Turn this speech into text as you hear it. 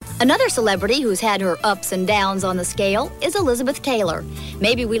Another celebrity who's had her ups and downs on the scale is Elizabeth Taylor.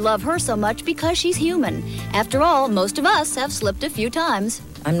 Maybe we love her so much because she's human. After all, most of us have slipped a few times.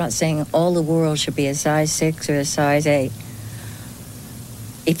 I'm not saying all the world should be a size 6 or a size 8.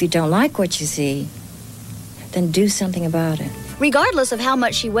 If you don't like what you see, then do something about it. Regardless of how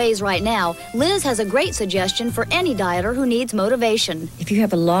much she weighs right now, Liz has a great suggestion for any dieter who needs motivation. If you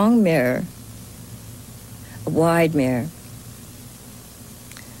have a long mirror, a wide mirror,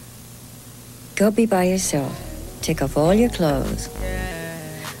 go be by yourself. Take off all your clothes.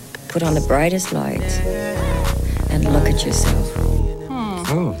 Put on the brightest lights. And look at yourself.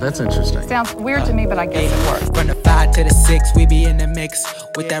 Oh, that's interesting. Sounds weird to me, but I guess it works. From the 5 to the 6, we be in the mix.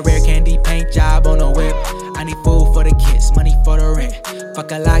 With that rare candy paint job on the whip. I need food for the kids, money for the rent.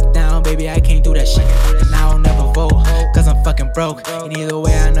 Fuck a lockdown, baby, I can't do that shit. And I don't never vote, cause I'm fucking broke. And either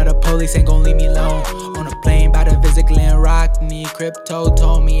way, I know the police ain't gon' leave me alone. On a plane by the visit Glen Rock, need crypto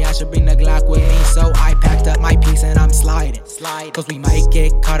told me I should bring the Glock with me. So I packed up my piece and I'm sliding. Cause we might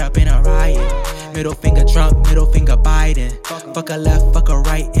get caught up in a riot. Middle finger Trump, middle finger Biden. Fuck a left, fuck a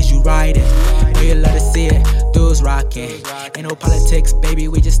right, is you riding? Know you love to see it, dudes rocking. Ain't no politics, baby,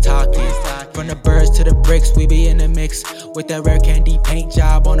 we just talking. From the birds to the bricks, we be in the mix. With that rare candy paint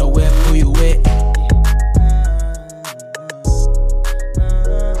job on the whip, who you with?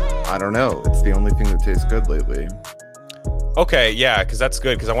 I don't know. It's the only thing that tastes good lately. Okay, yeah, because that's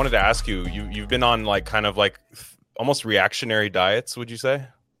good. Because I wanted to ask you, you've been on like kind of like almost reactionary diets, would you say?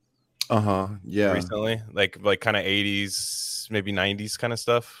 Yeah. Recently, like kind of 80s, maybe 90s kind of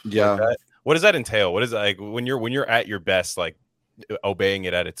stuff. Yeah. Like that. What does that entail? What is it like when you're at your best, like obeying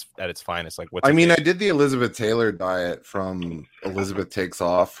it at its finest? Like what's I mean, I did the Elizabeth Taylor diet from Elizabeth Takes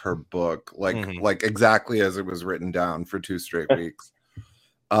Off, her book, like exactly as it was written down for 2 straight weeks.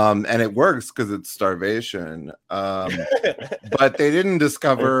 And it works because it's starvation. But they didn't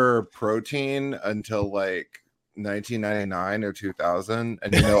discover protein until like 1999 or 2000.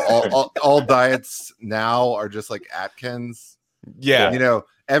 And you know, all diets now are just like Atkins. Yeah, you know,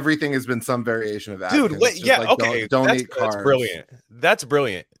 everything has been some variation of Atkins. Dude, wait, yeah, like, okay, don't eat carbs. That's brilliant. That's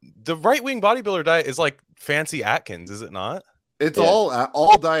brilliant. The right-wing bodybuilder diet is like fancy Atkins, is it not? It's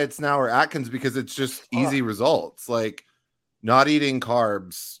all diets now are Atkins because it's just easy results. Like not eating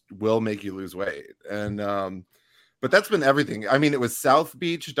carbs will make you lose weight. And but that's been everything. I mean, it was South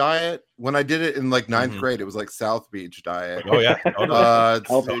Beach diet. When I did it in like 9th grade, it was like South Beach diet. Oh yeah.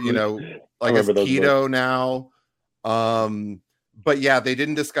 You know, like it's keto now. But yeah, they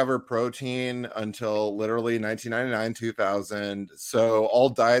didn't discover protein until literally 1999, 2000. So all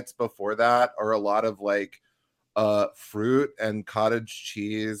diets before that are a lot of like fruit and cottage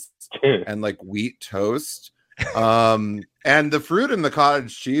cheese and like wheat toast. And the fruit and the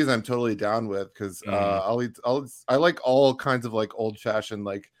cottage cheese I'm totally down with because I like all kinds of like old-fashioned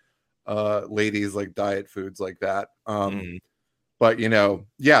like ladies like diet foods like that. But you know,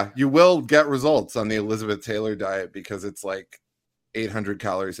 yeah, you will get results on the Elizabeth Taylor diet because it's like 800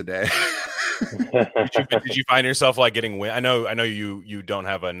 calories a day. Did you find yourself like getting I know you don't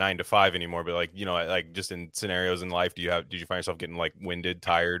have a 9 to 5 anymore, but like, you know, like just in scenarios in life, did you find yourself getting like winded,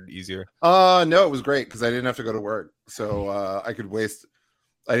 tired easier? No, it was great because I didn't have to go to work. So I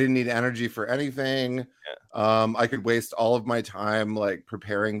didn't need energy for anything. I could waste all of my time like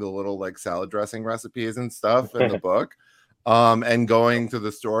preparing the little like salad dressing recipes and stuff in the book. And going to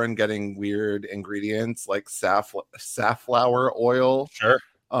the store and getting weird ingredients like safflower oil. Sure.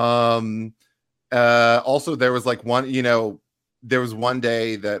 Also there was like there was one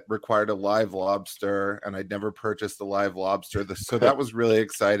day that required a live lobster and I'd never purchased a live lobster. So that was really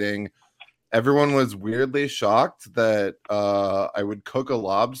exciting. Everyone was weirdly shocked that I would cook a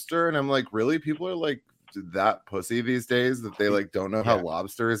lobster. And I'm like, really? People are like that pussy these days that they like don't know how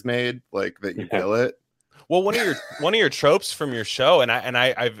lobster is made, like that you kill it. Well, one of your tropes from your show, and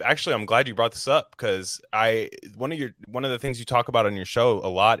I'm glad you brought this up because one of the things you talk about on your show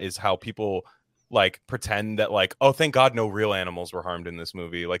a lot is how people like pretend that like, oh, thank God no real animals were harmed in this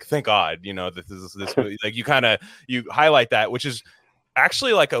movie. Like, thank God, you know, this movie. Like you highlight that, which is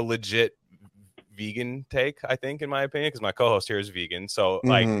actually like a legit vegan take, I think, in my opinion, because my co-host here is vegan. So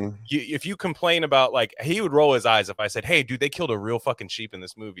like if you complain about like, he would roll his eyes if I said, hey dude, they killed a real fucking sheep in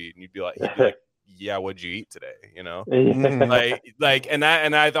this movie, and he'd be like yeah, what'd you eat today? You know, like, and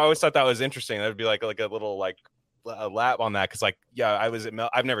I always thought that was interesting. That would be like a little like a lap on that because like, yeah,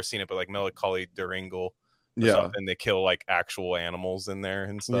 I've never seen it, but like Melancholy Durangle, and they kill like actual animals in there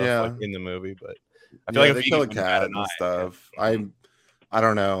and stuff, like in the movie. But I feel like they kill a cat and stuff. I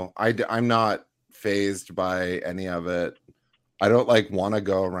don't know. I'm not fazed by any of it. I don't like want to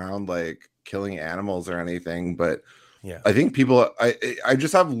go around like killing animals or anything, but Yeah, I think I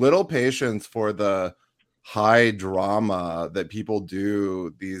just have little patience for the high drama that people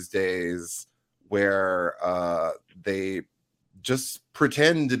do these days, where they just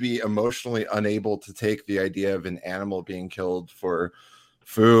pretend to be emotionally unable to take the idea of an animal being killed for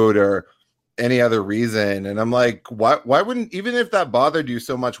food or any other reason. And I'm like, why wouldn't, even if that bothered you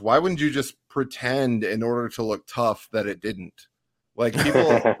so much, why wouldn't you just pretend in order to look tough that it didn't? Like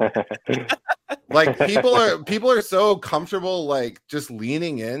people are so comfortable like just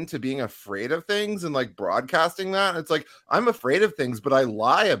leaning into being afraid of things and like broadcasting that. It's like, I'm afraid of things, but I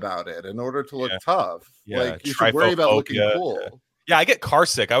lie about it in order to look tough. Like you should worry about looking cool. Yeah, I get car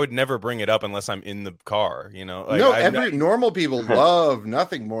sick. I would never bring it up unless I'm in the car, you know. Like, no, normal people love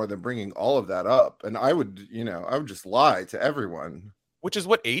nothing more than bringing all of that up. And I would just lie to everyone. Which is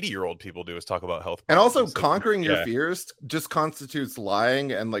what 80-year-old people do, is talk about health. And also conquering your fears just constitutes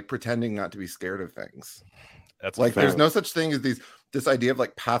lying and like pretending not to be scared of things. That's like there's no such thing as this idea of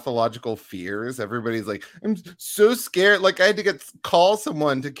like pathological fears. Everybody's like, I'm so scared. Like I had to call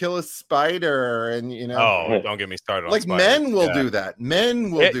someone to kill a spider, and you know. Oh, don't get me started on like spiders. Men will do that.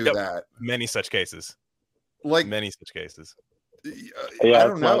 Men will do that. Many such cases. Like many such cases. Yeah, I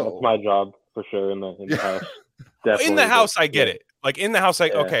don't know. That's my job for sure in the house. Definitely. In the house, I get it. Like in the house,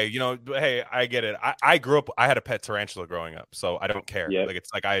 like okay, you know, hey, I get it. I grew up. I had a pet tarantula growing up, so I don't care. Like it's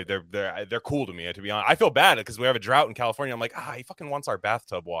like they're cool to me. To be honest, I feel bad because we have a drought in California. I'm like, he fucking wants our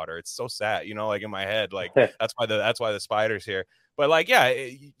bathtub water. It's so sad, you know. Like in my head, like that's why the spider's here. But like, yeah,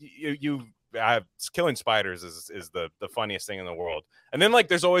 killing spiders is the funniest thing in the world. And then like,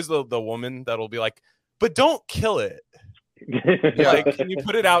 there's always the woman that'll be like, but don't kill it. Like, can you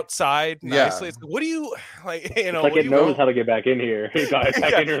put it outside nicely? It's, what do you like? You know, it's like it knows how to get back in here. In here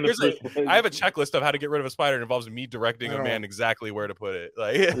I have a checklist of how to get rid of a spider. It involves me directing a man exactly where to put it.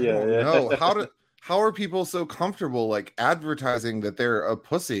 Like, no, how are people so comfortable like advertising that they're a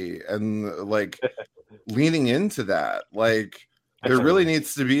pussy and like leaning into that? Like, there really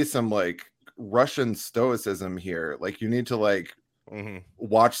needs to be some like Russian stoicism here. Like, you need to like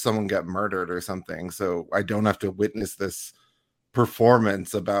watch someone get murdered or something, so I don't have to witness this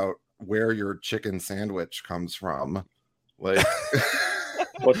performance about where your chicken sandwich comes from. Like,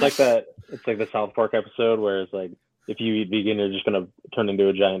 well, it's like that. It's like the South Park episode where it's like, if you eat vegan, you're just gonna turn into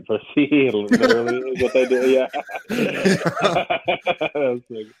a giant pussy. Literally, is what they do. Yeah.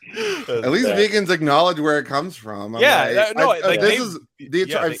 At least vegans acknowledge where it comes from. I've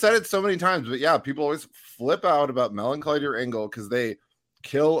said it so many times, but yeah, people always flip out about Melancholy to Your Angle because they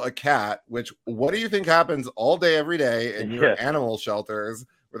kill a cat. Which, what do you think happens all day, every day in your animal shelters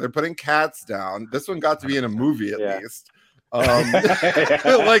where they're putting cats down? This one got to be in a movie at least.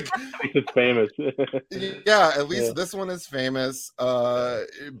 Like, it's famous. Yeah, at least this one is famous.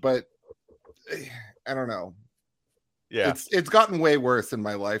 But I don't know. Yeah, it's gotten way worse in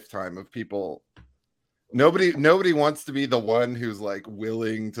my lifetime of people. Nobody wants to be the one who's like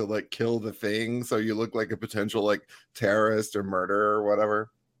willing to like kill the thing, so you look like a potential like terrorist or murderer or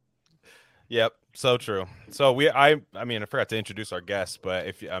whatever. Yep, so true. So I forgot to introduce our guest,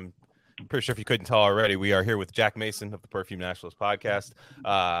 but I'm pretty sure if you couldn't tell already, we are here with Jack Mason of the Perfume Nationalist podcast.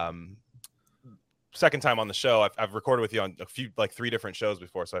 Second time on the show. I've recorded with you on a few, like 3 different shows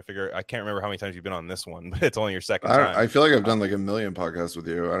before, so I figure I can't remember how many times you've been on this one, but it's only your second time. I feel like I've done like a million podcasts with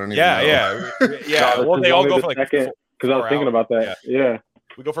you. I don't even know. Yeah. Well, they all go for like because I was thinking about that. Yeah.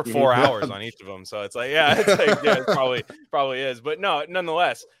 We go for 4 hours on each of them, so it's like, it probably is, but no,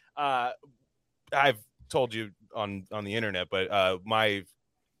 nonetheless, I've told you on the internet, but my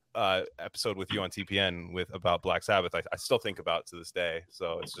episode with you on TPN about Black Sabbath, I still think about to this day.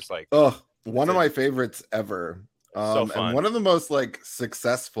 So it's just like, one of my favorites ever. So fun. And one of the most like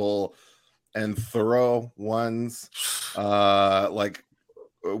successful and thorough ones. Like,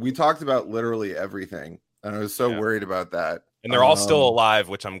 we talked about literally everything, and I was so worried about that. And they're all still alive,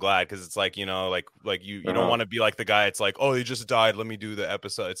 which I'm glad, because it's like, you know, like you don't want to be like the guy. It's like, oh, he just died, let me do the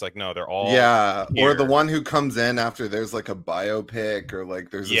episode. It's like, no, they're all here. Or the one who comes in after there's like a biopic, or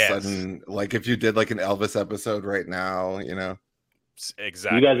like there's a sudden, like if you did like an Elvis episode right now, you know.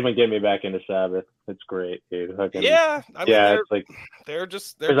 Exactly. You guys have been getting me back into Sabbath. It's great, dude. It's like they're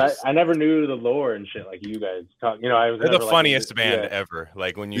just I never knew the lore and shit like you guys talk. You know, they're the funniest band ever.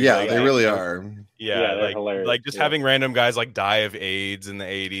 Like when you, they really are. Yeah, they're hilarious. Like just having random guys like die of AIDS in the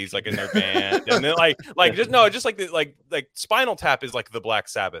 80s, like in their band, and then like Spinal Tap is like the Black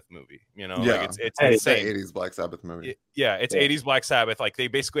Sabbath movie. You know, like it's insane. 80s Black Sabbath movie. It's 80s Black Sabbath. Like they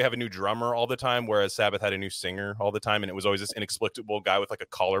basically have a new drummer all the time, whereas Sabbath had a new singer all the time, and it was always this inexplicable guy with like a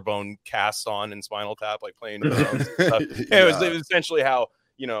collarbone cast on in Spinal Tap, like playing drums and stuff. It was essentially how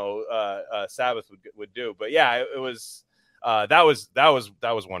Sabbath would do. But yeah, it was that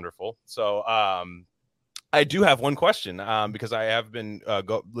was wonderful. So I do have one question because I have been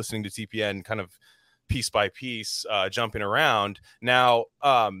listening to TPN kind of piece by piece, jumping around. Now,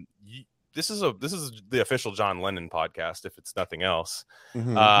 this is the official John Lennon podcast, if it's nothing else.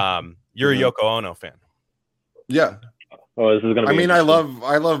 Mm-hmm. You're a Yoko Ono fan. Yeah. Oh, this is gonna be. I mean, I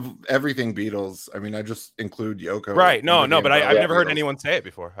love everything Beatles. I mean, I just include Yoko. Right? No, but I've never heard anyone say it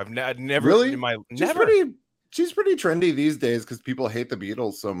before. I've never really. Never. She's pretty trendy these days because people hate the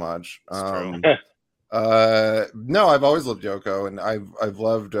Beatles so much. No, I've always loved Yoko, and I've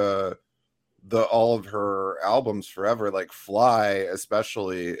loved all of her albums forever. Like Fly,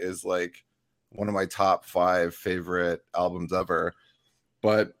 especially, is like one of my top 5 favorite albums ever.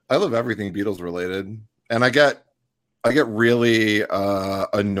 But I love everything Beatles related, and I get really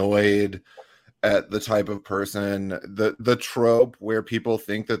annoyed at the type of person, the trope where people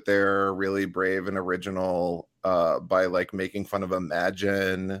think that they're really brave and original by like making fun of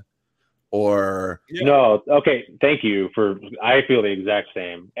Imagine or no. Okay, thank you I feel the exact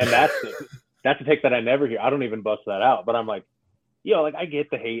same, and that's a take that I never hear. I don't even bust that out, but I'm like, like I get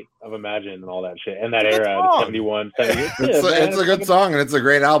the hate of Imagine and all that shit and that era, 71, 78. It's a good song and it's a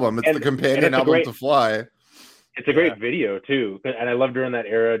great album. It's the companion album to Fly. It's a great video too, and I love during that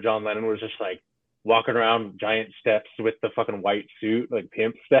era. John Lennon was just like walking around giant steps with the fucking white suit, like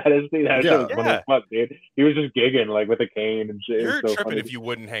pimp status. Dude. That was funny as fuck, dude. He was just gigging like with a cane and shit. You're so tripping funny. If you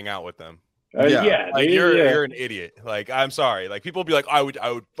wouldn't hang out with them. You're an idiot. Like, I'm sorry. Like, people be like, I would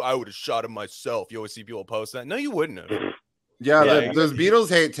have shot him myself. You always see people post that. No, you wouldn't have. Yeah, those Beatles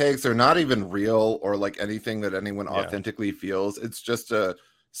hate takes are not even real or like anything that anyone authentically feels. It's just a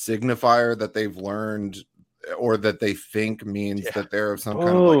signifier that they've learned or that they think means that they're of some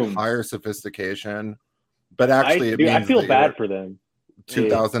kind of like higher sophistication. But actually, I feel bad for them.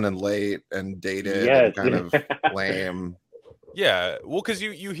 2000 and late and dated and kind of lame. Yeah, well, because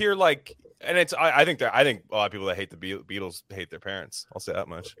you hear like, and it's I think a lot of people that hate the Beatles hate their parents. I'll say that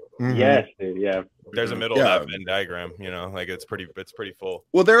much. Mm-hmm. Yes, dude, yeah. There's a middle of that Venn diagram, like it's pretty full.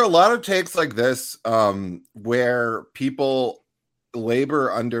 Well, there are a lot of takes like this where people labor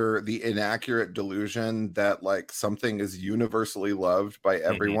under the inaccurate delusion that like something is universally loved by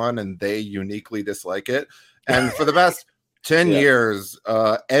everyone and they uniquely dislike it. And for the past 10 years,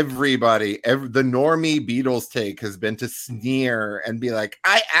 everybody, the normie Beatles take has been to sneer and be like,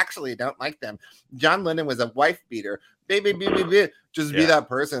 I actually don't like them. John Lennon was a wife beater. Baby. Just be that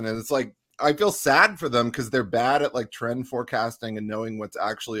person. And it's like, I feel sad for them because they're bad at like trend forecasting and knowing what's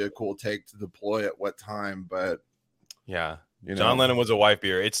actually a cool take to deploy at what time. But yeah. John Lennon was a wife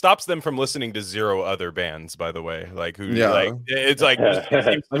beater. It stops them from listening to 0 other bands, by the way. Like it's like.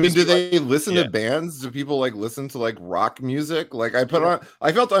 I mean, do they listen to bands? Do people like listen to like rock music? Like I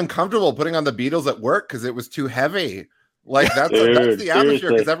felt uncomfortable putting on the Beatles at work because it was too heavy. Like that's the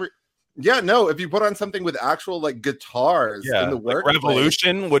atmosphere. Because if you put on something with actual like guitars in the work, like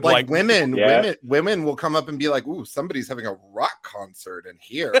Revolution would like women will come up and be like, "Ooh, somebody's having a rock concert in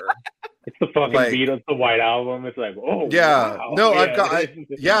here." It's the fucking Beatles, the White Album. It's like, oh yeah, wow. No,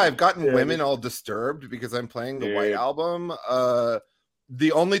 I've gotten women all disturbed because I'm playing the White Album.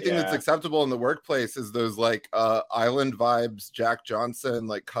 The only thing that's acceptable in the workplace is those like Island Vibes, Jack Johnson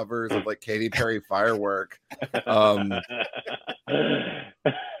like covers of like Katy Perry Firework.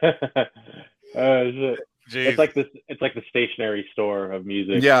 Shit. It's like this. It's like the stationery store of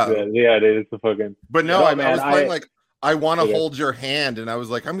music. Yeah, it is the fucking. But no, I was playing like I Want to Hold Your Hand, and I was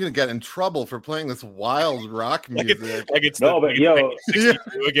like, I'm gonna get in trouble for playing this wild rock music.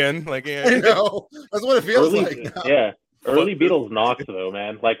 Again, like I know that's what it feels like. Yeah, early Beatles knocks though,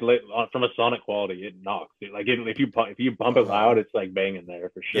 man. Like from a sonic quality, it knocks. Like if you pump it loud, it's like banging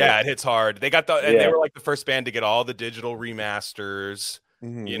there for sure. Yeah, it hits hard. They got and they were like the first band to get all the digital remasters.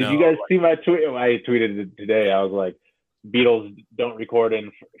 Mm-hmm. Did you guys see my tweet? I tweeted it today. I was like, Beatles don't record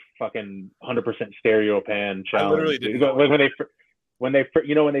in fucking 100% stereo pan challenge. I literally didn't. When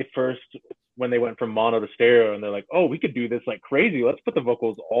they went from mono to stereo, and they're like, oh, we could do this like crazy. Let's put the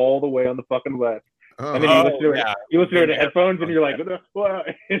vocals all the way on the fucking left. And then you listen to it in headphones, and you're like, well,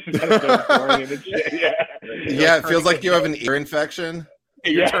 it's kind of so boring and shit. Yeah, it feels like you have an ear infection.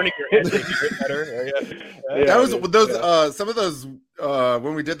 You're turning your head better. That was those some of those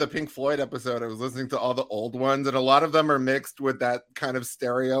when we did the Pink Floyd episode, I was listening to all the old ones, and a lot of them are mixed with that kind of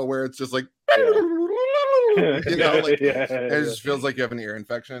stereo where it's just like it just feels like you have an ear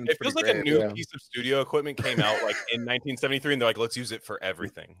infection. It feels like a new piece of studio equipment came out like in 1973, and they're like, let's use it for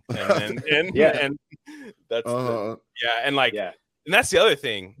everything. And that's and that's the other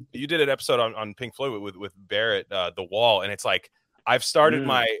thing. You did an episode on Pink Floyd with Barrett, The Wall, and it's like I've started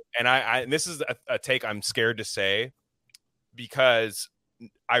and this is a take I'm scared to say because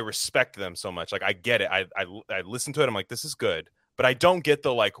I respect them so much. Like I get it. I listen to it. I'm like, this is good, but I don't get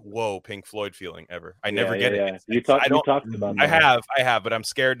the like, whoa, Pink Floyd feeling ever. I never get it. You talked about that. I have, but I'm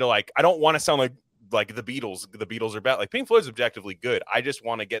scared to like, I don't want to sound like the Beatles. The Beatles are bad. Like Pink Floyd's objectively good. I just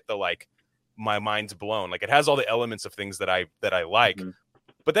want to get the like, my mind's blown. Like it has all the elements of things that I like. Mm-hmm.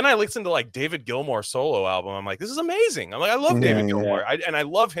 But then I listened to like David Gilmour solo album. I'm like, this is amazing. I'm like, I love David Gilmour. I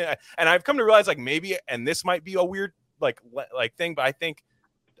love him. And I've come to realize like maybe, and this might be a weird like thing, but I think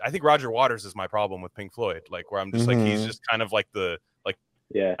Roger Waters is my problem with Pink Floyd. Like where I'm just like, he's just kind of like I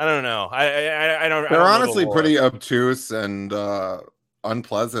don't know. I don't. They're honestly pretty obtuse and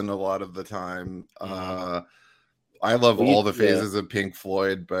unpleasant a lot of the time. I love all the phases of Pink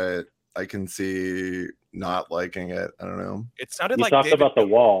Floyd, but I can see not liking it. I don't know. It sounded like talked about The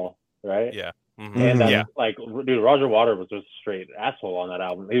Wall, right? Yeah. Mm-hmm. And then, like, dude, Roger Waters was just a straight asshole on that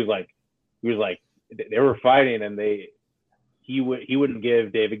album. He was like, they were fighting, and he wouldn't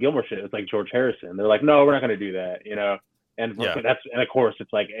give David Gilmour shit. It's like George Harrison. They're like, no, we're not going to do that, you know. And of course,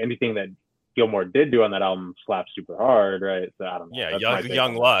 it's like anything that Gilmour did do on that album slaps super hard, right? So I don't know. Yeah,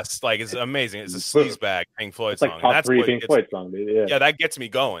 Young Lust, like it's amazing. It's a sleazebag Pink Floyd song. Like top 3 Pink Floyd song, dude. Yeah, that gets me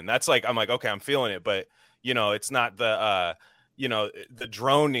going. That's like I'm like, okay, I'm feeling it, but you know, it's not the the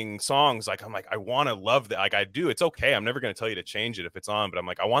droning songs. Like I'm like, I want to love that. Like I do. It's okay. I'm never going to tell you to change it if it's on, but I'm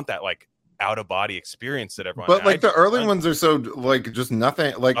like, I want that like out of body experience that everyone. But like the early ones are so like just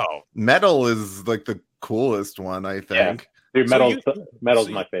nothing. Like Metal is like the coolest one, I think. Yeah. Dude, Metal's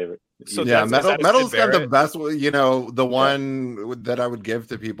my favorite. So yeah, Metal's got the best. You know, the one that I would give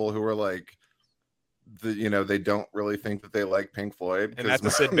to people who are like, they don't really think that they like Pink Floyd. And that's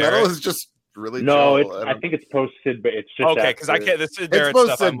Sid Barrett. Metal is just really chill. I think it's post Sid Barrett. It's just okay because I can't. The Sid Barrett it's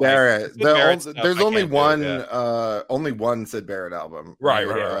post stuff. Sid Barrett. There's only one Sid Barrett album. Right.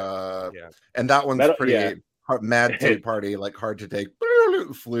 And that one's pretty mad tape party, like hard to take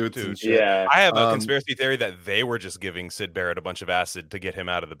flutes and shit. Yeah, I have a conspiracy theory that they were just giving Sid Barrett a bunch of acid to get him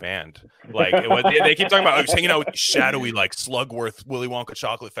out of the band. Like they keep talking about hanging out with shadowy like Slugworth, Willy Wonka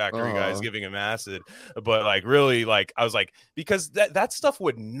Chocolate Factory guys giving him acid, but like really like I was like because that stuff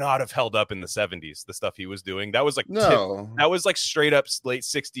would not have held up in the 70s. The stuff he was doing that was like that was like straight up late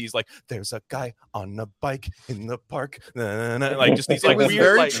 60s. Like there's a guy on a bike in the park, like just these like it was weird,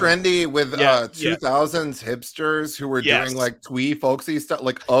 very like, trendy with 2000s hipsters who were doing like twee folksy stuff,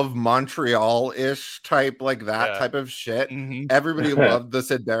 like of Montreal-ish type, like that type of shit. Mm-hmm. Everybody loved the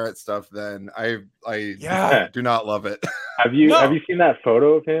Sid Barrett stuff then. I do not love it. Have you seen that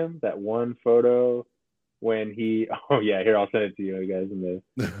photo of him? That one photo when he here, I'll send it to you guys in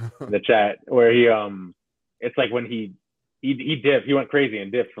the chat, where he it's like when he dipped, he went crazy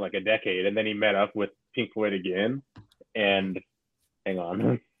and dipped for like a decade, and then he met up with Pink Floyd again, and hang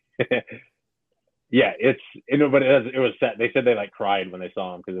on. Yeah, but it was sad. They said they like cried when they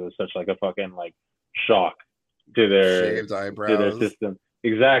saw him because it was such like a fucking like shock to their shaved eyebrows, to their system.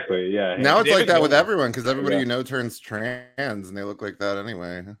 Exactly. Yeah. Now it's like that with everyone because everybody you know turns trans and they look like that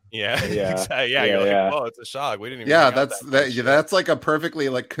anyway. Yeah. You're like, oh, it's a shock. We didn't even. Yeah, that's like a perfectly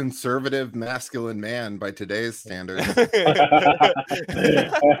like conservative masculine man by today's standards. Yeah,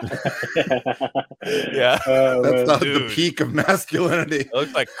 that's not the peak of masculinity. It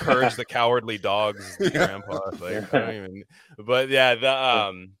looks like Courage the Cowardly Dog's grandpa. Like, I don't even. But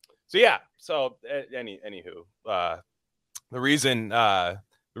yeah, So anywho, the reason, or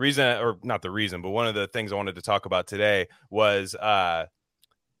not the reason, but one of the things I wanted to talk about today was I've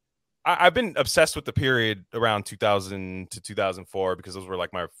been obsessed with the period around 2000 to 2004 because those were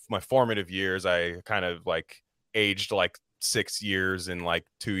like my formative years. I kind of like aged like 6 years in like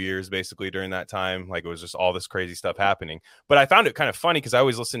 2 years basically during that time. Like it was just all this crazy stuff happening. But I found it kind of funny because I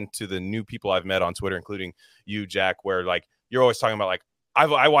always listen to the new people I've met on Twitter, including you, Jack, where like you're always talking about like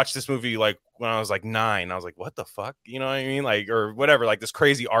I watched this movie like when I was like 9. I was like, what the fuck? You know what I mean? Like, or whatever, like this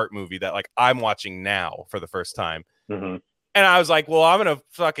crazy art movie that like I'm watching now for the first time. Mm-hmm. And I was like, well, I'm going to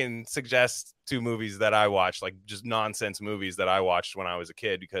fucking suggest 2 movies that I watched, like just nonsense movies that I watched when I was a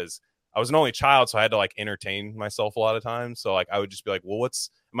kid because I was an only child. So I had to like entertain myself a lot of times. So like, I would just be like, well,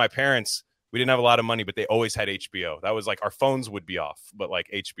 my parents, we didn't have a lot of money, but they always had HBO. That was like, our phones would be off, but like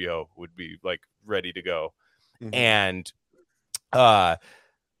HBO would be like ready to go. Mm-hmm. And,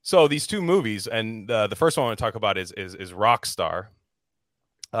 so these 2 movies, and the first one I want to talk about is Rockstar.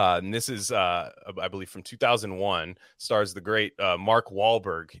 And this is, I believe, from 2001. Stars the great Mark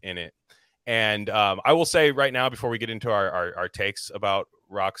Wahlberg in it. And I will say right now, before we get into our takes about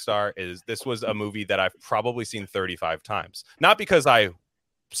Rockstar, is this was a movie that I've probably seen 35 times. Not because I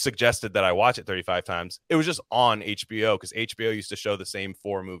suggested that I watch it 35 times. It was just on HBO because HBO used to show the same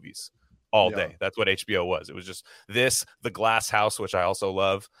 4 movies all day. That's what HBO was. It was just this, The Glass House, which I also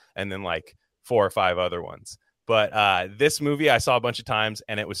love, and then like 4 or 5 other ones. But this movie I saw a bunch of times,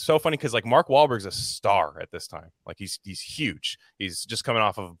 and it was so funny because like Mark Wahlberg's a star at this time. Like he's huge. He's just coming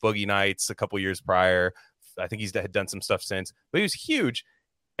off of Boogie Nights a couple years prior. I think he's had done some stuff since, but he was huge.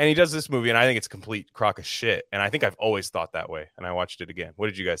 And he does this movie, and I think it's a complete crock of shit. And I think I've always thought that way. And I watched it again. What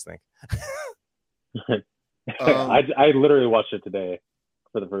did you guys think? I literally watched it today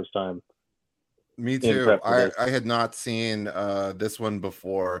for the first time. Me too. I had not seen this one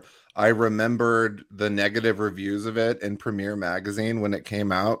before. I remembered the negative reviews of it in Premiere Magazine when it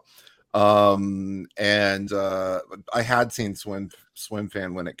came out. And I had seen Swim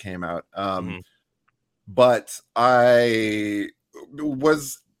Fan when it came out. But I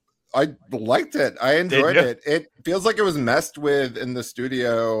liked it. I enjoyed it. It feels like it was messed with in the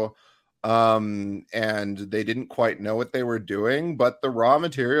studio. And they didn't quite know what they were doing, but the raw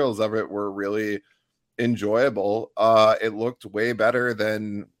materials of it were really enjoyable. It looked way better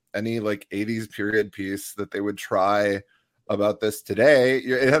than any like 80s period piece that they would try about this today.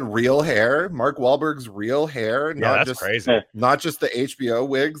 It had real hair, Mark Wahlberg's real hair, not just the HBO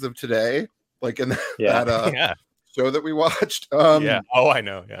wigs of today, like in that show that we watched. I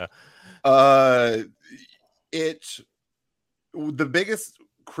know. The biggest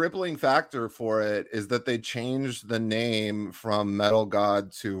crippling factor for it is that they changed the name from Metal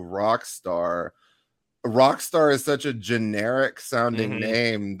God to Rockstar. Rockstar is such a generic sounding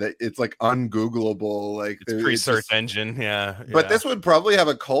name that it's like ungoogleable. Like it's pre-search engine, But this would probably have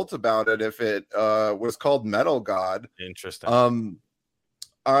a cult about it if it was called Metal God. Interesting.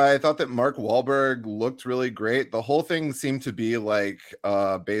 I thought that Mark Wahlberg looked really great. The whole thing seemed to be like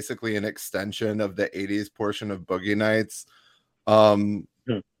basically an extension of the 80s portion of Boogie Nights.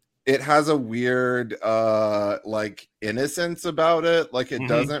 It has a weird like innocence about it. Like it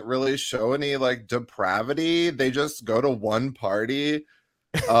doesn't really show any like depravity. They just go to one party.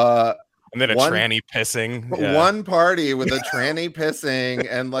 And then a tranny pissing. One party with a tranny pissing,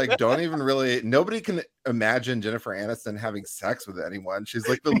 and like nobody can imagine Jennifer Aniston having sex with anyone. She's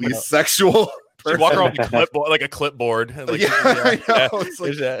like the least sexual person. She walk around with a clipboard. Like, I know. It's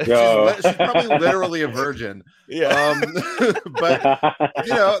like, she's probably literally a virgin. But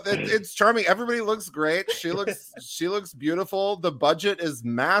it's charming. Everybody looks great. She looks beautiful. The budget is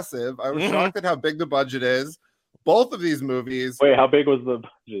massive. I was shocked at how big the budget is. Both of these movies. Wait, how big was the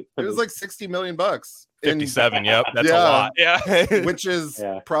budget? It was like $60 million. 57. Yep, that's a lot. Yeah, which is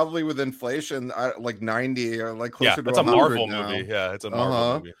probably with inflation, like 90 or like closer to 100 it's a Marvel now. movie. Yeah, it's a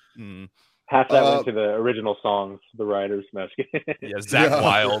Marvel movie. Half that went to the original songs, the writers. Zach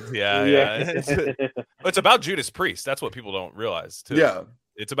Wilde. It's about Judas Priest. That's what people don't realize too. Yeah.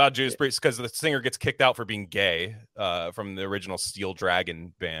 It's about Judas Priest because the singer gets kicked out for being gay from the original Steel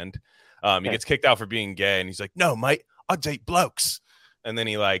Dragon band. He gets kicked out for being gay, and he's like, "No, mate, I date blokes." And then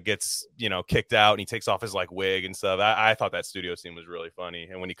he like gets kicked out, and he takes off his like wig and stuff. I thought that studio scene was really funny,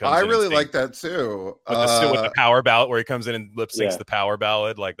 and when he comes, I really like that too. With the power ballad, where he comes in and lip syncs the power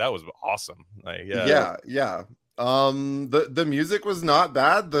ballad, like that was awesome. Like yeah. The music was not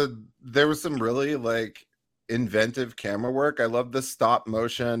bad. There was some really like inventive camera work. I love the stop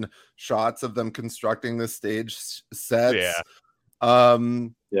motion shots of them constructing the stage sets.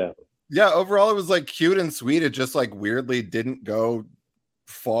 Overall it was like cute and sweet. It just like weirdly didn't go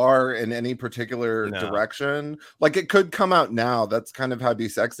far in any particular direction. Like it could come out now. That's kind of how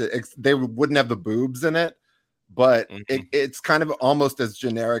Desexed. They wouldn't have the boobs in it, but it's kind of almost as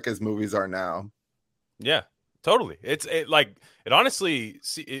generic as movies are now. Yeah, totally. It honestly,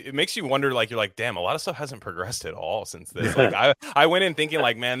 it makes you wonder. Like you're like, damn, a lot of stuff hasn't progressed at all since this. Like I went in thinking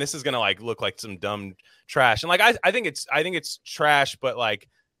like, man, this is gonna like look like some dumb trash, and like I think it's trash, but like.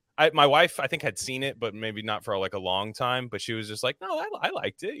 My wife, I think, had seen it, but maybe not for like a long time. But she was just like, "No, I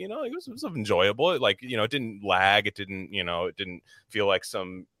liked it. It was enjoyable. It didn't lag. It didn't feel like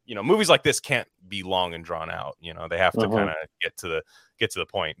some. Movies like this can't be long and drawn out. They have to kind of get to the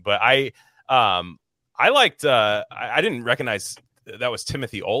point. But I liked. I didn't recognize that was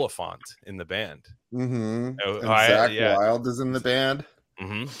Timothy Olyphant in the band. Zach Wilde is in the band.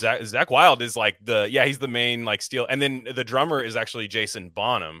 Zach Wilde is like he's the main like steel, and then the drummer is actually Jason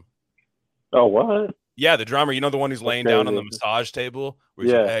Bonham. Oh, what? Yeah, the drummer, the one who's laying down on the massage table. Where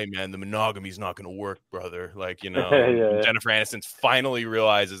he's like, hey man, the monogamy's not going to work, brother. Like Jennifer Aniston finally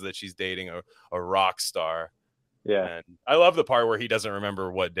realizes that she's dating a rock star. Yeah, and I love the part where he doesn't remember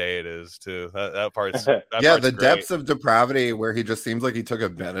what day it is too. That part's the great. depths of depravity where he just seems like he took a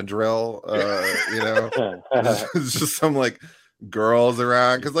Benadryl. It's just some like girls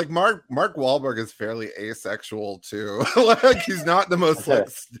around, because like Mark Wahlberg is fairly asexual too. Like he's not the most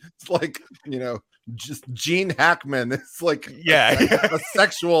like you know, just Gene Hackman is like a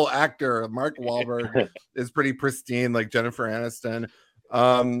sexual actor. Mark Wahlberg is pretty pristine, like Jennifer Aniston.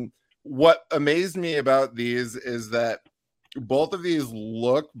 What amazed me about these is that both of these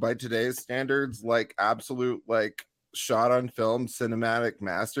look, by today's standards, like absolute like shot on film cinematic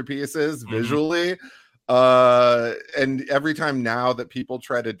masterpieces visually. And every time now that people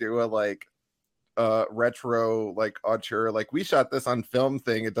try to do a like retro like auteur, like we shot this on film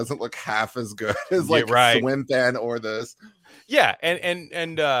thing, it doesn't look half as good as like Swim Fan or this. Yeah, and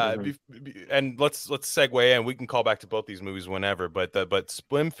let's segue and we can call back to both these movies whenever, but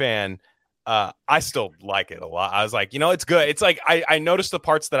Swim Fan, I still like it a lot. I was like, you know, it's good. It's like I noticed the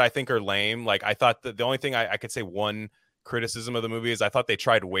parts that I think are lame. Like I thought that the only thing I could say one criticism of the movie is I thought they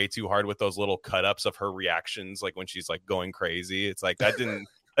tried way too hard with those little cut-ups of her reactions, like when she's like going crazy. It's like that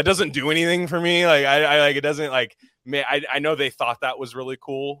doesn't do anything for me. Like I like it doesn't like man. I know they thought that was really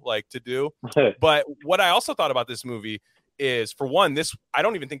cool like to do, but what I also thought about this movie is, for one, this I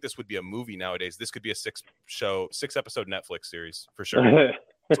don't even think this would be a movie nowadays. This could be a 6-episode Netflix series for sure.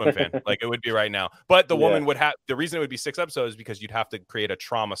 Swim Fan, like it would be right now. But the woman would have, the reason it would be 6 episodes is because you'd have to create a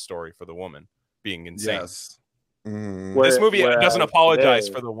trauma story for the woman being insane. Yes. This movie doesn't apologize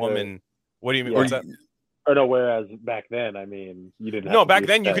for the woman. What do you mean? What's that? Or no, whereas back then, I mean, you didn't. No, back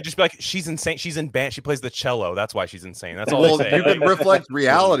then you could just be like, she's insane. She's in band. She plays the cello. That's why she's insane. That's all. Well, you could reflect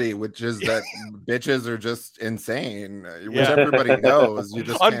reality, which is that bitches are just insane, which everybody knows. You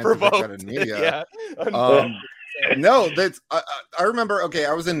just unprovoked. Can't out of media. No, that's. I remember. Okay,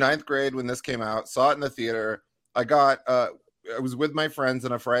 I was in 9th grade when this came out. Saw it in the theater. I was with my friends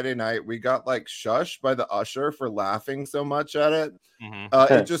on a Friday night. We got like shushed by the usher for laughing so much at it.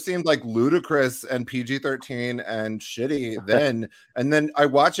 It just seemed like ludicrous and PG-13 and shitty then. And then I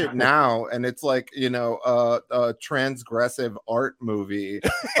watch it now, and it's like, you know, a transgressive art movie.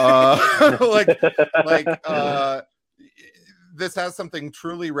 This has something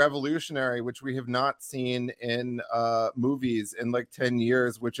truly revolutionary, which we have not seen in movies in like 10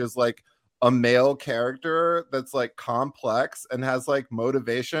 years, which is like a male character that's like complex and has like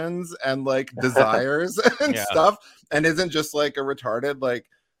motivations and like desires and stuff, and isn't just like a retarded like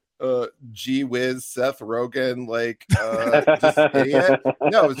gee whiz Seth Rogen like just idiot.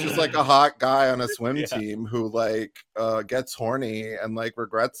 No, it's just like a hot guy on a swim team who like gets horny and like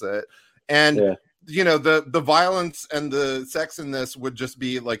regrets it. And you know, the violence and the sex in this would just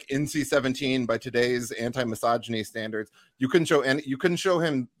be like NC-17 by today's anti-misogyny standards. You couldn't show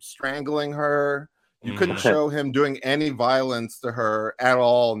him strangling her. You couldn't show him doing any violence to her at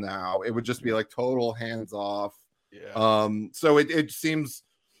all now. It would just be like total hands off. So it seems,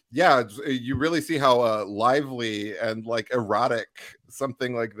 you really see how lively and like erotic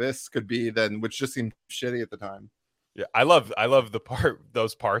something like this could be then, which just seemed shitty at the time. Yeah, I love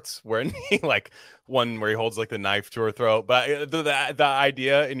those parts where he like one where he holds like the knife to her throat. But the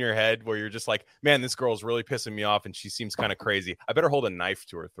idea in your head where you're just like, man, this girl's really pissing me off and she seems kind of crazy. I better hold a knife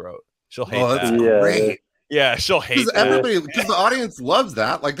to her throat. She'll hate that. That's great. Yeah, she'll hate that. Everybody, because the audience loves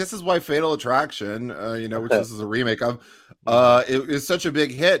that. Like this is why Fatal Attraction, which this is a remake of, it is such a big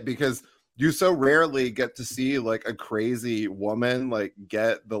hit because you so rarely get to see like a crazy woman like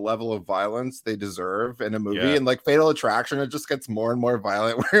get the level of violence they deserve in a movie. And like Fatal Attraction, it just gets more and more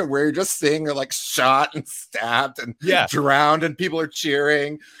violent where you're just seeing her like shot and stabbed and drowned and people are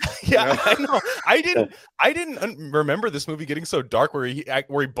cheering. I know. I didn't remember this movie getting so dark where he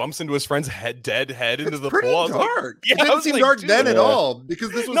bumps into his friend's dead head into the pool. Dark. It didn't seem dark then at all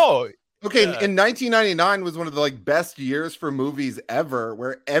because this was Okay, in 1999 was one of the like best years for movies ever,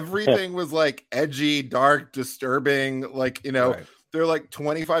 where everything was like edgy, dark, disturbing. Like, you know, there are like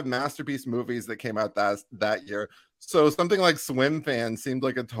 25 masterpiece movies that came out that year. So something like Swim Fan seemed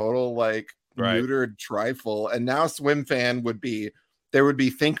like a total like neutered trifle, and now Swim Fan there would be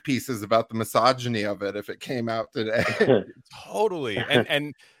think pieces about the misogyny of it if it came out today. Totally,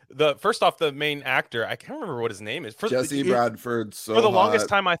 and. First off, the main actor, I can't remember what his name is. Jesse Bradford. So for the longest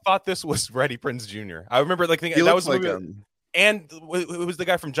time, I thought this was Freddie Prinze Jr. I remember like thinking that was like him. And it was the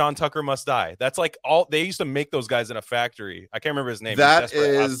guy from John Tucker Must Die. That's like all they used to make those guys in a factory. I can't remember his name. That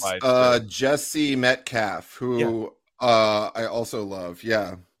is Jesse Metcalf, who I also love.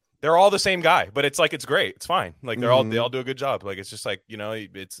 Yeah. They're all the same guy, but it's like, it's great. It's fine. Like they all do a good job. Like, it's just like, you know,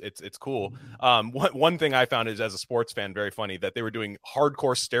 it's cool. One thing I found is, as a sports fan, very funny that they were doing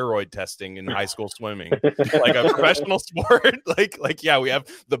hardcore steroid testing in high school swimming, like a professional sport. Like, yeah, we have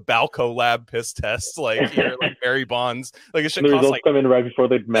the Balco lab piss tests, like here, like Barry Bonds. Like it should cost like, come in right before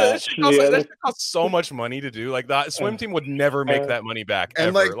they'd match. That costs so much money to do. Like that swim team would never make that money back.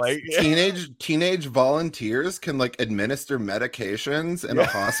 And ever. like teenage volunteers can like administer medications in a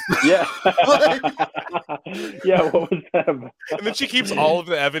hospital. Yeah. Yeah, what was that about? And then she keeps all of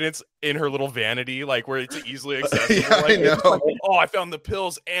the evidence in her little vanity, like where it's easily accessible. Yeah, like, I know. like, oh, I found the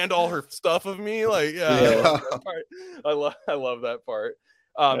pills and all her stuff of me. Like, I love that part.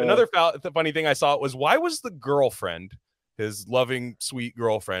 Another funny thing I saw was, why was the girlfriend, his loving, sweet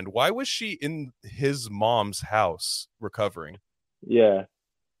girlfriend, why was she in his mom's house recovering? Yeah.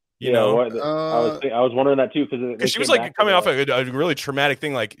 You know, I was wondering that too, because she was like coming off a really traumatic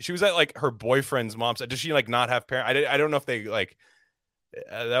thing. Like she was at like her boyfriend's mom's. Does she like not have parents? I don't know if they like.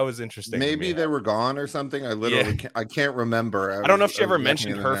 That was interesting. Maybe they were gone or something. I literally I can't remember. I don't know if she ever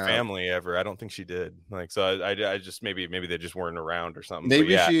mentioned her family ever. I don't think she did. Like, so I just maybe they just weren't around or something.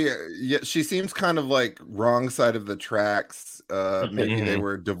 Maybe she seems kind of like wrong side of the tracks. Maybe they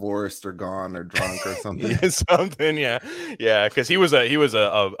were divorced or gone or drunk or something. Something, yeah, because he was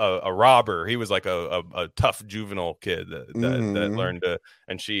a robber. He was like a tough juvenile kid that learned to,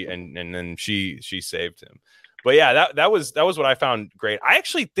 and then she saved him. But yeah, that was what I found great. I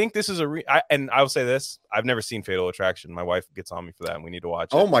actually think this is and I will say this: I've never seen Fatal Attraction. My wife gets on me for that, and we need to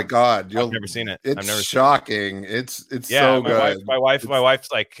watch it. Oh my god, I've never seen it. It's shocking. It's so good. My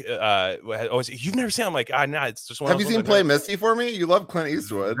wife's like, you've never seen it? I'm like, nah, it's just one. Have you seen Play Misty for Me? You love Clint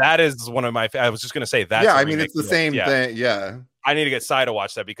Eastwood. That is one of my. I was just gonna say that. Yeah, I mean it's the same thing. Yeah. I need to get Sai to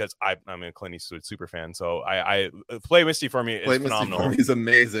watch that because I'm a Clint Eastwood super fan. So I Play Misty for Me is phenomenal. He's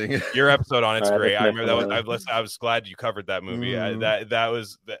amazing. Your episode on it's great. I remember that I was glad you covered that movie.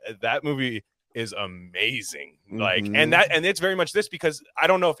 That movie is amazing. Like and it's very much this, because I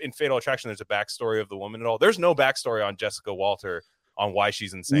don't know if in Fatal Attraction there's a backstory of the woman at all. There's no backstory on Jessica Walter on why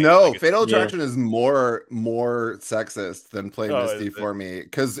she's insane. No, like Fatal Attraction is more sexist than Play Misty for Me,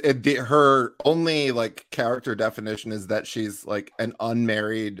 because her only like character definition is that she's like an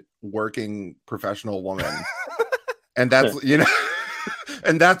unmarried working professional woman, and that's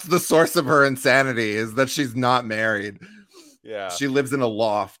and that's the source of her insanity, is that she's not married. Yeah, she lives in a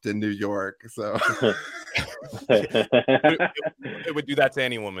loft in New York, so it would do that to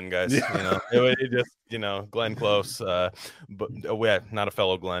any woman, guys. Yeah. It just Glenn Close, but not a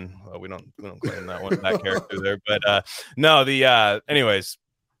fellow Glenn. We don't claim that character there, but no. Anyways,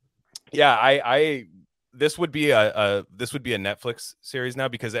 yeah, I this would be a Netflix series now,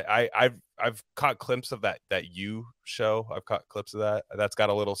 because I've caught clips of that You show. I've caught clips of that. That's got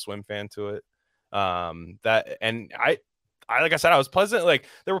a little swim fan to it. Like I said, I was pleasant. Like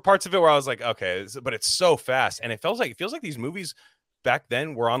there were parts of it where I was like, okay, but it's so fast, and it feels like these movies back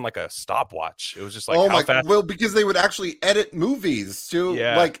then were on like a stopwatch. It was just like, how fast? Well, because they would actually edit movies too.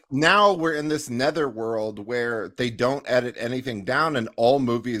 Yeah. Like now we're in this netherworld where they don't edit anything down, and all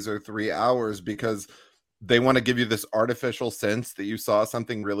movies are 3 hours because they want to give you this artificial sense that you saw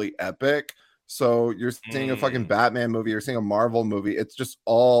something really epic. So you're seeing a fucking Batman movie, you're seeing a Marvel movie. It's just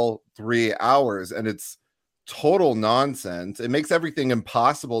all 3 hours, and it's total nonsense. It makes everything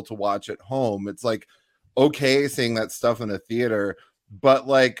impossible to watch at home. It's like, okay, seeing that stuff in a theater, but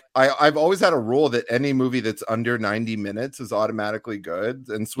like I've always had a rule that any movie that's under 90 minutes is automatically good,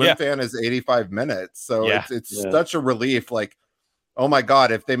 and Swim Fan is 85 minutes, so it's such a relief. Like, oh my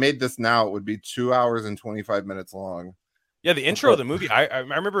god, if they made this now, it would be 2 hours and 25 minutes long. Yeah, the intro of the movie, I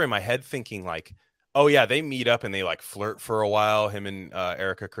remember in my head thinking like, oh yeah, they meet up and they like flirt for a while. Him and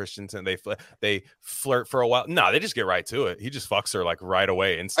Erica Christensen, they flirt for a while. No, they just get right to it. He just fucks her like right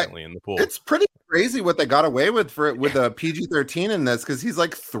away, instantly in the pool. It's pretty crazy what they got away with with a PG-13 in this, because he's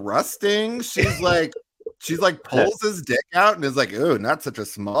like thrusting. She's like pulls his dick out and is like, "Ooh, not such a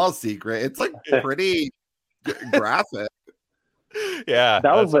small secret." It's like pretty graphic. Yeah,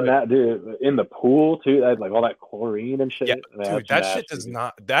 that was when that dude in the pool too. That like all that chlorine and shit. Yeah, dude, that shit does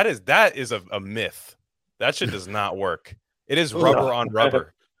not. That is a myth. That shit does not work. It is rubber on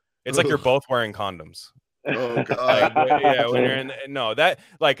rubber. It's like you're both wearing condoms. Oh god. When you're in that,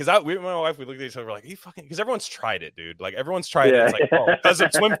 like, because my wife, we looked at each other, we're like, you fucking, because everyone's tried it, dude. Like everyone's tried it. It's like, oh, because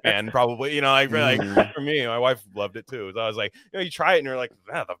of Swim Fan, probably, like for me, my wife loved it too. So I was like, you try it and you're like,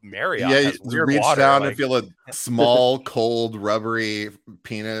 the Marriott has weird reach water, down like, and feel a small, cold, rubbery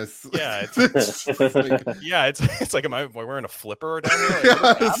penis. Yeah, it's like, am I wearing a flipper down here?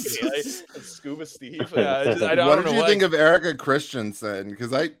 Like, Scuba Steve. I don't know. What did you think of Erica Christensen?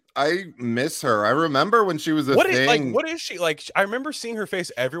 Because I miss her. I remember when she was a thing. Like, what is she like? I remember seeing her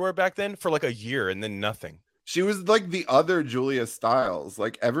face everywhere back then for like a year, and then nothing. She was like the other Julia Stiles.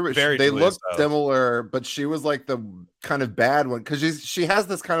 Like everybody, they Julia looked Stiles. similar, but she was like the kind of bad one because she has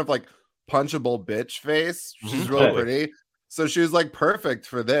this kind of like punchable bitch face. She's really pretty. So she was like perfect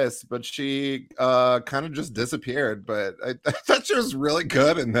for this, but she kind of just disappeared. But I thought she was really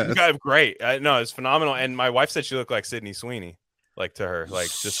good in this. Great. No, it's phenomenal. And my wife said she looked like Sydney Sweeney, like to her, like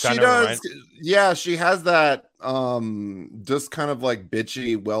just kind of. Yeah, she has that just kind of like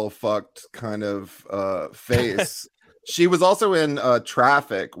bitchy, well fucked kind of face. She was also in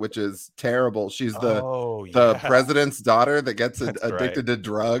Traffic, which is terrible. She's the president's daughter that gets addicted to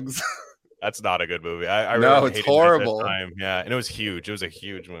drugs. That's not a good movie. I no, really it's horrible. Yeah, and it was huge. It was a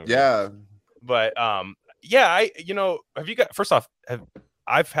huge movie. Yeah, but yeah, have you got? First off,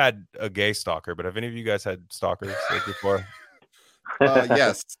 I've had a gay stalker, but have any of you guys had stalkers before?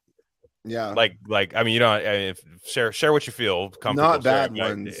 Yes. Yeah. Like I mean, share what you feel comfortable. Not bad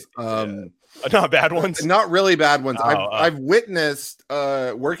ones. Not bad ones. Not really bad ones. I've witnessed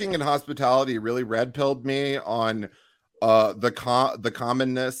working in hospitality really red pilled me on the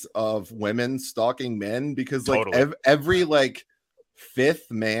commonness of women stalking men because like every like fifth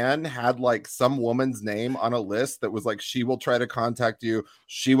man had like some woman's name on a list that was like, she will try to contact you,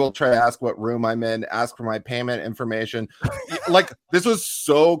 she will try to ask what room I'm in, ask for my payment information. Like this was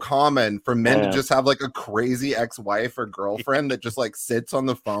so common for men to just have like a crazy ex-wife or girlfriend that just like sits on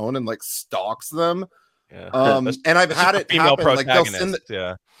the phone and like stalks them. And I've had it happen like they'll send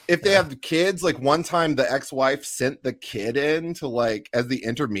if they have kids, like one time the ex-wife sent the kid in to like as the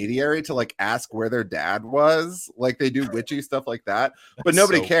intermediary to like ask where their dad was. Like they do witchy stuff like that, but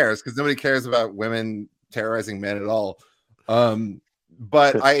nobody cares because nobody cares about women terrorizing men at all.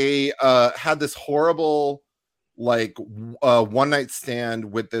 But I had this horrible like one night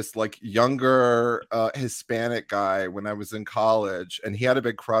stand with this like younger Hispanic guy when I was in college, and he had a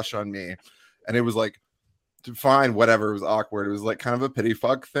big crush on me, and it was like fine, whatever, it was awkward, it was like kind of a pity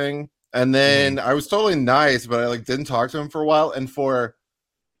fuck thing. And then I was totally nice, but I like didn't talk to him for a while, and for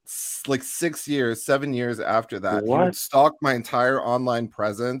like 7 years after that, he would stalk my entire online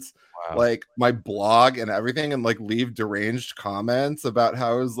presence, like my blog and everything, and like leave deranged comments about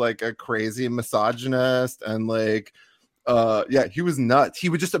how I was like a crazy misogynist and like he was nuts. He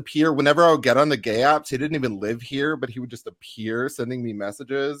would just appear whenever I would get on the gay apps. He didn't even live here, but he would just appear sending me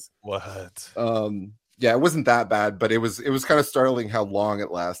messages. Yeah, it wasn't that bad, but it was kind of startling how long it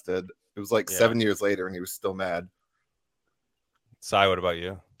lasted. It was like 7 years later, and he was still mad. Sai, what about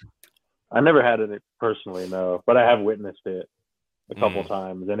you? I never had it personally, no, but I have witnessed it a couple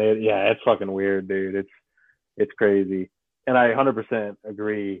times, and it's fucking weird, dude. It's crazy, and I 100%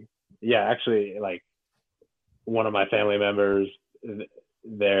 agree. Yeah, actually, like one of my family members,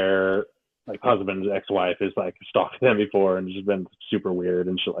 their like husband's ex-wife is like stalked them before, and it's just been super weird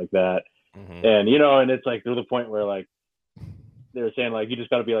and shit like that. And and it's like to the point where like they're saying like you just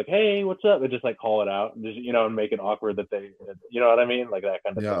got to be like, hey, what's up, and just like call it out and just and make it awkward that they what I mean, like that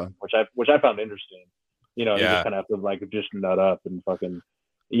kind of thing, which I found interesting. You just kind of have to like just nut up and fucking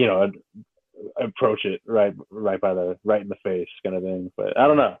approach it right in the face kind of thing. But I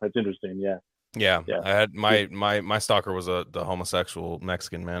don't know, it's interesting. Yeah, I had my stalker was the homosexual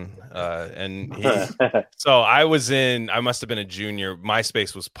Mexican man, and so I must have been a junior.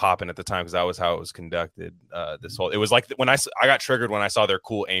 MySpace was popping at the time because that was how it was conducted. It was like when I got triggered when I saw their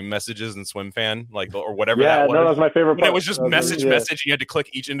cool AIM messages in Swim Fan, like or whatever. Yeah, that was my favorite part. It was just message. You had to click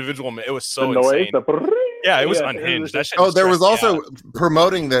each individual. It was so insane. It was unhinged. That shit there was also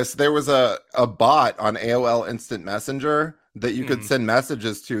promoting this. There was a bot on AOL Instant Messenger that you could send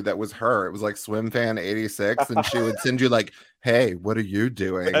messages to that was her. It was like SwimFan86, and she would send you like, hey, what are you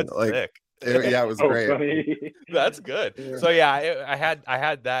doing? That's like sick. It was great. Funny. That's good. Yeah. So I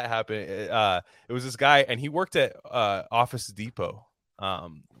had that happen. It was this guy, and he worked at Office Depot.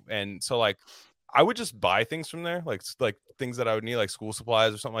 And so like I would just buy things from there, like things that I would need, like school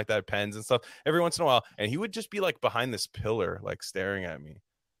supplies or something like that, pens and stuff, every once in a while. And he would just be like behind this pillar, like staring at me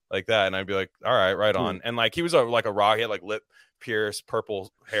like that, and I'd be like, all right on. And like he was like a rock, he had like lip pierced, purple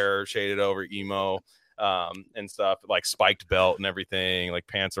hair shaded over, emo and stuff, like spiked belt and everything, like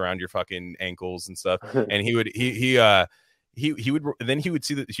pants around your fucking ankles and stuff. And he would then he would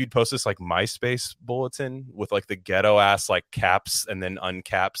see that he'd post this like MySpace bulletin with like the ghetto ass like caps and then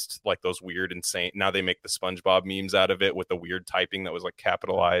uncaps, like those weird insane, now they make the SpongeBob memes out of it with the weird typing that was like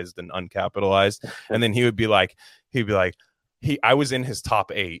capitalized and uncapitalized. And then he'd be like, I was in his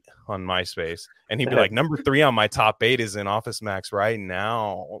top 8 on MySpace, and he'd be like, number 3 on my top 8 is in Office Max right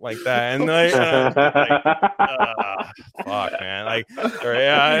now, like that. And fuck, man,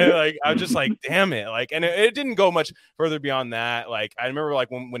 I'm just like, damn it, like, and it didn't go much further beyond that. Like, I remember like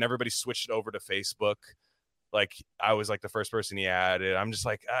when everybody switched over to Facebook, like I was like the first person he added. I'm just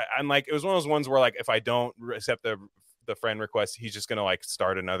like, I'm like, it was one of those ones where like if I don't accept the friend request, he's just gonna like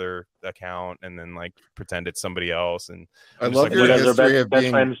start another account and then like pretend it's somebody else. And I love like, your history of best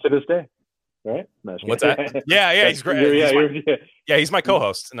being friends to this day, right? What's that? Yeah, he's great. He's my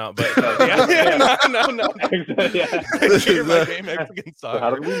co-host. No, but no.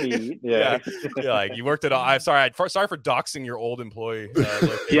 How did we meet? Yeah, like you worked it all. I'm sorry for doxing your old employee.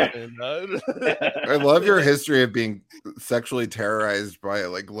 I love your history of being sexually terrorized by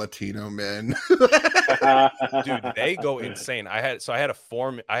like Latino men. Dude, they go insane. I had a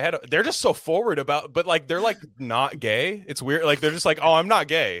form. They're just so forward about, but like they're like not gay. It's weird. Like they're just like, oh, I'm not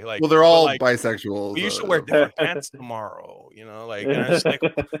gay. Like, well, they're all like, bisexual. You should wear different pants tomorrow. You know, like, and I just like,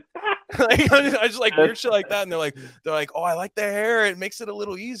 I just like weird shit like that. And they're like, oh, I like the hair. It makes it a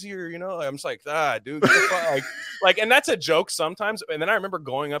little easier. You know, I'm just like, dude, like, and that's a joke sometimes. And then I remember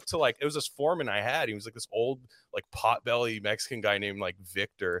going up to like, it was this foreman I had. He was like this old like potbelly Mexican guy named like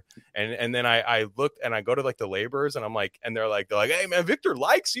Victor. And then I looked and I go to like the laborers and I'm like, and they're like, hey man, Victor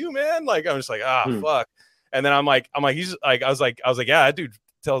likes you, man. Like, I'm just like, fuck. And then I'm like, he's like, I was like, yeah,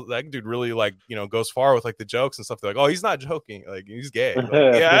 that dude really like, you know, goes far with like the jokes and stuff. They're like, oh, he's not joking, like he's gay. Like,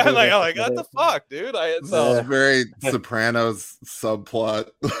 yeah, I'm like, what the fuck, dude? This is very Sopranos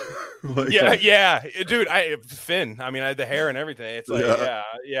subplot. Like, yeah, dude. Finn. I mean, I had the hair and everything. It's like,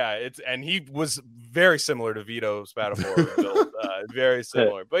 yeah. It's, and he was very similar to Vito Spatafora, very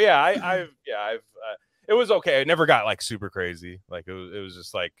similar. But yeah, I've it was okay. It never got like super crazy. Like it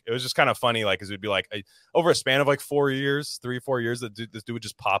was just kind of funny. Like, 'cause it would be like over a span of like 4 years, 3-4 years, this dude would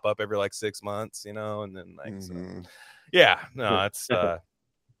just pop up every like 6 months, you know, and then like, so, yeah, no,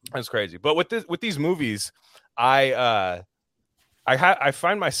 that's crazy. But with these movies, I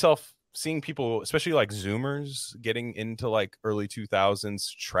find myself seeing people, especially like Zoomers, getting into like early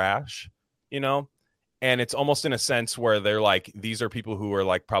 2000s trash, you know. And it's almost in a sense where they're like, these are people who are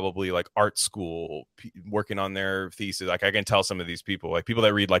like probably like art school working on their thesis. Like I can tell some of these people, like people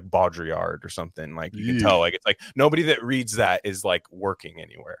that read like Baudrillard or something, like you can tell, like it's like nobody that reads that is like working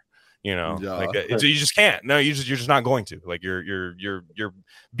anywhere, you know. Like you just can't. No, you're just not going to. Like you're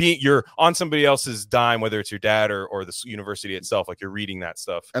on somebody else's dime, whether it's your dad or the university itself. Like you're reading that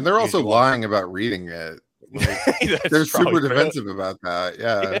stuff, and they're also lying about reading it. Like, they're super defensive about that.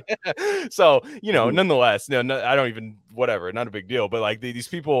 Yeah. So, you know, nonetheless, no, I don't even, whatever, not a big deal. But like these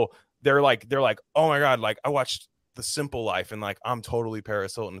people, they're like, oh my God, like I watched The Simple Life and like I'm totally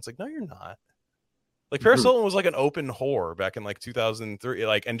Paris Hilton. It's like, no, you're not. Like Paris Hilton was like an open whore back in like 2003,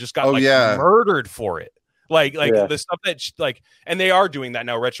 like, and just got murdered for it. Like the stuff that like, and they are doing that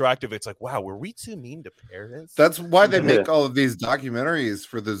now retroactive. It's like, wow, were we too mean to Paris? That's why they make all of these documentaries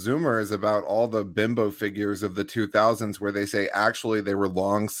for the Zoomers about all the bimbo figures of the 2000s, where they say actually they were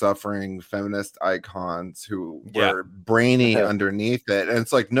long-suffering feminist icons who were brainy underneath it. And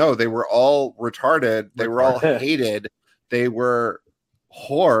it's like, no, they were all retarded. They were all hated. They were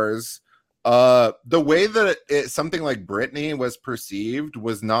whores. The way that something like Britney was perceived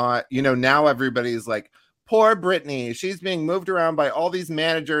was not, you know, now everybody's like, poor Britney, she's being moved around by all these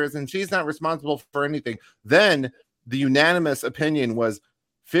managers and she's not responsible for anything. Then the unanimous opinion was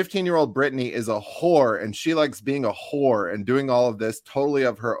 15-year-old Britney is a whore and she likes being a whore and doing all of this totally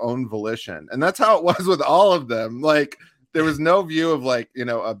of her own volition. And that's how it was with all of them. Like there was no view of like, you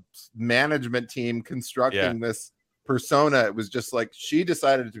know, a management team constructing this persona. It was just like she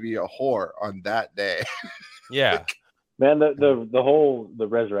decided to be a whore on that day. Yeah. Man, the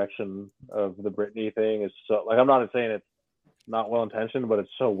resurrection of the Britney thing is so, like, I'm not saying it's not well intentioned, but it's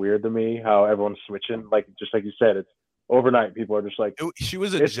so weird to me how everyone's switching. Like, just like you said, it's overnight. People are just like, she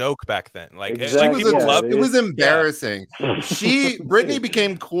was a joke back then. Like, exactly, people loved it. It was embarrassing. Britney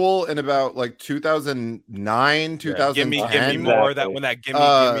became cool in about like 2009, 2010. Give me more. That when that give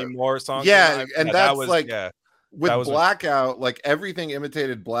me more song. Yeah, and that's that was, like. With Blackout, like everything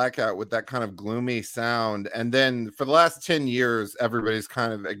imitated Blackout with that kind of gloomy sound. And then for the last 10 years, everybody's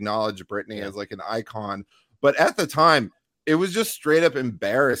kind of acknowledged Britney as like an icon. But at the time, it was just straight up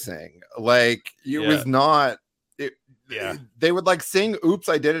embarrassing. Like it was not. They would like sing "Oops,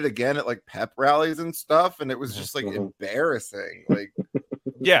 I Did It Again" at like pep rallies and stuff, and it was just like embarrassing. Like,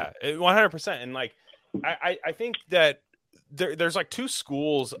 100%. And like, I think that there's like two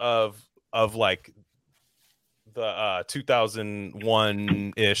schools of like the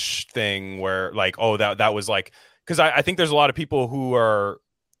 2001-ish thing where like, oh, that was like, because I think there's a lot of people who are,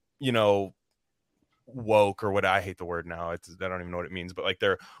 you know, woke or what, I hate the word now, I don't even know what it means, but like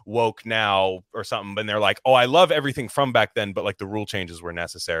they're woke now or something, and they're like, oh, I love everything from back then, but like the rule changes were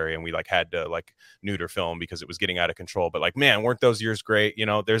necessary and we like had to like neuter film because it was getting out of control. But like, man, weren't those years great? You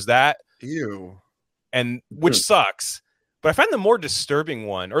know, there's that. Ew. And which sucks. But I find the more disturbing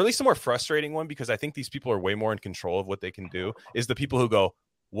one, or at least the more frustrating one, because I think these people are way more in control of what they can do, is the people who go,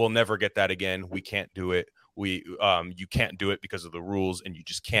 we'll never get that again, we can't do it, you can't do it because of the rules, and you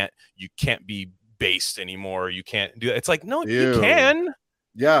can't be based anymore, you can't do that. It's like, no, you can.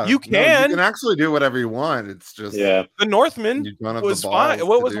 Yeah, you can. No, you can actually do whatever you want. It's just the Northman was fine.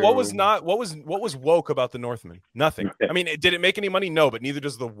 What was woke about the Northman? Nothing. I mean, did it make any money? No, but neither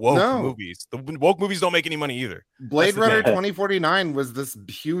does the woke movies. The woke movies don't make any money either. Blade Runner 2049 was this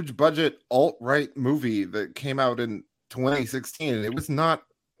huge budget alt-right movie that came out in 2016, and it was not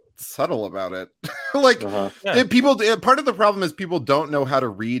subtle about it. Like people, part of the problem is people don't know how to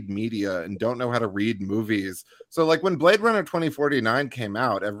read media and don't know how to read movies. So like when Blade Runner 2049 came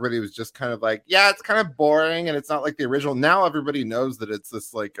out, everybody was just kind of like, yeah, it's kind of boring and it's not like the original. Now everybody knows that it's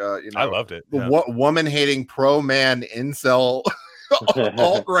this like you know, I loved it, woman hating pro-man incel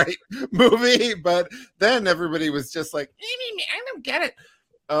alt-right movie, but then everybody was just like, I don't get it.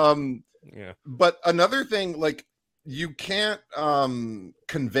 But another thing, like, you can't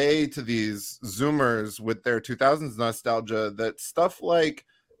convey to these Zoomers with their 2000s nostalgia that stuff like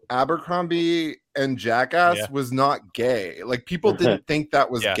Abercrombie and Jackass was not gay. Like, people didn't think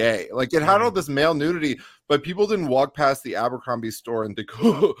that was gay. Like, it had all this male nudity, but people didn't walk past the Abercrombie store and think,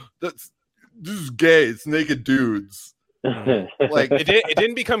 oh, this is gay, it's naked dudes. Like it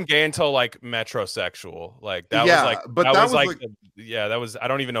didn't become gay until like metrosexual, like that was like, but that was like that was, I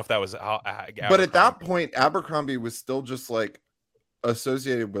don't even know if that was how, but at that point Abercrombie was still just like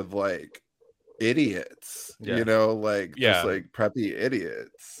associated with like idiots, you know, like just like preppy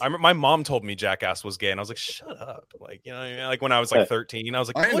idiots. I remember my mom told me Jackass was gay, and I was like, shut up, like, you know what I mean? Like when I was like 13, I was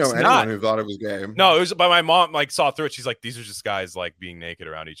like, I didn't know anyone who thought it was gay. No, it was, but my mom like saw through it. She's like, these are just guys like being naked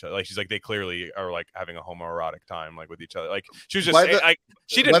around each other. Like she's like, they clearly are like having a homoerotic time like with each other. Like she was just like,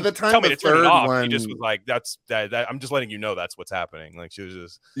 she didn't tell me to turn it off. She just was like, that's that I'm just letting you know that's what's happening. Like she was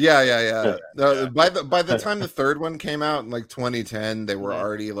just no, by the time the third one came out in like 2010, they were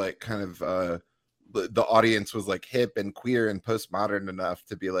already like kind of the audience was like hip and queer and postmodern enough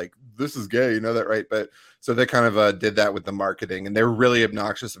to be like, this is gay, you know that, right? But so they kind of did that with the marketing, and they were really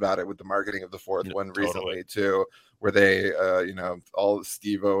obnoxious about it with the marketing of the fourth one recently too, where they you know, all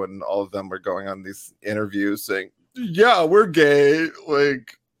Steve-O and all of them were going on these interviews saying, yeah, we're gay,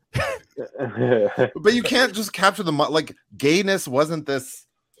 like but you can't just capture the like, gayness wasn't this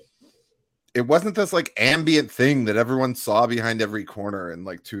like ambient thing that everyone saw behind every corner in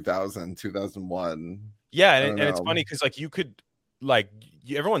like 2000, 2001. Yeah, and it's funny because like you could like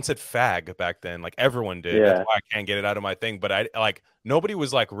everyone said fag back then, like everyone did. That's why I can't get it out of my thing. But I like nobody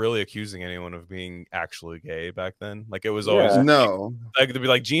was like really accusing anyone of being actually gay back then. Like it was always like they'd be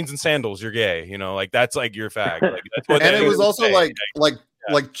like, jeans and sandals, you're gay, you know, like that's like your fag. Like that's what and it was also say.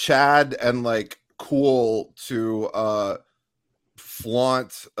 like Chad and like cool to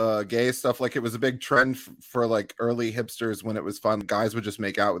flaunt gay stuff. Like it was a big trend for like early hipsters when it was fun. Guys would just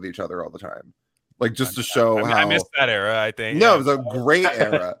make out with each other all the time, like just to show how. I missed that era, I think. No, it was a great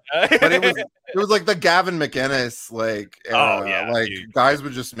era, but it was like the Gavin McInnes like era. Like dude, guys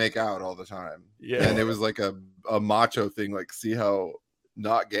would just make out all the time. Yeah, and it was like a macho thing. Like, see how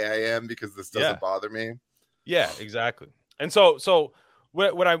not gay I am because this doesn't bother me. Yeah, exactly. And so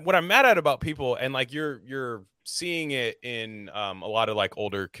what I'm mad at about people, and like you're seeing it in a lot of like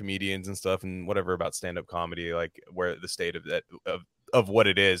older comedians and stuff and whatever about stand-up comedy, like where the state of that of what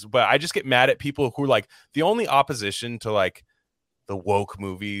it is. But I just get mad at people who are like, the only opposition to like the woke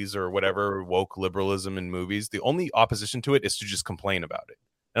movies or whatever, woke liberalism in movies, the only opposition to it is to just complain about it.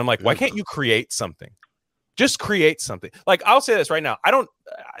 And I'm like, why can't you create something? Just create something. Like, I'll say this right now. I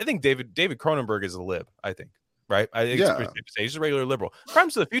think David Cronenberg is a lib, I think. Right? I think he's a regular liberal.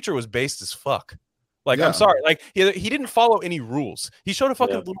 Crimes of the Future was based as fuck. Like, I'm sorry. Like, he didn't follow any rules. He showed a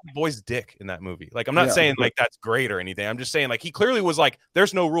fucking little boy's dick in that movie. Like, I'm not saying like that's great or anything. I'm just saying like he clearly was like,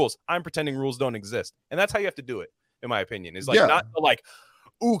 there's no rules. I'm pretending rules don't exist. And that's how you have to do it, in my opinion. Is like not like,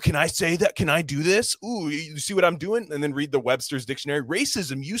 ooh, can I say that? Can I do this? Ooh, you see what I'm doing? And then read the Webster's dictionary.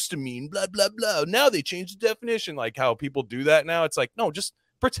 Racism used to mean blah, blah, blah. Now they changed the definition. Like how people do that now. It's like, no, just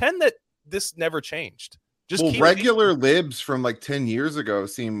pretend that this never changed. Just regular libs from like 10 years ago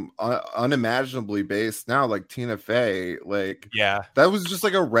seem unimaginably based now, like Tina Fey. Like, that was just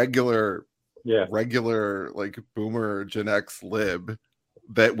like a regular like boomer Gen X lib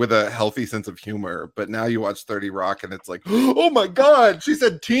that with a healthy sense of humor. But now you watch 30 Rock and it's like, oh my God, she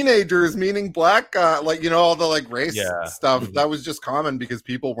said teenagers meaning black guy. Like, all the like race stuff that was just common because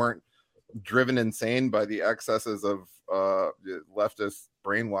people weren't driven insane by the excesses of leftist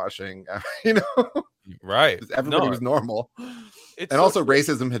brainwashing, right? Everybody was normal. And also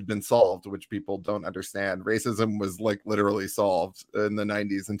racism had been solved, which people don't understand. Racism was like literally solved in the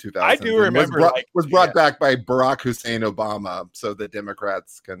 90s and 2000s. I do remember was brought back by Barack Hussein Obama so the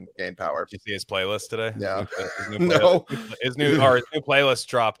Democrats can gain power. Did you see his playlist today? Yeah. His new playlist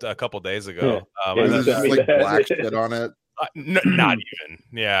dropped a couple days ago. There's just like black shit on it. Not even.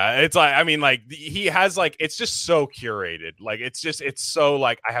 Yeah, it's like, I mean, like he has like, it's just so curated. Like it's so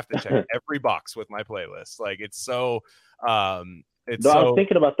like I have to check every box with my playlist. Like it's so I was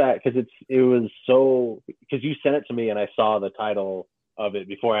thinking about that because it was so, because you sent it to me and I saw the title of it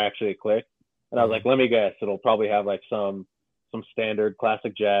before I actually clicked, and I was like, let me guess, it'll probably have like some standard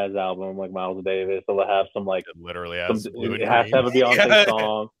classic jazz album like Miles Davis. It'll have some like it literally has it has to have a Beyonce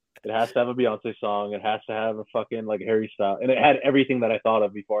song. It has to have a Beyonce song. It has to have a fucking like Harry Styles, and it had everything that I thought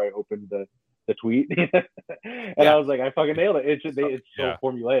of before I opened the tweet. And I was like, I fucking nailed it. It's so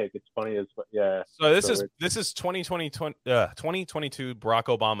formulaic. It's funny as So this is 2022 Barack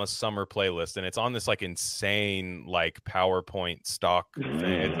Obama's summer playlist, and it's on this like insane like PowerPoint stock thing.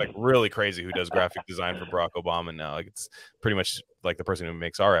 It's like really crazy who does graphic design for Barack Obama now. Like it's pretty much like the person who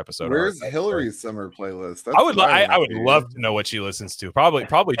makes our episode. Where's Hillary's summer playlist? I would love to know what she listens to.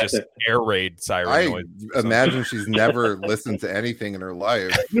 Probably just air raid siren noise. I imagine she's never listened to anything in her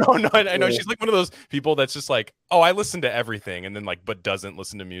life. No, I know she's like one of those people that's just like, oh, I listen to everything, and then like, but doesn't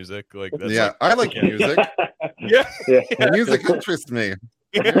listen to music. Like, that's I like music. Music interests me.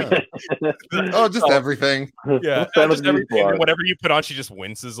 Yeah. Oh, just everything. Yeah, just everything. And whatever you put on, she just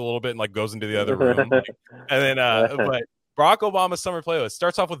winces a little bit and like goes into the other room. And then, but Barack Obama's summer playlist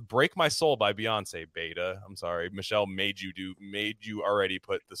starts off with "Break My Soul" by Beyonce. Beta. I'm sorry, Michelle made you already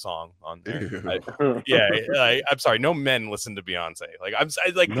put the song on there. I'm sorry. No men listen to Beyonce. Like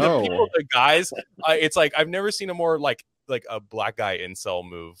the guys. It's like I've never seen a more like a black guy incel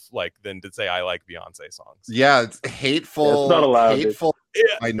move like than to say I like Beyonce songs. Yeah, it's hateful. Yeah, it's not allowed. Hateful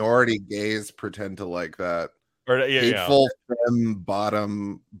minority gays pretend to like that. Or hateful femme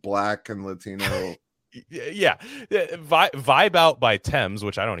bottom black and Latino. Vibe Out by Thames,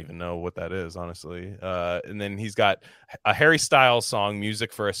 which I don't even know what that is, honestly. And then he's got a Harry Styles song,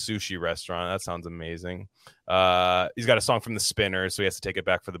 Music for a Sushi Restaurant. That sounds amazing. He's got a song from the Spinners, so he has to take it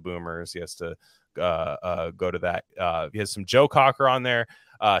back for the Boomers. He has to go to that. He has some Joe Cocker on there.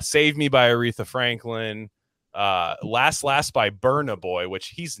 Save Me by Aretha Franklin. Last by Burna Boy,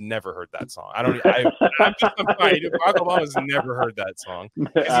 which he's never heard that song. I'm fine. Barack Obama's never heard that song.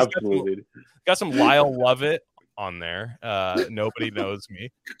 Absolutely. Got some Lyle Lovett on there. Nobody Knows Me.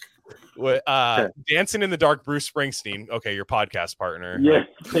 Dancing in the Dark, Bruce Springsteen. Okay, your podcast partner. Yeah,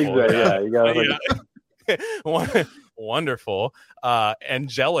 exactly. Yeah, you got wonderful.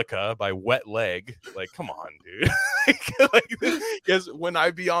 Angelica by Wet Leg. Like, come on, dude. Because When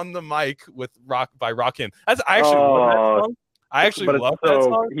I Be on the Mic with Rakim. I actually love that song. I actually love that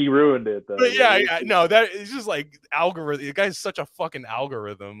song. He ruined it though. But no, that is just like algorithm. The guy's such a fucking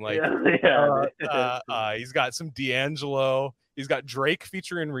algorithm. Like, he's got some D'Angelo. He's got Drake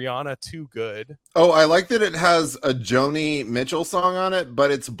featuring Rihanna. Too Good. Oh, I like that it has a Joni Mitchell song on it,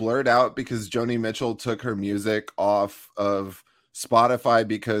 but it's blurred out because Joni Mitchell took her music off of Spotify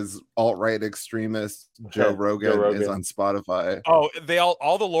because alt-right extremist Joe Rogan is on Spotify. Oh, they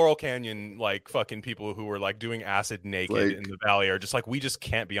all the Laurel Canyon like fucking people who were like doing acid naked in the valley are just like, we just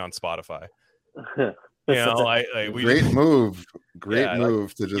can't be on Spotify. Great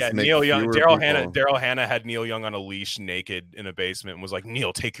move to just make Neil Young. Daryl Hannah had Neil Young on a leash naked in a basement and was like,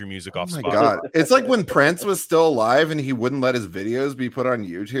 Neil, take your music off Spotify. God. It's like when Prince was still alive and he wouldn't let his videos be put on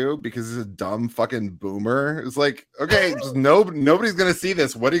YouTube because he's a dumb fucking boomer. It's like, okay, just nobody's gonna see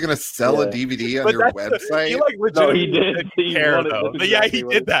this. What are you gonna sell a DVD on your website? He did. He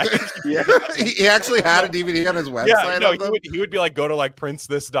did that. He actually had a DVD on his website. He would be like, go to like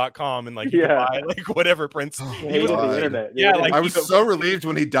princethis.com and like you can buy like whatever Prince. He was on the internet. I was so relieved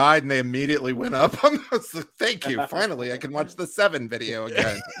when he died and they immediately went up on those. Thank you. Finally, I can watch the 7 video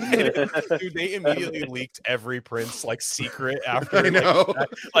again. Dude, they immediately leaked every Prince like secret after. I know.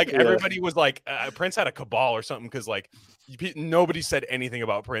 Everybody was like, Prince had a cabal or something because like nobody said anything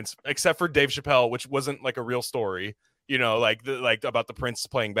about Prince except for Dave Chappelle, which wasn't like a real story. Like about the Prince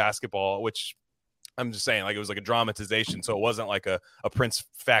playing basketball, which I'm just saying, like, it was like a dramatization, so it wasn't like a Prince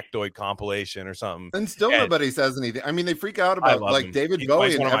factoid compilation or something. And still nobody says anything. I mean, they freak out about like David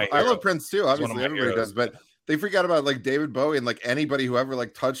Bowie. And I love Prince too. Obviously, everybody does. But they freak out about like David Bowie and like anybody who ever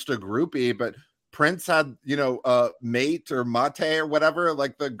like touched a groupie, but Prince had, you know, Mate or Mate or whatever,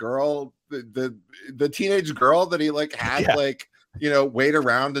 like the girl, the teenage girl that he like had like, you know, wait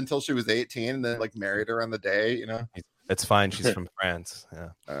around until she was 18 and then like married her on the day, you know. It's fine. She's from France. Yeah.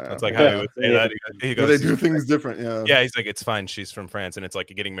 That's like how he would say that. He goes, they do things different. Yeah. Yeah. He's like, it's fine. She's from France. And it's like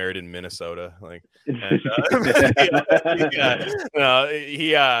getting married in Minnesota. Like, and,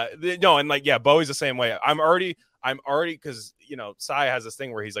 and like, yeah, Bowie's the same way. I'm already, because, you know, Psy has this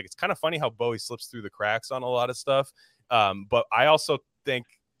thing where he's like, it's kind of funny how Bowie slips through the cracks on a lot of stuff. But I also think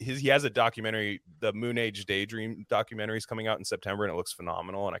he has a documentary, the Moon Age Daydream documentary is coming out in September, and it looks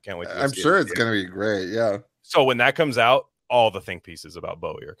phenomenal. And I can't wait to I'm sure it's going to be great. Yeah. So when that comes out, all the think pieces about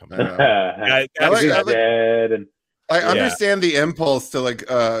Bowie are coming out. I understand the impulse to like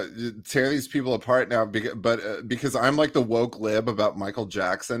tear these people apart now, because I'm like the woke lib about Michael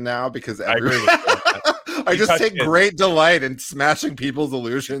Jackson now, because I agree with I just take great delight in smashing people's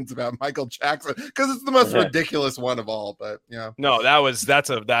illusions about Michael Jackson because it's the most ridiculous one of all. But yeah, no,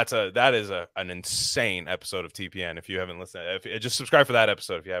 that is an insane episode of TPN. If you haven't listened, just subscribe for that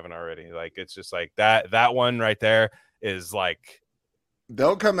episode if you haven't already. Like, it's just like that one right there is like,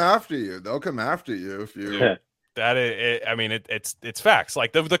 they'll come after you. They'll come after you if you. That is, I mean, it's facts.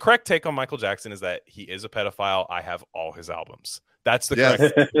 Like the correct take on Michael Jackson is that he is a pedophile. I have all his albums. That's the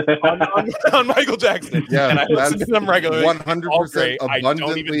correct on Michael Jackson. Yeah, and I listen to them regularly. 100%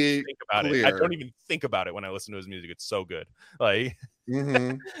 abundantly clear. I don't even think about it when I listen to his music. It's so good. Like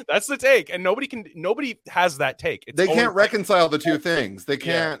that's the take, and nobody has that take. They can't reconcile the two things. They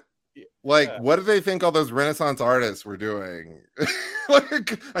can't. What do they think all those Renaissance artists were doing?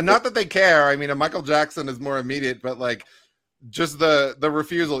 And not that they care. I mean, a Michael Jackson is more immediate, but like just the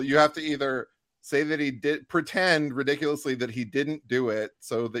refusal. You have to either say that he did, pretend ridiculously that he didn't do it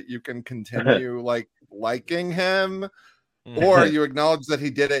so that you can continue like liking him, or you acknowledge that he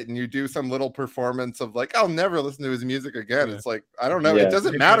did it and you do some little performance of like, I'll never listen to his music again. It's like, I don't know. It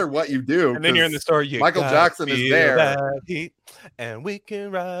doesn't matter what you do. And then you're in the store. Michael Jackson is there. And we can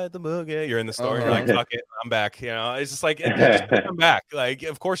ride the boogie. You're in the store. You're like, fuck it, I'm back. You know, it's just like, just come back. Like,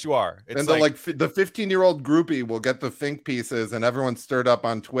 of course you are. It's and the 15-year-old groupie will get the think pieces and everyone's stirred up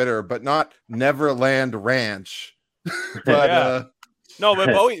on Twitter, but not Neverland Ranch. But no,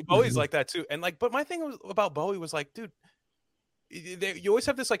 but Bowie's like that too. And like, but my thing about Bowie was like, dude, you always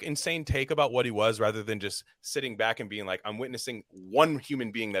have this like insane take about what he was, rather than just sitting back and being like, I'm witnessing one human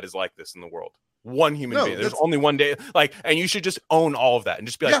being that is like this in the world. One human being. There's only one day. Like, and you should just own all of that and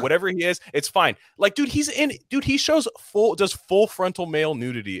just be like, whatever he is, it's fine. Like, dude, he shows full frontal male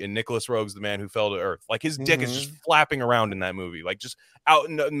nudity in Nicholas Roeg's The Man Who Fell to Earth. Like, his dick is just flapping around in that movie, like just out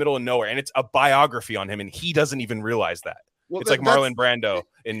in the middle of nowhere. And it's a biography on him, and he doesn't even realize that. Well, it's like Marlon Brando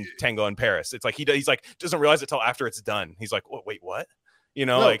in Tango in Paris. It's like he's like doesn't realize it till after it's done. He's like, wait, what? You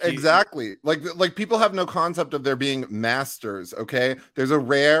know, like exactly. Like people have no concept of there being masters. Okay, there's a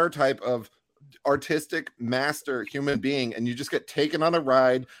rare type of artistic master human being, and you just get taken on a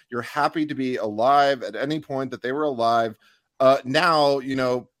ride. You're happy to be alive at any point that they were alive. Now, you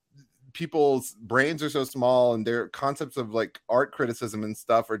know, people's brains are so small, and their concepts of like art criticism and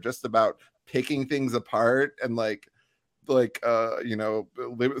stuff are just about picking things apart and like you know,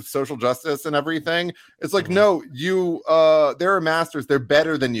 social justice and everything. It's like, no, you there are masters, they're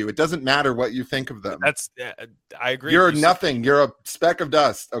better than you. It doesn't matter what you think of them. I agree. You're nothing. You're a speck of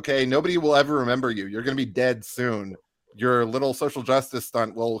dust. Okay, nobody will ever remember you. You're gonna be dead soon. Your little social justice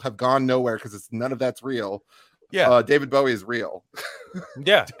stunt will have gone nowhere because none of that's real. David Bowie is real.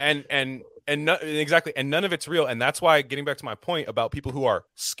 Exactly, and none of it's real. And that's why, getting back to my point about people who are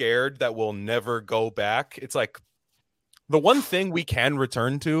scared that will never go back, it's like, the one thing we can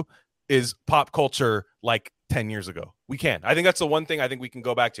return to is pop culture like 10 years ago. We can. I think that's the one thing I think we can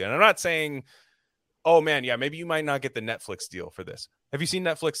go back to. And I'm not saying, oh man, yeah, maybe you might not get the Netflix deal for this. Have you seen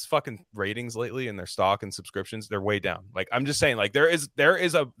Netflix fucking ratings lately and their stock and subscriptions? They're way down. Like, I'm just saying, like, there is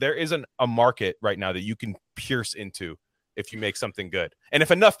a market right now that you can pierce into if you make something good, and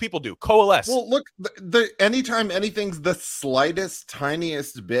if enough people do coalesce. Well, look, anytime anything's the slightest,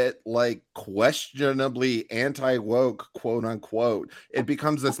 tiniest bit like questionably anti-woke, quote unquote, it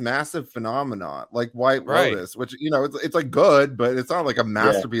becomes this massive phenomenon, like White Lotus, which, you know, it's like good, but it's not like a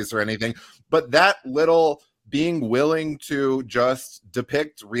masterpiece or anything. But that little being willing to just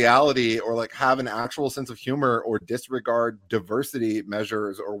depict reality, or like have an actual sense of humor, or disregard diversity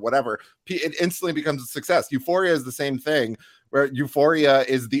measures or whatever, it instantly becomes a success. Euphoria is the same thing, where Euphoria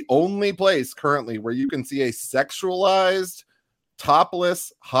is the only place currently where you can see a sexualized,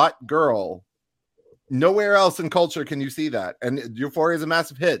 topless, hot girl. Nowhere else in culture can you see that. And Euphoria is a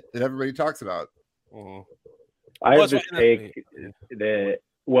massive hit that everybody talks about. I have this take that,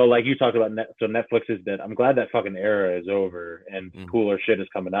 well, like you talked about, so Netflix is dead. I'm glad that fucking era is over and cooler shit is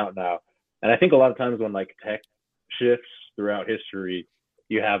coming out now. And I think a lot of times when like tech shifts throughout history,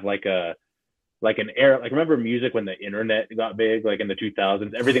 you have like an era, like remember music when the internet got big, like in the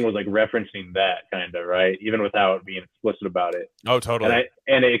 2000s, everything was like referencing that kind of, right? Even without being explicit about it. Oh, totally.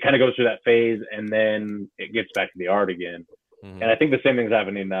 And it kind of goes through that phase and then it gets back to the art again. And I think the same thing's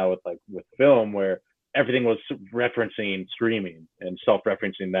happening now with film, where everything was referencing streaming and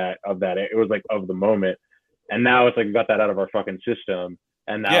self-referencing that. It was like of the moment. And now it's like we got that out of our fucking system.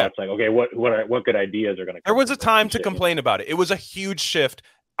 And now it's like, okay, what good ideas are going to come? There was a time to complain about it. It was a huge shift.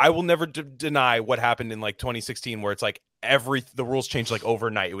 I will never deny what happened in like 2016, where it's like the rules changed like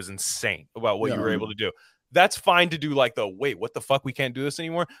overnight. It was insane about what you were able to do. That's fine to do, like wait, what the fuck? We can't do this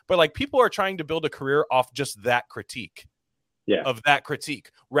anymore. But like people are trying to build a career off just that critique. Of that critique,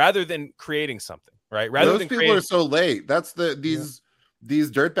 rather than creating something, right? Rather those than people are so late. That's these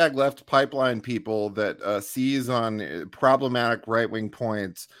dirtbag left pipeline people that seize on problematic right-wing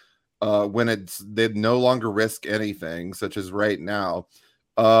points when they no longer risk anything, such as right now.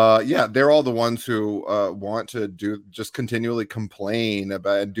 They're all the ones who want to just continually complain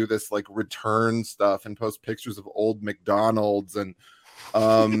about and do this like return stuff and post pictures of old McDonald's, and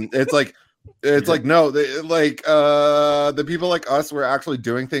it's like no, the people like us were actually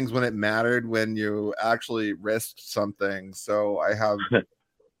doing things when it mattered, when you actually risked something. So I have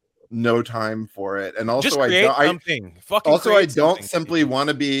no time for it. And also I don't simply want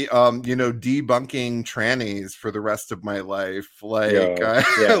to be debunking trannies for the rest of my life. I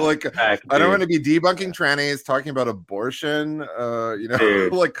don't want to be debunking trannies, talking about abortion,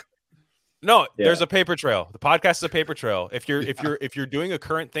 No, there's a paper trail. The podcast is a paper trail. If you're doing a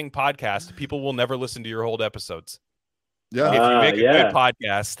current thing podcast, people will never listen to your old episodes. Yeah. If you make a good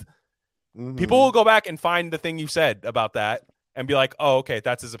podcast, people will go back and find the thing you said about that and be like, oh, okay,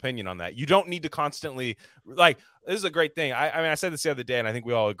 that's his opinion on that. You don't need to constantly this is a great thing. I said this the other day, and I think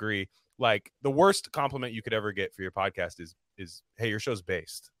we all agree. Like the worst compliment you could ever get for your podcast is hey, your show's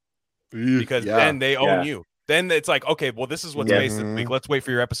based. Because then they own you. Then it's like, okay, well, this is what's based this week. Let's wait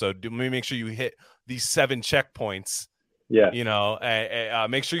for your episode. Let me make sure you hit these 7 checkpoints. Yeah.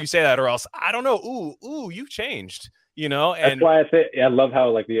 Make sure you say that, or else I don't know. Ooh, you changed, And that's why I love how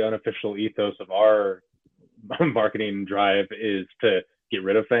like the unofficial ethos of our marketing drive is to get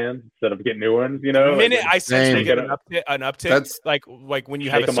rid of fans instead of get new ones. The minute I sense we get an uptick, like when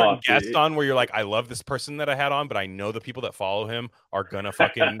you have a certain guest on where you're like, I love this person that I had on, but I know the people that follow him are gonna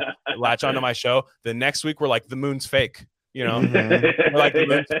fucking latch onto my show. The next week we're like, the moon's fake. We're like, the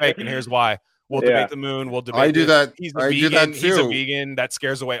moon's fake, and here's why. We'll debate the moon. We'll debate. I do that. He's a vegan. He's a vegan. That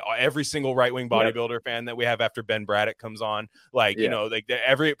scares away every single right-wing bodybuilder fan that we have after Ben Braddock comes on.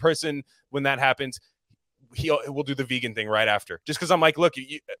 Every person when that happens, we'll do the vegan thing right after. Just because I'm like, look,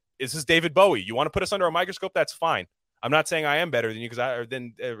 this is David Bowie. You want to put us under a microscope? That's fine. I'm not saying I am better than you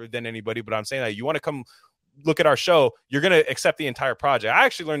than anybody, but I'm saying that you want to come look at our show, you're going to accept the entire project. I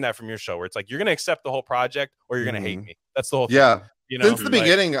actually learned that from your show, where it's like, you're going to accept the whole project or you're going to hate me. That's the whole thing. Yeah. Since the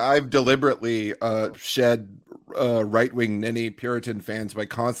beginning, I've deliberately shed right-wing ninny Puritan fans by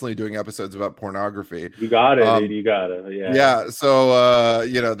constantly doing episodes about pornography. You got it, dude. You got it. Yeah. So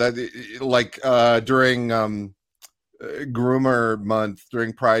during Groomer Month,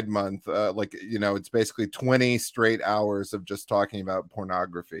 during Pride Month, it's basically 20 straight hours of just talking about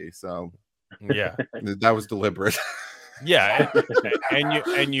pornography. So that was deliberate. Yeah,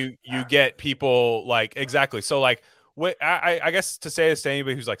 and you get people like, exactly. So like, what I guess to say this to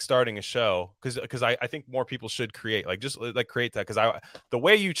anybody who's like starting a show, because I think more people should create create that, because the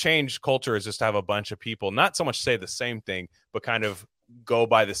way you change culture is just to have a bunch of people not so much say the same thing, but kind of go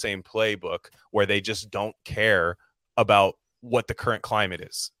by the same playbook, where they just don't care about what the current climate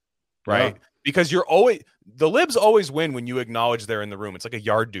is, right? Yeah. Because the libs always win when you acknowledge they're in the room. It's like a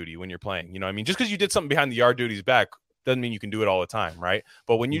yard duty when you're playing. You know what I mean? Just because you did something behind the yard duty's back doesn't mean you can do it all the time, right?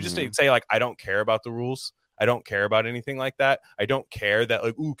 But when you just say like, I don't care about the rules, I don't care about anything like that. I don't care that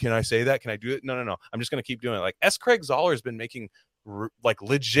like, ooh, can I say that? Can I do it? No. I'm just going to keep doing it. Like S. Craig Zoller has been making like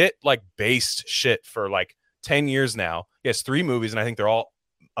legit, like based shit for like 10 years now. He has 3 movies and I think they're all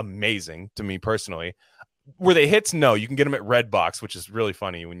amazing to me personally. Were they hits? No, you can get them at Redbox, which is really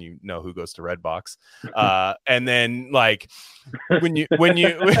funny when you know who goes to Redbox. And then like when you but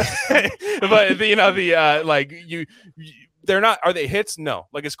they're not, are they hits? No.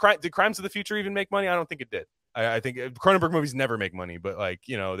 Like did Crimes of the Future even make money? I don't think it did. I think Cronenberg movies never make money, but like,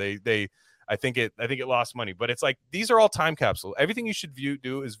 I think it lost money, but it's like, these are all time capsule. Everything you should view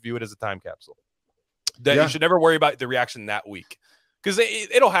it as a time capsule. That you should never worry about the reaction that week. because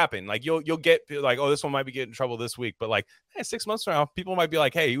it'll happen. Like you'll get like, oh, this one might be getting in trouble this week, but like, hey, 6 months from now, people might be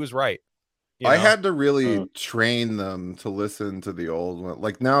like, hey, he was right. You know? I had to really train them to listen to the old one.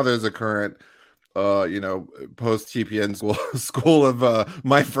 Like now there's a current post TPN school of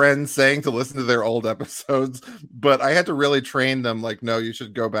my friends saying to listen to their old episodes, but I had to really train them like, no, you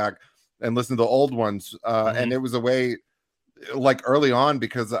should go back and listen to the old ones. And it was a way like early on,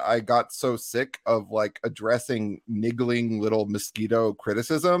 because I got so sick of like addressing niggling little mosquito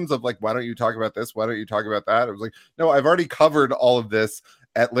criticisms of like, why don't you talk about this? Why don't you talk about that? I was like, no, I've already covered all of this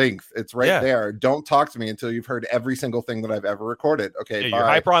at length. It's right there. Don't talk to me until you've heard every single thing that I've ever recorded. Okay, you're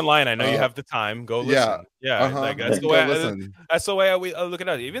hyper online. I know you have the time. Go listen. Like, that's the way. That's the way I look at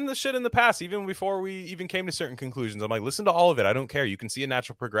it. Even the shit in the past, even before we even came to certain conclusions, I'm like, listen to all of it. I don't care. You can see a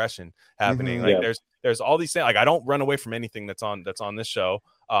natural progression happening. Like there's all these things. Like I don't run away from anything that's on this show.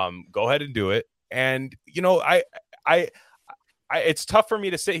 Go ahead and do it. And it's tough for me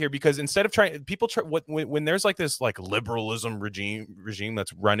to sit here because instead of trying, when there's like this like liberalism regime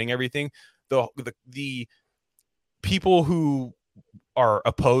that's running everything, the people who are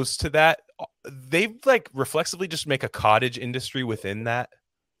opposed to that, they like reflexively just make a cottage industry within that,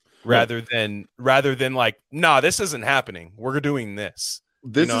 rather than like, nah, this isn't happening. We're doing this.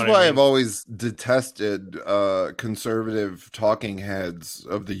 This is why I've always detested conservative talking heads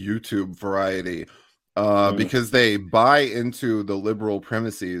of the YouTube variety. Because they buy into the liberal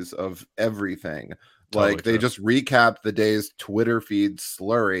premises of everything. Like they just recap the day's Twitter feed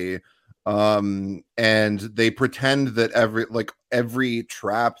slurry, and they pretend that every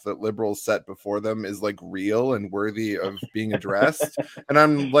trap that liberals set before them is like real and worthy of being addressed. And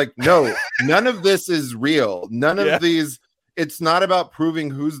I'm like, no, none of this is real. None of these. It's not about proving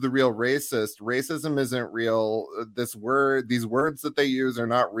who's the real racist. Racism isn't real. These words that they use are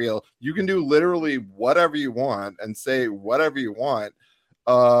not real. You can do literally whatever you want and say whatever you want.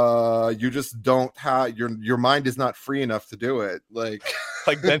 You just don't have your mind is not free enough to do it. Like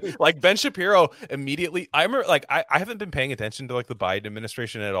Ben Shapiro immediately. I remember like I haven't been paying attention to like the Biden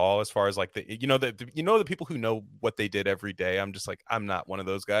administration at all as far as like the people who know what they did every day. I'm just like, I'm not one of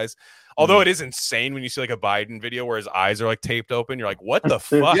those guys. Although it is insane when you see like a Biden video where his eyes are like taped open. You're like, what the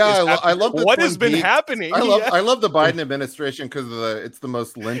fuck? I love what has been happening. I love the Biden administration because it's the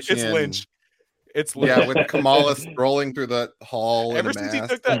most Lynchian. It's Lynch. It's with Kamala strolling through the hall. Ever since he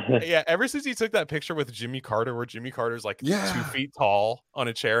took that picture with Jimmy Carter, where Jimmy Carter's like 2 feet tall on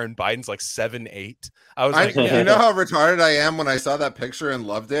a chair and Biden's like 7'8". I was like, you know how retarded I am when I saw that picture and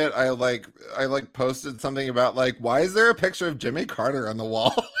loved it. I posted something about like, why is there a picture of Jimmy Carter on the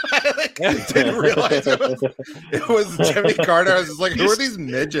wall? I didn't realize it was Jimmy Carter. I was just like, who are these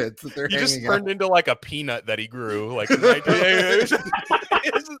midgets that they're hanging out? He just turned into like a peanut that he grew. Like, he was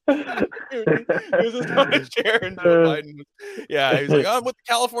just on a chair and Joe Biden. Yeah, he was like, I'm with the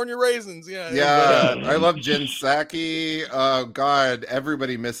California Raisins. I love Jen Psaki. Oh God,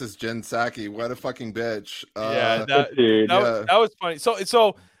 everybody misses Jen Psaki. What a fucking bitch. That was funny.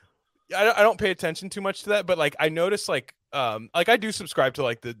 So I don't pay attention too much to that, but like I noticed like I do subscribe to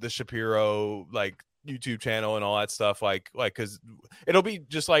like the Shapiro like YouTube channel and all that stuff, like because it'll be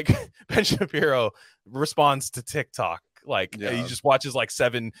just like Ben Shapiro responds to TikTok. Like he just watches like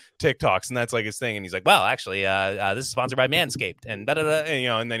 7 TikToks and that's like his thing, and he's like, well, actually this is sponsored by Manscaped and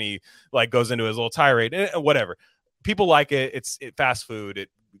and then he like goes into his little tirade and whatever. People like it. It's fast food. It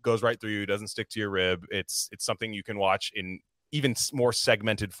goes right through you. It doesn't stick to your rib. It's something you can watch in even more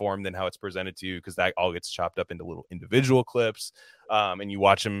segmented form than how it's presented to you, because that all gets chopped up into little individual clips, and you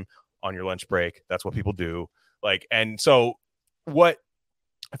watch them on your lunch break. That's what people do. Like, and so what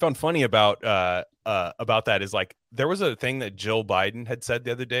I found funny about that is like there was a thing that Jill Biden had said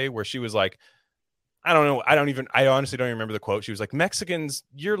the other day where she was like, I don't know, I honestly don't even remember the quote. She was like, Mexicans,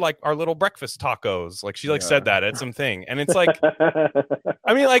 you're like our little breakfast tacos. Like she said that at something, and it's like,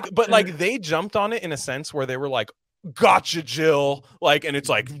 I mean, like, but like they jumped on it in a sense where they were like, gotcha, Jill. Like, and it's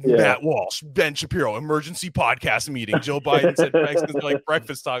like Matt Walsh, Ben Shapiro, emergency podcast meeting. Jill Biden said Mexicans are like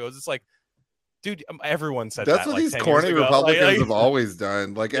breakfast tacos. It's like, dude, everyone said that's what these corny Republicans have always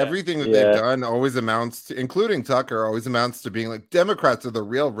done. Like everything that they've done always amounts to, including Tucker, always amounts to being like Democrats are the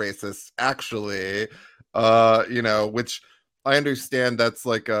real racists, actually. Which I understand that's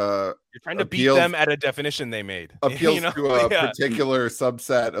like you're trying to beat them at a definition they made. Appeals to a particular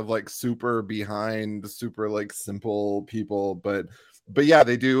subset of like super like simple people, but yeah,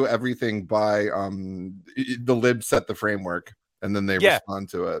 they do everything by the libs set the framework. and then they respond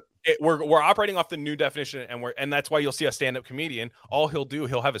to it. We're operating off the new definition, and that's why you'll see a stand-up comedian. All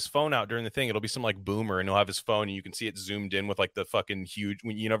he'll have his phone out during the thing. It'll be some like boomer, and he'll have his phone, and you can see it zoomed in with like the fucking huge.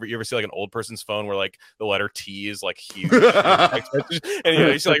 You ever see like an old person's phone where like the letter T is like huge, and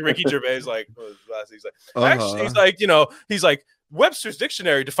you see like Ricky Gervais like he's like actually he's like Webster's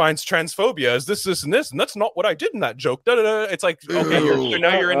dictionary defines transphobia as this, and this, and that's not what I did in that joke. It's like okay,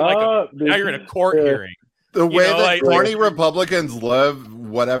 now you're in a court hearing. The way that corny Republicans love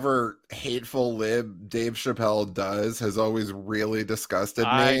whatever hateful lib Dave Chappelle does has always really disgusted me.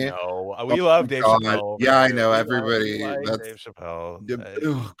 I know. We love Dave Chappelle. Yeah, I know. Everybody. That's Dave Chappelle.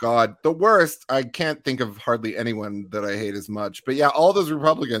 Oh, God. The worst. I can't think of hardly anyone that I hate as much. But yeah, all those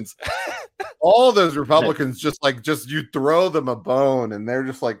Republicans just you throw them a bone and they're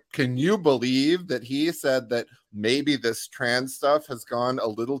just like, can you believe that he said that maybe this trans stuff has gone a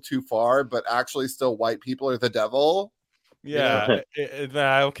little too far, but actually still white people are the devil? Yeah.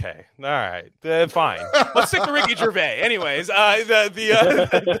 Okay. All right. Fine. Let's stick to Ricky Gervais. Anyways,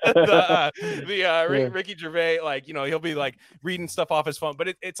 Ricky Gervais, like, he'll be like reading stuff off his phone,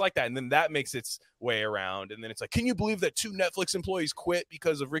 but it's like that. And then that makes its way around. And then it's like, can you believe that 2 Netflix employees quit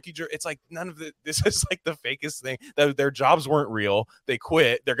because of Ricky Gervais? It's like this is like the fakest thing, that their jobs weren't real. They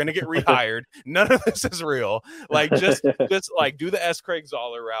quit. They're going to get rehired. None of this is real. Like just like do the S. Craig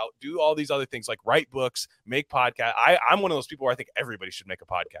Zoller route, do all these other things, like write books, make podcasts. I'm one of those people where I think everybody should make a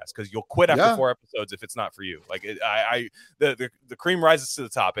podcast, because you'll quit after 4 episodes if it's not for you. Like the cream rises to the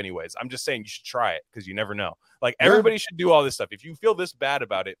top anyways. I'm just saying you should try it, because you never know. Like everybody should do all this stuff. If you feel this bad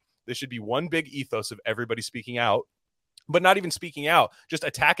about it, there should be one big ethos of everybody speaking out, but not even speaking out. Just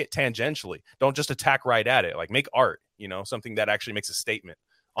attack it tangentially. Don't just attack right at it. Like make art, something that actually makes a statement.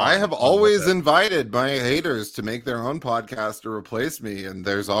 I have always invited my haters to make their own podcast to replace me, and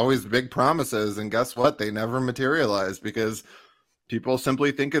there's always big promises, and guess what? They never materialize, because people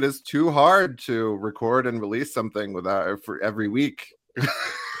simply think it is too hard to record and release something for every week.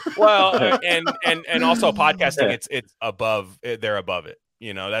 Well, and also podcasting, it's above. They're above it.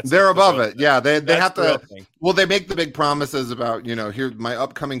 They're above it. Yeah, they have to. Well, they make the big promises about here my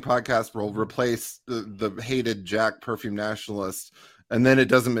upcoming podcast will replace the hated Jack Perfume Nationalist. And then it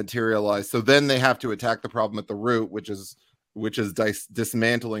doesn't materialize. So then they have to attack the problem at the root, which is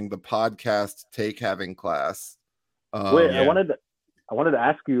dismantling the podcast take-having class. Wait, I wanted to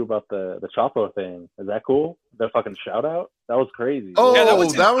ask you about the Chapo thing. Is that cool? The fucking shout out? That was crazy. Oh, yeah, that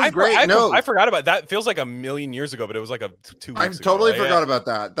was great. I forgot about that. It feels like a million years ago, but it was like 2 weeks ago. I totally forgot about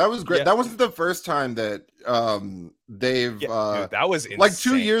that. That was great. Yeah. That wasn't the first time that they've dude, that was insane. Like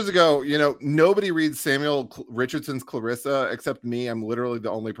 2 years ago, nobody reads Samuel Richardson's Clarissa except me. I'm literally the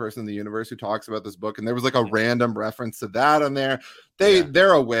only person in the universe who talks about this book, and there was like a random reference to that on there.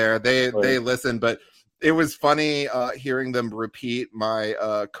 They're aware. They listen, but it was funny hearing them repeat my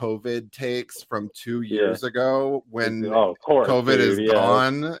COVID takes from 2 years ago when COVID is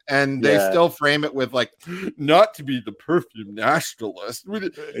gone, and they still frame it with like, not to be the perfume nationalist.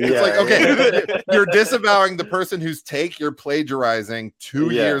 It's like, okay, you're disavowing the person whose take you're plagiarizing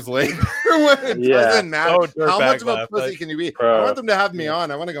 2 years later. When it doesn't matter. How much of a pussy can you be? I want them to have me on.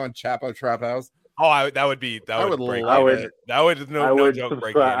 I want to go on Chapo Trap House. Oh, that would break. I would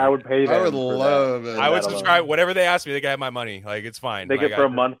pay them. I would love it. I would subscribe. Whatever they ask me, they can have my money. Like, it's fine. They could for a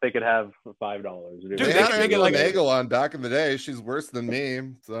month. They could have $5. Dude, they had Angela Nagel on back in the day. She's worse than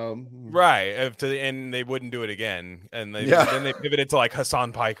me. So right, and they wouldn't do it again. And then they pivoted to like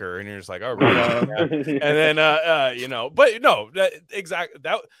Hassan Piker, and you're just like, oh, right. And then but no, that.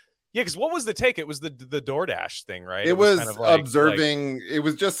 Yeah, because what was the take? It was the DoorDash thing, right? It was kind of like, observing. It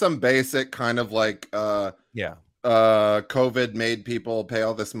was just some basic kind of like, COVID made people pay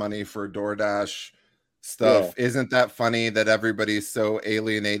all this money for DoorDash stuff. Yeah. Isn't that funny that everybody's so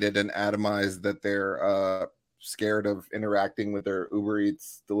alienated and atomized that they're scared of interacting with their Uber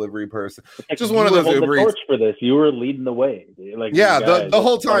Eats delivery person? Like, just one of those Uber Eats for this. You were leading the way. Like, the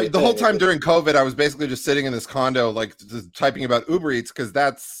whole time during COVID, I was basically just sitting in this condo, like just typing about Uber Eats, because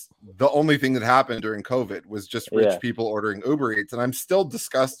that's the only thing that happened during COVID was just rich people ordering Uber Eats. And I'm still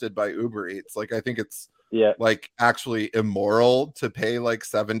disgusted by Uber Eats. Like, I think it's like actually immoral to pay like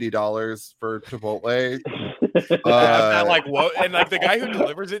 $70 for Chipotle. Like what? And like the guy who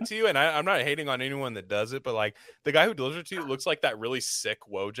delivers it to you, and I'm not hating on anyone that does it, but like the guy who delivers it to you looks like that really sick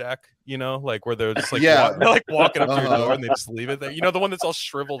Wojak, like where they're just like they're like walking up to your door and they just leave it there. The one that's all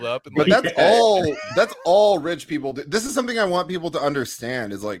shriveled up. And but that's all rich people do. This is something I want people to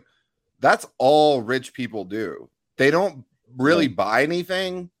understand, is like, that's all rich people do. They don't really buy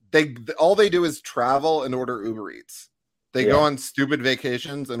anything. All they do is travel and order Uber Eats. They go on stupid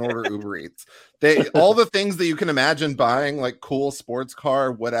vacations and order Uber Eats. They all the things that you can imagine buying, like cool sports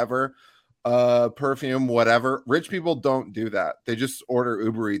car, whatever, perfume, whatever. Rich people don't do that. They just order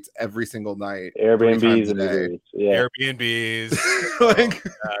Uber Eats every single night. Airbnbs and Uber Eats. Yeah. Airbnbs. Like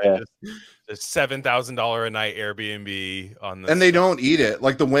just $7,000 a night Airbnb on the. And they don't eat it.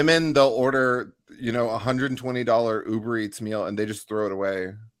 Like the women, they'll order, $120 Uber Eats meal and they just throw it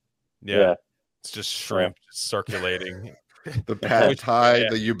away. Yeah. It's just shrimp just circulating. The pad thai,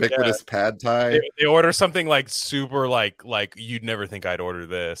 the ubiquitous pad thai. They order something like super like you'd never think I'd order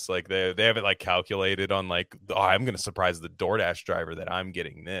this. Like they have it like calculated on like, I'm gonna surprise the DoorDash driver that I'm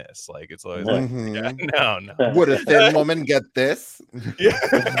getting this. Like it's always like, no. Would a thin woman get this? Yeah.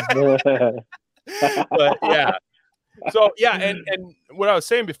 But yeah. So yeah, and what I was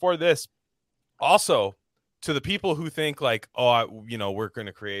saying before this, also to the people who think like, we're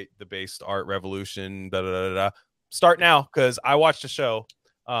gonna create the based art revolution, start now, because I watched a show.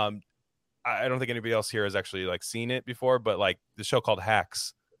 I don't think anybody else here has actually like seen it before, but like the show called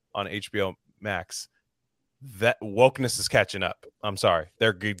Hacks on HBO Max. That wokeness is catching up. I'm sorry,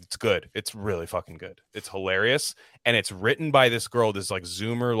 they're good. It's good. It's really fucking good. It's hilarious, and it's written by this girl, this like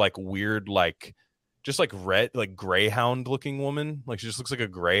Zoomer, like weird, like just like red, like greyhound looking woman. Like she just looks like a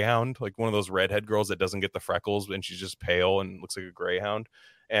greyhound, like one of those redhead girls that doesn't get the freckles, and she's just pale and looks like a greyhound.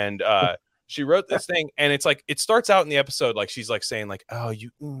 And she wrote this thing, and it's like it starts out in the episode like she's like saying like, oh,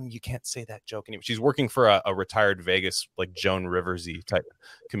 you can't say that joke anymore. She's working for a retired Vegas like Joan Riversy type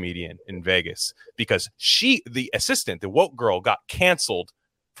comedian in Vegas, because the assistant, the woke girl, got canceled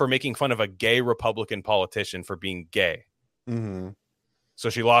for making fun of a gay Republican politician for being gay. Mm-hmm. So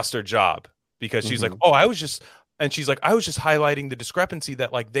she lost her job because she's like, and she's like, I was just highlighting the discrepancy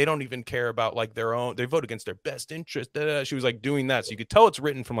that like they don't even care about like their own, they vote against their best interest. She was like doing that. So you could tell it's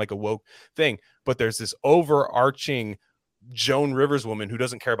written from like a woke thing, but there's this overarching Joan Rivers woman who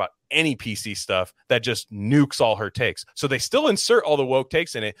doesn't care about any PC stuff that just nukes all her takes. So they still insert all the woke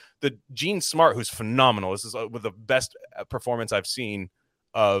takes in it. The Jean Smart, who's phenomenal. This is with the best performance I've seen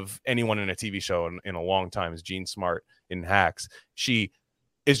of anyone in a TV show in a long time, is Jean Smart in Hacks. She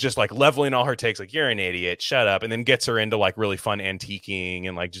is just like leveling all her takes, like, you're an idiot, shut up, and then gets her into like really fun antiquing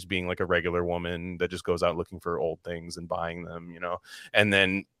and like just being like a regular woman that just goes out looking for old things and buying them, and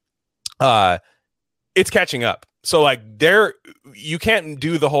then it's catching up. So like you can't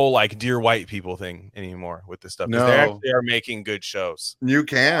do the whole like dear white people thing anymore with this stuff. No, they actually are making good shows. You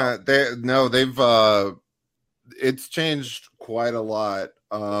can't. They've it's changed quite a lot.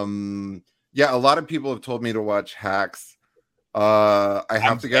 A lot of people have told me to watch Hacks. I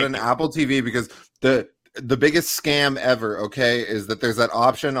have to get an Apple TV because the biggest scam ever, is that there's that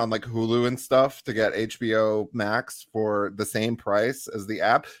option on like Hulu and stuff to get HBO Max for the same price as the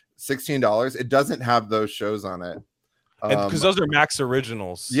app, $16. It doesn't have those shows on it. Because those are Max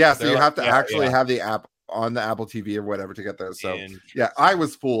originals. Yeah, so you have to have the app on the Apple TV or whatever to get those. So I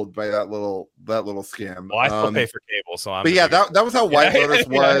was fooled by that little scam. Well, I still pay for cable, so I'm. But yeah, that was how White Lotus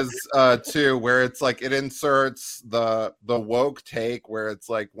was too, where it's like it inserts the woke take, where it's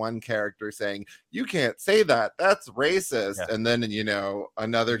like one character saying you can't say that, that's racist, and then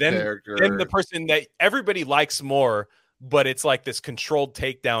another character, then the person that everybody likes more. But it's like this controlled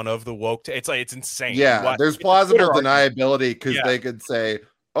takedown of the woke. It's like it's insane. Yeah, there's plausible deniability because they could say,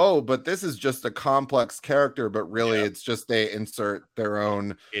 oh, but this is just a complex character, but really it's just they insert their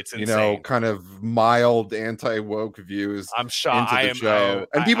own, kind of mild anti-woke views. I'm shocked. Into the show.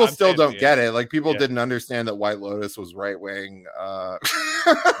 And people still don't get it. Like people didn't understand that White Lotus was right-wing.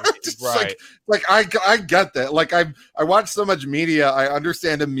 Right. Like I get that. Like I watch so much media, I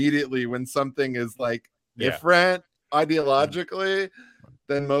understand immediately when something is like different ideologically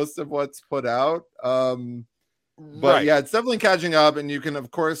than most of what's put out. But it's definitely catching up, and you can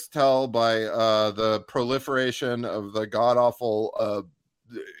of course tell by the proliferation of the god-awful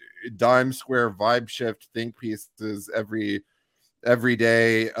dime square vibe shift think pieces every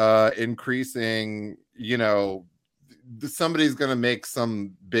day, increasing. Somebody's gonna make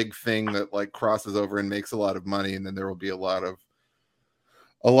some big thing that like crosses over and makes a lot of money, and then there will be a lot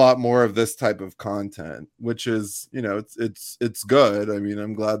more of this type of content, which is it's good. I mean,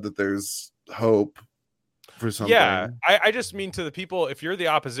 I'm glad that there's hope for something. Yeah, I just mean to the people, if you're the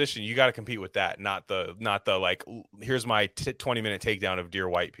opposition, you got to compete with that, not the like here's my 20-minute takedown of dear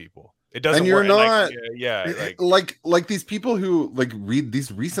white people. It doesn't. And you're work. not like these people who like read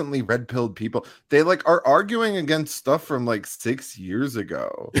these recently red pilled people. They like are arguing against stuff from like 6 years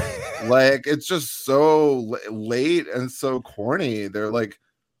ago. Like it's just so late and so corny. They're like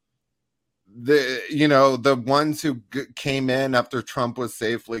the ones who came in after Trump was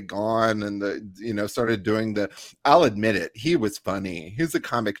safely gone and started doing I'll admit it, he was funny. He's a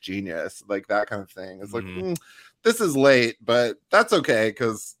comic genius, like that kind of thing. It's like, this is late, but that's okay,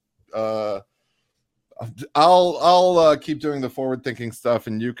 because I'll keep doing the forward thinking stuff,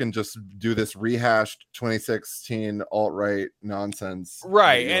 and you can just do this rehashed 2016 alt-right nonsense.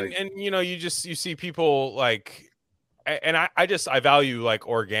 Right. And you see people like, and I value like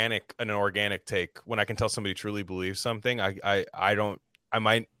an organic take when I can tell somebody truly believes something. I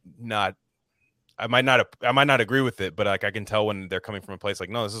might not agree with it, but like I can tell when they're coming from a place like,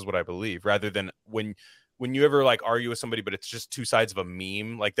 no, this is what I believe, rather than when you ever like argue with somebody, but it's just two sides of a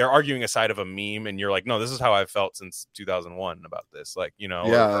meme. Like they're arguing a side of a meme, and you're like, no, this is how I've felt since 2001 about this. Like, or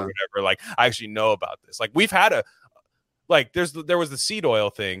whatever. Like I actually know about this. Like we've had there was the seed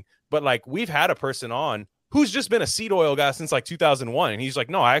oil thing, but like we've had a person on who's just been a seed oil guy since like 2001, and he's like,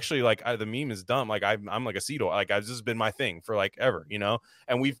 no, I actually like the meme is dumb. Like I'm like a seed oil. Like this has been my thing for like ever,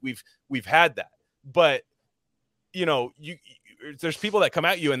 And we've had that, but there's people that come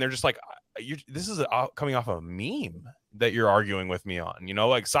at you and they're just like, this is coming off a meme that you're arguing with me on.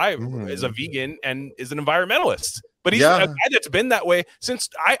 Like Cy is a vegan and is an environmentalist, but he's a guy that's been that way since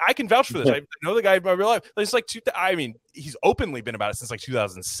I can vouch for this. I know the guy in my real life. It's like he's openly been about it since like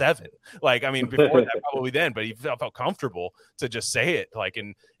 2007. Like, I mean, before that probably then, but he felt comfortable to just say it like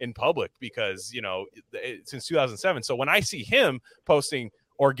in public because, since 2007. So when I see him posting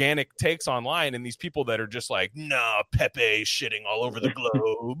organic takes online and these people that are just like, nah, Pepe shitting all over the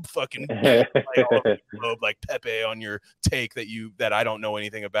globe, fucking all over the globe, like Pepe on your take that I don't know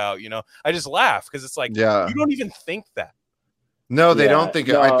anything about, I just laugh because it's like, you don't even think that. No, they don't think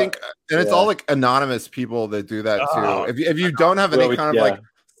it. I think, and it's all like anonymous people that do that too. If you don't have any kind of like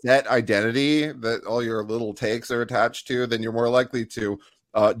set identity that all your little takes are attached to, then you're more likely to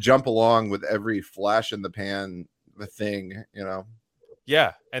jump along with every flash in the pan thing,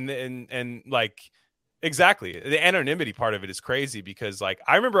 Yeah, and like exactly, the anonymity part of it is crazy because like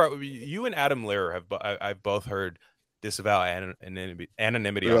I remember you and Adam Lehrer I've both heard disavow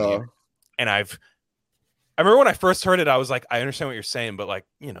anonymity on here, and I remember when I first heard it, I was like, I understand what you're saying, but like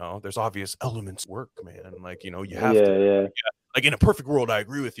there's obvious elements work, man. Like you have to. Like in a perfect world, I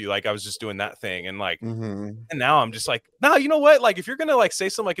agree with you. Like I was just doing that thing, and like, and now I'm just like, no, you know what? Like if you're gonna like say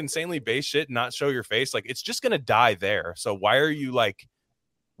some like insanely base shit, and not show your face, like it's just gonna die there. So why are you like?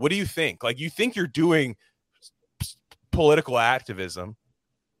 What do you think? Like, you think you're doing political activism?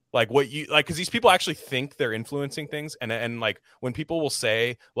 Like what you like? Because these people actually think they're influencing things, and like when people will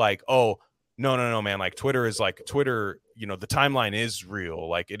say like, "Oh, no, man," like Twitter, the timeline is real,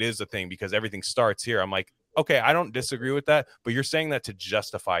 like it is a thing because everything starts here. I'm like, okay, I don't disagree with that, but you're saying that to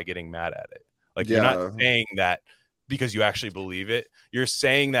justify getting mad at it. Like you're not saying that because you actually believe it. You're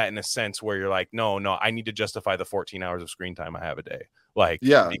saying that in a sense where you're like, no, I need to justify the 14 hours of screen time I have a day. Like,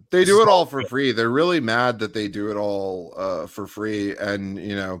 they do it all for free. They're really mad that they do it all for free, and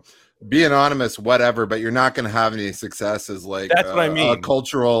be anonymous, whatever. But you're not going to have any success as like that's what I mean. A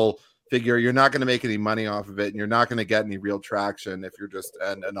cultural figure. You're not going to make any money off of it, and you're not going to get any real traction if you're just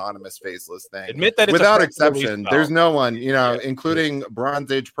an anonymous, faceless thing. Admit that it's without exception. There's no one, including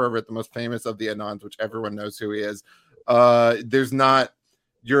Bronze Age Pervert, the most famous of the Anons, which everyone knows who he is. There's not.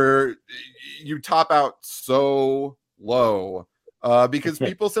 You top out so low. Because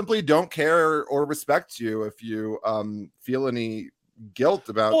people simply don't care or respect you if you feel any guilt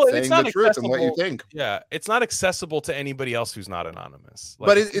about saying the truth and what you think. Yeah, it's not accessible to anybody else who's not anonymous.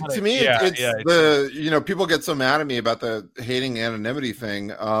 Like, but to me, it's people get so mad at me about the hating anonymity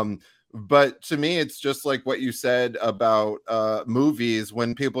thing. But to me, it's just like what you said about movies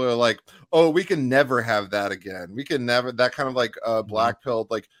when people are like, oh, we can never have that again. We can never, that kind of like black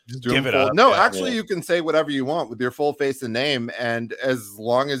pilled, like give it up. No, actually, you can say whatever you want with your full face and name. And as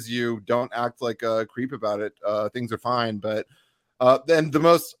long as you don't act like a creep about it, things are fine. But then the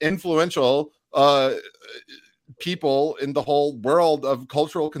most influential people in the whole world of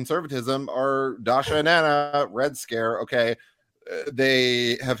cultural conservatism are Dasha and Anna, Red Scare. Okay.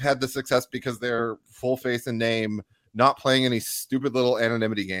 They have had the success because they're full face and name, not playing any stupid little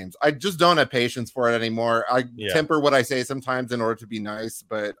anonymity games. I just don't have patience for it anymore. I temper what I say sometimes in order to be nice,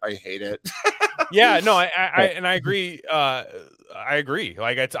 but I hate it. I agree. I agree.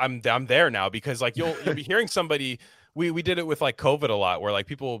 Like I'm there now because like you'll be hearing somebody. We did it with like COVID a lot, where like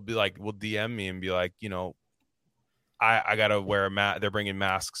people will be like, will DM me and be like, I gotta wear a mask. They're bringing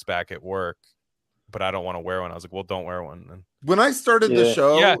masks back at work, but I don't want to wear one. I was like, well, don't wear one then. When I started the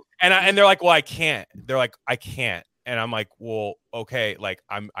show, and they're like, well, I can't. They're like, I can't. And I'm like, well, okay, like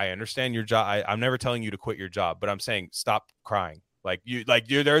I understand your job. I'm never telling you to quit your job, but I'm saying stop crying. Like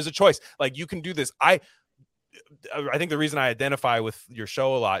there's a choice. Like you can do this. I think the reason I identify with your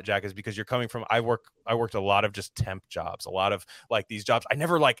show a lot, Jack, is because you're coming from, I worked a lot of just temp jobs, a lot of like these jobs. I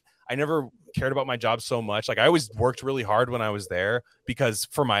never cared about my job so much. Like I always worked really hard when I was there because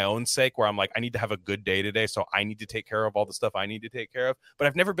for my own sake, where I'm like, I need to have a good day today. So I need to take care of all the stuff I need to take care of. But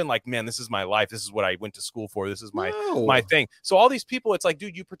I've never been like, man, this is my life. This is what I went to school for. This is my thing. So all these people, it's like,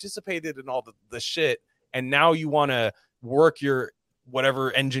 dude, you participated in all the shit. And now you want to work your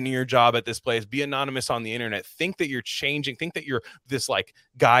whatever engineer job at this place, be anonymous on the internet, think that you're changing, think that you're this like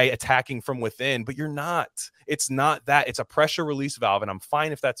guy attacking from within, but you're not. It's not that. It's a pressure release valve, and I'm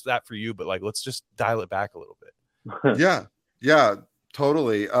fine if that's that for you, but like let's just dial it back a little bit. yeah,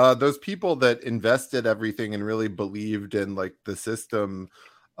 totally. Those people that invested everything and really believed in like the system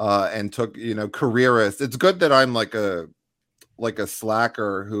and took, careerists. It's good that I'm like a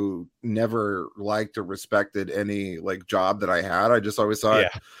slacker who never liked or respected any like job that I had. I just always saw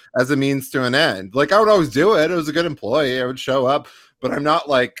it as a means to an end. Like I would always do it. I was a good employee. I would show up, but I'm not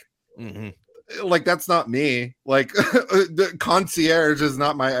like, like that's not me. Like the concierge is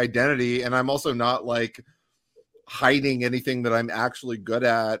not my identity. And I'm also not like hiding anything that I'm actually good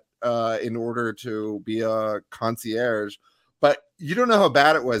at in order to be a concierge. But you don't know how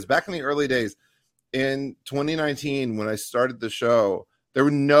bad it was back in the early days. In 2019, when I started the show, there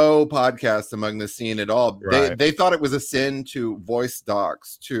were no podcasts among the scene at all. Right. They thought it was a sin to voice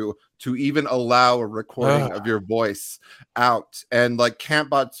docs, to even allow a recording of your voice out. And like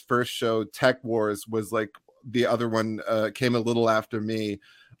Campbot's first show, Tech Wars, was like the other one came a little after me.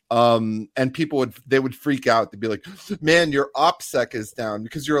 And people would freak out. They'd be like, man, your OPSEC is down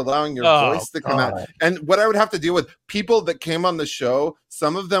because you're allowing your voice to come out. And what I would have to deal with, people that came on the show,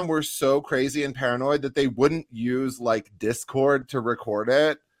 some of them were so crazy and paranoid that they wouldn't use like Discord to record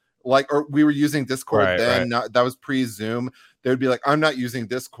it. Like, or we were using Discord then, that was pre-Zoom. They would be like, I'm not using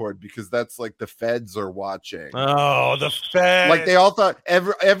Discord because that's like the feds are watching. Oh, the feds. Like they all thought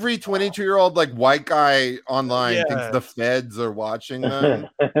every 22-year-old like white guy online thinks the feds are watching them.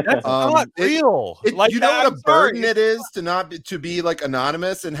 That's not real. Like, you know what a burden it is to be like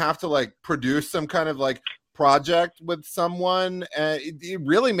anonymous and have to like produce some kind of like project with someone. It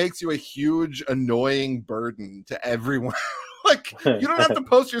really makes you a huge annoying burden to everyone. Like you don't have to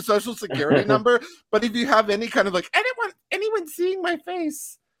post your social security number, but if you have any kind of like anyone seeing my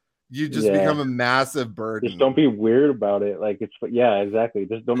face, you just become a massive burden. Just don't be weird about it. Like it's exactly.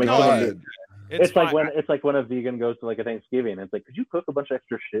 Just don't make it. It's like when a vegan goes to like a Thanksgiving. It's like, could you cook a bunch of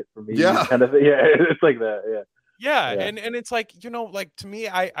extra shit for me? Yeah, kind of thing. Yeah, it's like that. Yeah. And it's like, like to me,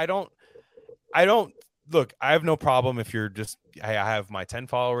 I don't look, I have no problem if you're just, hey, I have my 10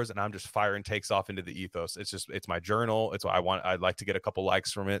 followers and I'm just firing takes off into the ethos. It's my journal. It's what I want. I'd like to get a couple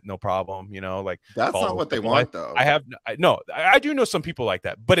likes from it. No problem. Like that's not what they want though. I do know some people like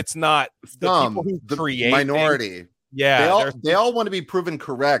that, but it's not the people who create minority. Things. Yeah. They all want to be proven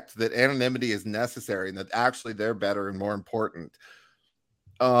correct that anonymity is necessary and that actually they're better and more important.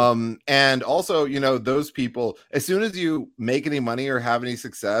 And also, those people, as soon as you make any money or have any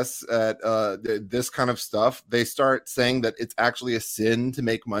success at this kind of stuff, they start saying that it's actually a sin to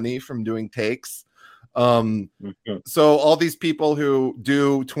make money from doing takes. So all these people who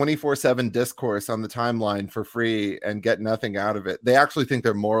do 24/7 discourse on the timeline for free and get nothing out of it, they actually think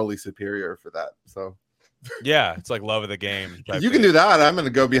they're morally superior for that. So yeah, it's like love of the game. You can do that. I'm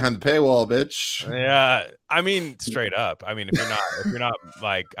gonna go behind the paywall, bitch. Yeah, I mean, straight up. I mean, if you're not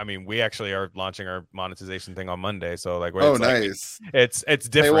like, I mean, we actually are launching our monetization thing on Monday. So like, nice. It's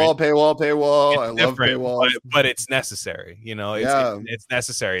different. Paywall. I love paywall, but it's necessary. It's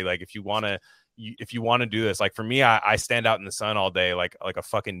necessary. Like if you want to do this, like for me, I stand out in the sun all day, like a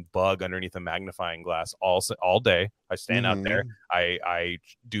fucking bug underneath a magnifying glass all day. I stand out there. I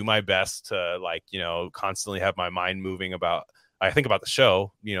do my best to constantly have my mind moving about. I think about the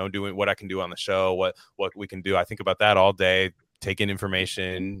show, doing what I can do on the show, what we can do. I think about that all day, take in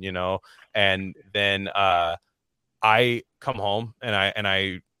information, and then I come home and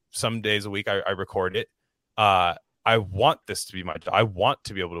I some days a week I record it. I want this to be my job. I want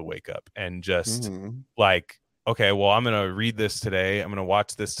to be able to wake up and just like, okay, well, I'm going to read this today. I'm going to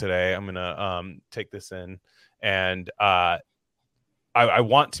watch this today. I'm going to take this in. And I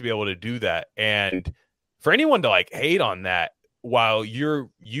want to be able to do that. And for anyone to like hate on that while you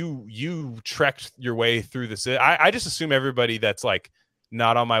trekked your way through this, I just assume everybody that's like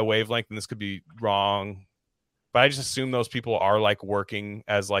not on my wavelength, and this could be wrong, but I just assume those people are like working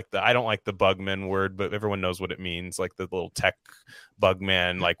as like I don't like the bugman word, but everyone knows what it means. Like the little tech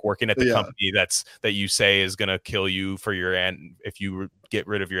bugman, like working at the company that you say is going to kill you for if you get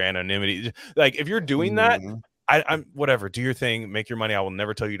rid of your anonymity. Like if you're doing that, I'm whatever, do your thing, make your money. I will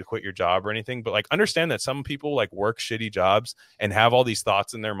never tell you to quit your job or anything, but like understand that some people like work shitty jobs and have all these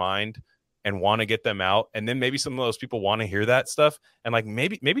thoughts in their mind and want to get them out. And then maybe some of those people want to hear that stuff. And like,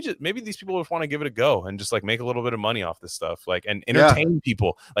 maybe these people just want to give it a go and just like make a little bit of money off this stuff. Like, and entertain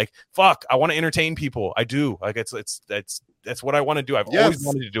people. Like, fuck, I want to entertain people. I do. Like, that's what I want to do. I've always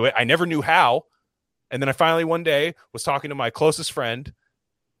wanted to do it. I never knew how. And then I finally one day was talking to my closest friend,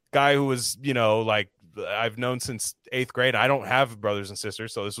 guy who was, you know, like I've known since 8th grade. I don't have brothers and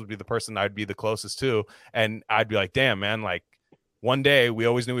sisters. So this would be the person I'd be the closest to. And I'd be like, damn, man, like, one day we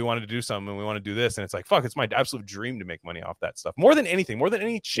always knew we wanted to do something and we want to do this. And it's like, fuck, it's my absolute dream to make money off that stuff. More than anything, more than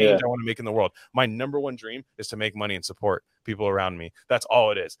any change I want to make in the world. My number one dream is to make money and support people around me. That's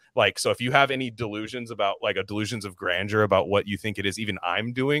all it is. Like, so if you have any delusions about like delusions of grandeur about what you think it is, even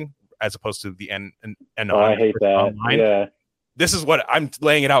I'm doing, as opposed to the end. I hate that. Online, yeah. This is what I'm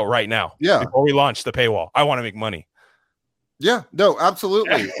laying it out right now. Yeah. Before we launch the paywall, I want to make money. Yeah, no,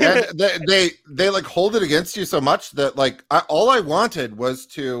 absolutely. And they like hold it against you so much that like all I wanted was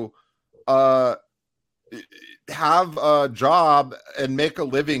to have a job and make a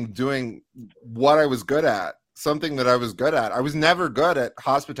living doing what I was good at, something that I was good at. I was never good at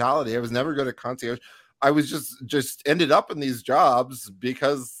hospitality. I was never good at concierge. I was just ended up in these jobs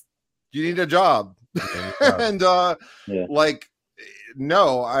because you need a job. And like,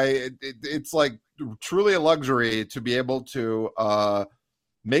 no, it's like truly a luxury to be able to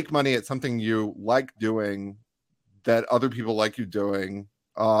make money at something you like doing that other people like you doing.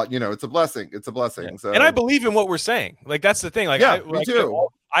 You know, it's a blessing. It's a blessing. Yeah. So, and I believe in what we're saying. Like, that's the thing. Like, me too.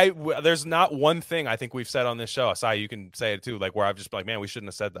 There's not one thing I think we've said on this show. Asai, you can say it too. Like, where I've just been like, man, we shouldn't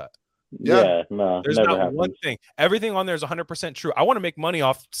have said that. Yeah, no, there's not one thing. Everything on there is 100% true. I want to make money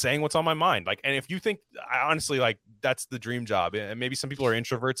off saying what's on my mind. Like, and if you think, honestly, like that's the dream job, and maybe some people are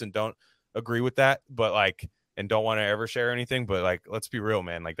introverts and don't agree with that, but like, and don't want to ever share anything. But like, let's be real,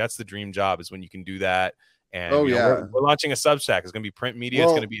 man. Like, that's the dream job is when you can do that. And we're launching a Substack. It's going to be print media.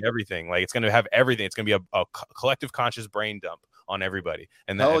 It's going to be everything. Like, it's going to have everything. It's going to be a collective conscious brain dump on everybody.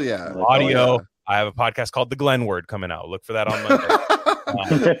 And then audio. I have a podcast called The Glenn Word coming out. Look for that on Monday.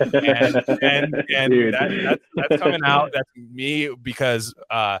 and that's coming out. That's me because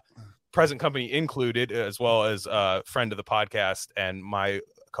present company included, as well as a friend of the podcast and my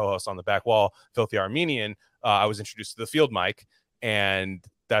co-host on the back wall, Filthy Armenian. I was introduced to the field mic, and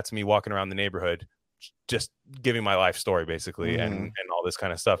that's me walking around the neighborhood, just giving my life story basically, and all this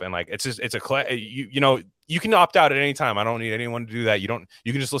kind of stuff. And like, it's you know, you can opt out at any time. I don't need anyone to do that. You can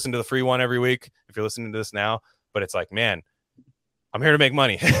just listen to the free one every week if you're listening to this now. But it's like, man, I'm here to make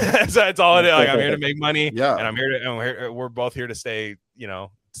money. That's all it is. Like, I'm here to make money. Yeah. And we're both here to stay, you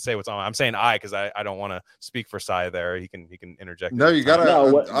know, to say what's on. I'm saying because I don't want to speak for Sai there. He can interject. No, you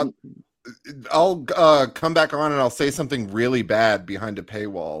gotta. I'll come back on and I'll say something really bad behind a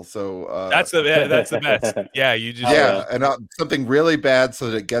paywall. So that's the best. Yeah, you just and something really bad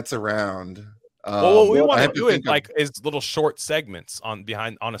so that it gets around. Well, what we want to do is little short segments on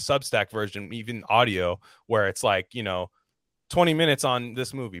a Substack version, even audio, where it's like, you know, 20 minutes on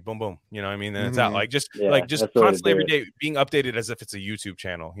this movie, boom, boom. You know what I mean? And it's out just constantly every day being updated as if it's a YouTube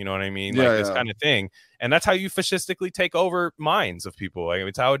channel. You know what I mean? Like this kind of thing. And that's how you fascistically take over minds of people. Like,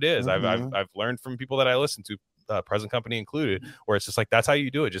 it's how it is. I've learned from people that I listen to, present company included, where it's just like, that's how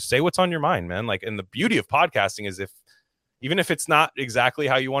you do it. Just say what's on your mind, man. Like, and the beauty of podcasting is even if it's not exactly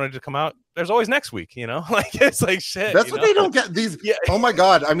how you wanted to come out, there's always next week, you know? Like, it's like shit. That's what they don't get. These oh my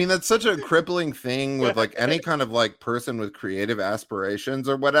God. I mean, that's such a crippling thing with like any kind of like person with creative aspirations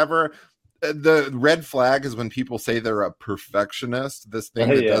or whatever. The red flag is when people say they're a perfectionist, this thing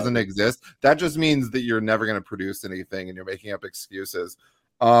that doesn't exist. That just means that you're never going to produce anything and you're making up excuses.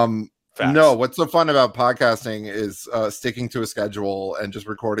 Facts. No, what's so fun about podcasting is sticking to a schedule and just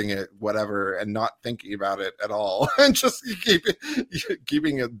recording it, whatever, and not thinking about it at all, and just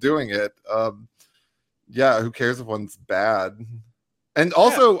keeping it, doing it. Who cares if one's bad? And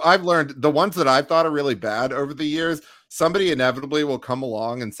also, I've learned the ones that I've thought are really bad over the years, somebody inevitably will come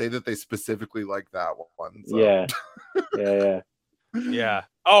along and say that they specifically like that one. So. Yeah.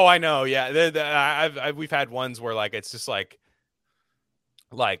 Oh, I know. Yeah, we've had ones where like it's just like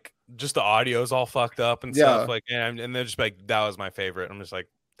just the audio's all fucked up and stuff like, and they're just like, that was my favorite. I'm just like,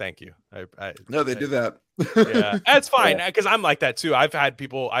 thank you. They do that. Yeah, that's fine because I'm like that too. I've had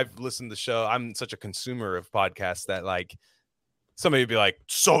people. I've listened to the show. I'm such a consumer of podcasts that like somebody would be like,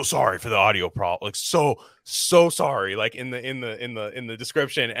 so sorry for the audio problem, like so sorry, like in the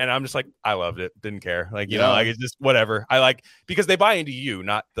description, and I'm just like, I loved it, didn't care, like you know, like it's just whatever. I like because they buy into you,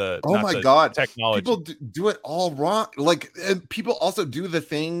 not the God technology. People do it all wrong. Like, and people also do the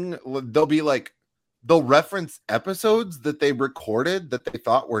thing. They'll be like, they'll reference episodes that they recorded that they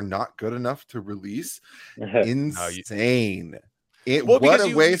thought were not good enough to release. Insane. What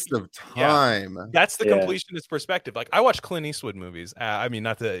a waste of time. Yeah. That's the completionist perspective. Like, I watch Clint Eastwood movies. I mean,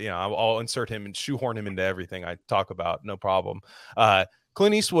 not to, I'll insert him and shoehorn him into everything I talk about. No problem.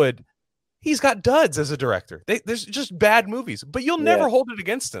 Clint Eastwood, he's got duds as a director. There's just bad movies, but you'll never hold it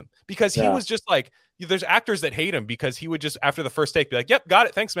against him because he was just like, there's actors that hate him because he would just, after the first take, be like, yep, got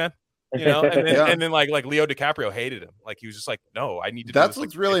it. Thanks, man. And then like Leo DiCaprio hated him. Like, he was just like, no, I need to. That's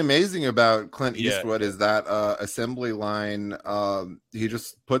what's really amazing about Clint Eastwood is that assembly line. He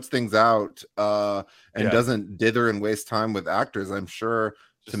just puts things out and doesn't dither and waste time with actors. I'm sure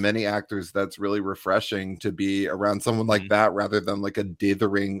to many actors that's really refreshing to be around someone like that rather than like a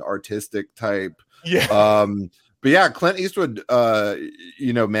dithering artistic type. But yeah, Clint Eastwood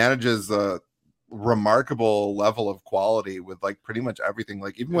manages remarkable level of quality with like pretty much everything.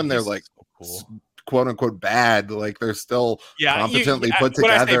 Like, even when they're like quote unquote bad, like they're still competently put together.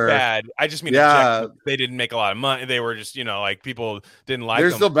 When I say bad, I just mean they didn't make a lot of money. They were just like people didn't like.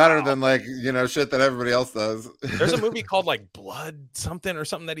 They're still better than like shit that everybody else does. There's a movie called like Blood something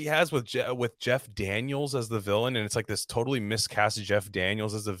that he has with Jeff Daniels as the villain, and it's like this totally miscast Jeff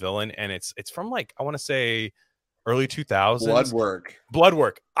Daniels as the villain, and it's from like, I want to say early 2000s.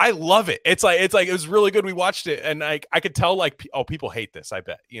 Bloodwork. I love it. It's like it was really good. We watched it, and I could tell like, people hate this. I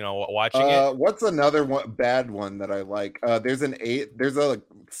bet watching it. What's another bad one that I like? There's a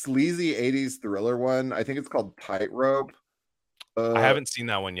sleazy 80s thriller one. I think it's called Tightrope. I haven't seen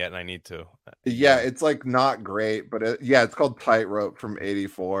that one yet, and I need to. Yeah, it's like not great, but it's called Tightrope from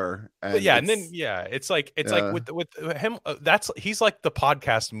 '84. It's like with him. He's like the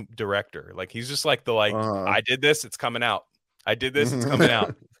podcast director. Like, he's just like I did this, it's coming out. I did this, it's coming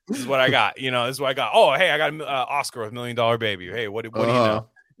out. This is what I got. This is what I got. Oh, hey, I got an Oscar with $1 Million Baby. Hey, what do you know?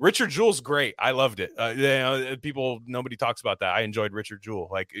 Richard Jewell's great. I loved it. Nobody talks about that. I enjoyed Richard Jewell.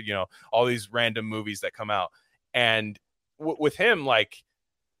 Like, all these random movies that come out, and with him, like,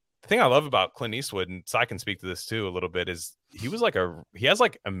 the thing I love about Clint Eastwood, and so I can speak to this too a little bit, is he has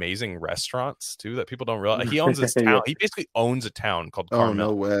like amazing restaurants too that people don't realize. He owns this town. He basically owns a town called Carmel. Oh,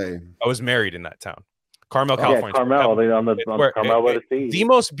 no way. I was married in that town. Carmel, California. Carmel. On the Carmel by the sea. The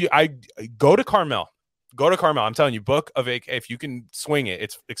most go to Carmel. Go to Carmel. I'm telling you, book a if you can swing it.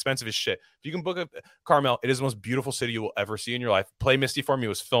 It's expensive as shit. If you can book a Carmel, it is the most beautiful city you will ever see in your life. Play Misty for Me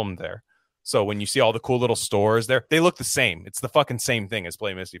was filmed there. So when you see all the cool little stores there, they look the same. It's the fucking same thing as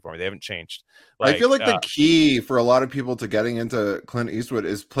Play Misty for Me. They haven't changed. I feel like the key for a lot of people to getting into Clint Eastwood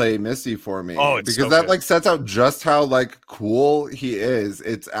is Play Misty for Me. Oh, it's because that like sets out just how like cool he is.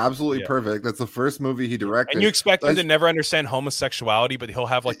 It's absolutely perfect. That's the first movie he directed. And you expect him to never understand homosexuality, but he'll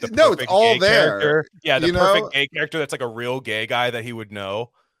have like the perfect it's all gay there. Character. Yeah, the perfect gay character that's like a real gay guy that he would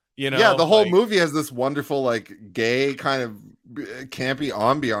know. The whole movie has this wonderful like gay kind of campy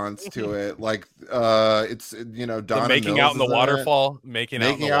ambiance to it. Like it's Donna making Mills out in the waterfall, making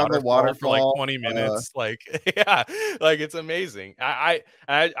out in the waterfall for like 20 minutes. Like it's amazing. I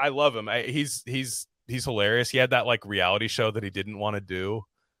love him. He's hilarious. He had that like reality show that he didn't want to do.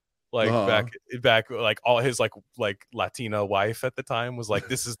 Like back like all his like Latina wife at the time was like,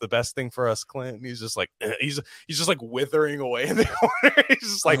 this is the best thing for us, Clint. And he's just like he's just like withering away in the corner. He's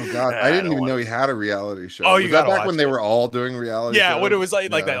just like, oh god, I didn't even know he had a reality show. Oh, you got back when they were all doing reality shows? When it was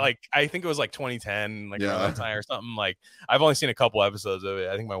like that, like I think it was like 2010, like around that time or something. Like, I've only seen a couple episodes of it.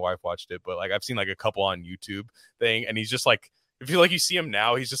 I think my wife watched it, but like I've seen like a couple on YouTube thing, and he's just like, if you see him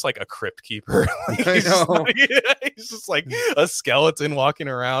now, he's just like a crypt keeper. He's just like a skeleton walking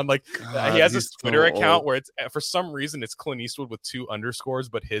around. Like, he has this Twitter account where it's, for some reason, it's Clint Eastwood with 2 underscores,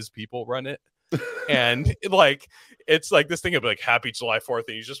 but his people run it. And it's like this thing of like Happy July 4th,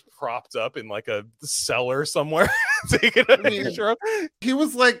 and he's just propped up in like a cellar somewhere taking a picture. He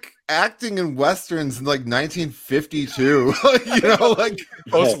was like acting in westerns in like 1952. Like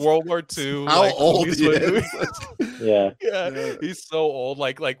post World War II. How old he is? Yeah, he's so old.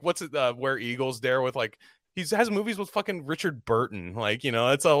 Like what's it? Where Eagles Dare with like. He has movies with fucking Richard Burton, like,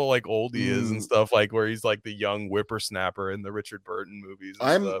 that's how like old he is and stuff, like where he's like the young whippersnapper in the Richard Burton movies.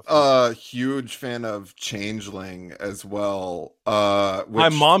 I'm a huge fan of Changeling as well. My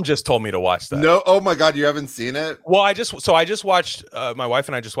mom just told me to watch that. No, oh my god, you haven't seen it? Well, I just watched. My wife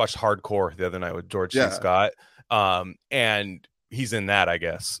and I just watched Hardcore the other night with George C. Scott, and he's in that, I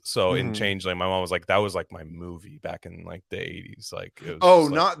guess. So in Changeling, my mom was like, that was like my movie back in like the 80s. Like, it was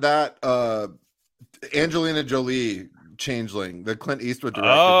not that. Angelina Jolie Changeling, the Clint Eastwood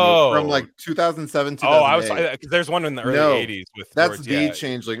directed from like 2007 2008. There's one in the early 80s with that's George,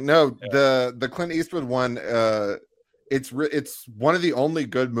 Changeling. The Clint Eastwood one it's one of the only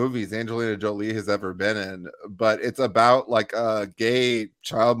good movies Angelina Jolie has ever been in, but it's about like a gay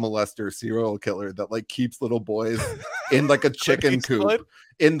child molester serial killer that like keeps little boys in like a chicken coop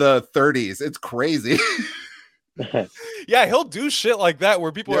in the 30s. It's crazy. Yeah, he'll do shit like that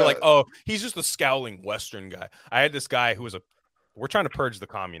where people are like, oh, he's just a scowling Western guy. I had this guy who was we're trying to purge the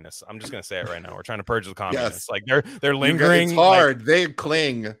communists. I'm just gonna say it right now. We're trying to purge the communists. Yes. Like they're lingering. It's hard. Like, they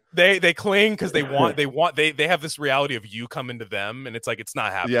cling. They cling because they have this reality of you coming to them, and it's like it's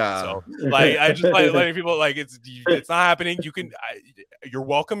not happening. Yeah. So like I just like letting people like it's not happening. You can you're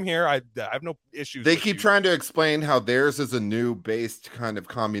welcome here. I have no issues. They keep trying to explain how theirs is a new based kind of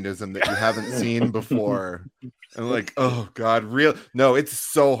communism that you haven't seen before. And like, oh god, no, it's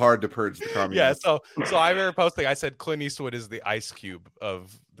so hard to purge the communists. Yeah, so I remember posting, I said Clint Eastwood is the Ice Cube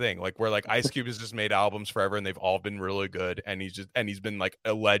of thing, like where like Ice Cube has just made albums forever and they've all been really good, and he's been like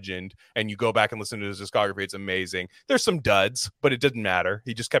a legend, and you go back and listen to his discography, it's amazing. There's some duds, but it didn't matter.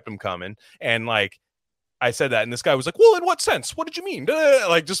 He just kept them coming. And like I said that, and this guy was like, well, in what sense? What did you mean?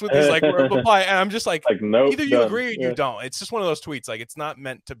 Like just with these like reply, and I'm just like nope, either you agree or you don't. It's just one of those tweets. Like it's not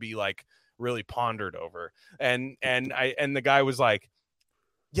meant to be like really pondered over. And the guy was like,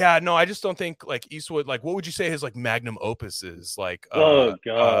 yeah, no, I just don't think like Eastwood, like what would you say his like magnum opus is? Like oh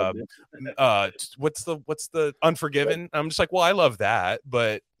god, what's the Unforgiven? I'm just like, well, I love that,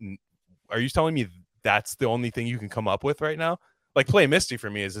 but are you telling me that's the only thing you can come up with right now? Like Play Misty for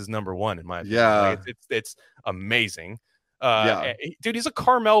me is his number one in my opinion. Yeah, like, it's amazing. Dude, he's a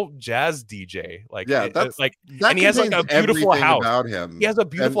Carmel jazz DJ. Like, yeah, that's like, and he has like a beautiful house about him. He has a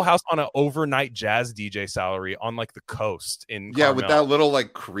beautiful house on an overnight jazz DJ salary on like the coast in Carmel. With that little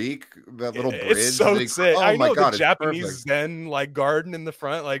like creek, that little bridge. It's so sick. Oh I my know god, the Japanese Zen like garden in the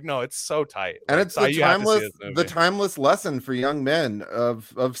front. Like, no, it's so tight. And like, it's the timeless lesson for young men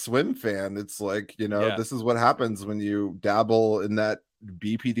of Swim Fan. It's like, this is what happens when you dabble in that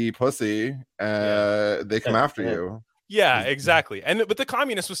BPD pussy. They come after you. Yeah, exactly. But the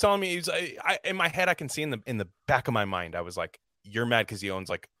communist was telling me, in my head, I can see in the back of my mind, I was like, you're mad because he owns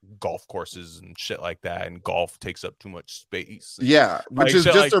like golf courses and shit like that, and golf takes up too much space. Yeah, which is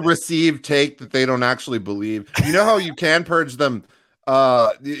just a received take that they don't actually believe. You know how you can purge them?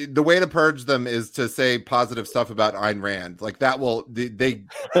 The way to purge them is to say positive stuff about Ayn Rand. Like that will that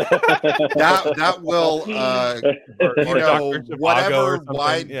will whatever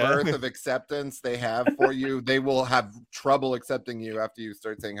wide berth of acceptance they have for you, they will have trouble accepting you after you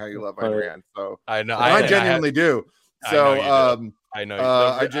start saying how you love Ayn Rand. So I know, I genuinely do. So I know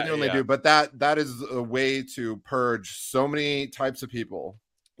I genuinely do. But that is a way to purge so many types of people.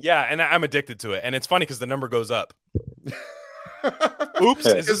 Yeah, and I'm addicted to it, and it's funny because the number goes up. Oops,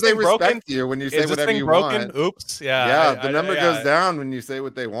 because they respect you when you say whatever you want. Oops, the number goes down when you say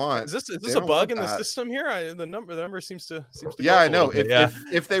what they want. Is this a bug in the system here? The number seems to yeah, I know.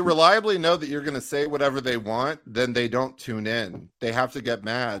 If they reliably know that you're going to say whatever they want, then they don't tune in. They have to get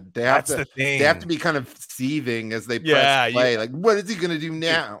mad. They have they have to be kind of seething as they press play. Like, what is he going to do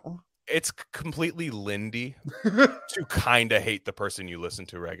now? It's completely Lindy to kind of hate the person you listen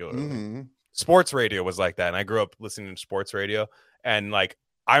to regularly. Mm-hmm. Sports radio was like that, and I grew up listening to sports radio, and like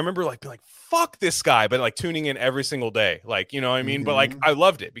I remember like being like, fuck this guy, but like tuning in every single day, like, you know what I mean? Mm-hmm. But like I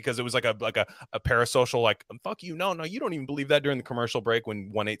loved it because it was like a parasocial, like, fuck you, no, you don't even believe that. During the commercial break when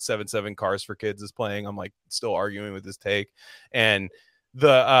 1877 Cars for Kids is playing, I'm like still arguing with this take. And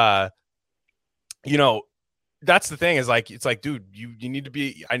the that's the thing, is like, it's like, dude, you need to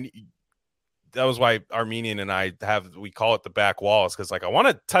be, that was why Armenian and I we call it the back walls, because like I want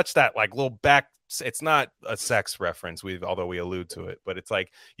to touch that like little back. It's not a sex reference, although we allude to it, but it's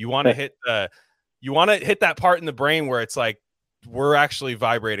like you want to hit that part in the brain where it's like we're actually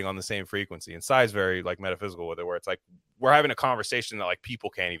vibrating on the same frequency. And Sai's very like metaphysical with it, where it's like we're having a conversation that like people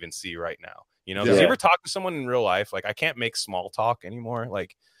can't even see right now. Because you ever talk to someone in real life? Like I can't make small talk anymore.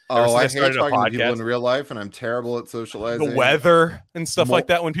 Like, I hate talking to people in real life, and I'm terrible at socializing. The weather and stuff like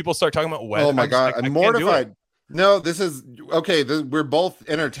that. When people start talking about weather, oh my god, I'm mortified. No, this is okay. We're both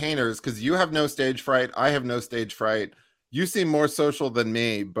entertainers because you have no stage fright. I have no stage fright. You seem more social than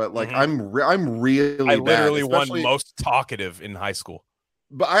me, but like I'm really I literally won most talkative in high school.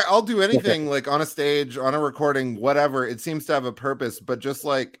 But I'll do anything like on a stage, on a recording, whatever. It seems to have a purpose, but just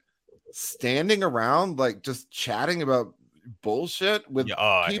like standing around, like just chatting about bullshit with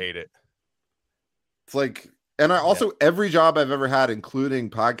I hate it. It's like, and I also every job I've ever had, including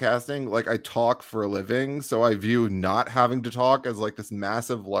podcasting, like I talk for a living, so I view not having to talk as like this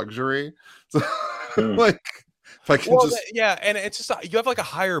massive luxury. So like If I can yeah, and it's just you have like a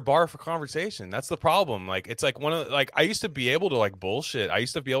higher bar for conversation. That's the problem. Like it's like one of like I used to be able to like bullshit. I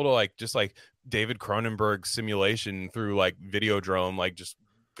used to be able to like just like David Cronenberg simulation through like Videodrome, like just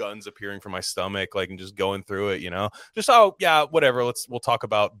guns appearing from my stomach, like and just going through it, just whatever. We'll talk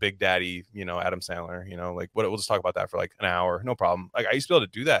about Big Daddy, Adam Sandler, like we'll just talk about that for like an hour, no problem. Like I used to be able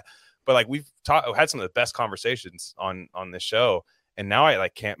to do that, but like we've had some of the best conversations on this show. And now I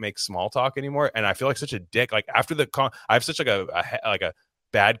like can't make small talk anymore, and I feel like such a dick. Like after I have such like a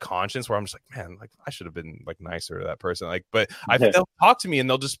bad conscience where I'm just like, man, like I should have been like nicer to that person. Like, but they'll talk to me and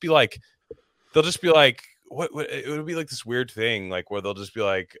they'll just be like, what? It would be like this weird thing, like where they'll just be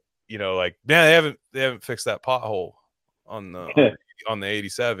like, like, man, they haven't fixed that pothole on the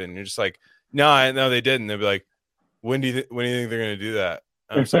 87. And you're just like, no, they didn't. They'll be like, when do you think they're gonna do that?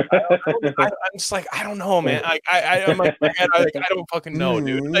 I'm just like, I don't know, man. I'm like, I don't fucking know,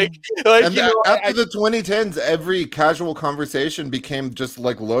 dude. After the 2010s, every casual conversation became just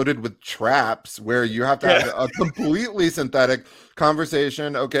like loaded with traps where you have to have a completely synthetic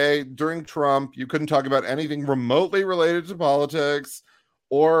conversation. Okay, during Trump, you couldn't talk about anything remotely related to politics,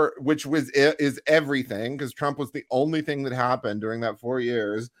 or which is everything, because Trump was the only thing that happened during that 4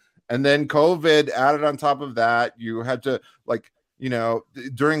 years, and then COVID added on top of that. You had to like.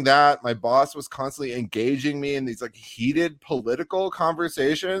 During that, my boss was constantly engaging me in these like heated political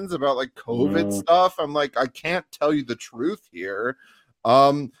conversations about like COVID stuff. I'm like, I can't tell you the truth here.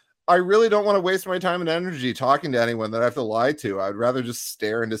 I really don't want to waste my time and energy talking to anyone that I have to lie to. I'd rather just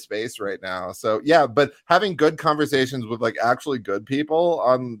stare into space right now. So yeah, but having good conversations with like actually good people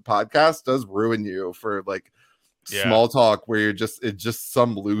on podcasts does ruin you for like small talk where it's just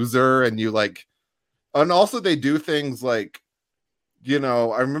some loser and you like, and also they do things like,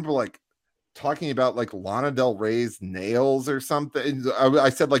 I remember like talking about like Lana Del Rey's nails or something.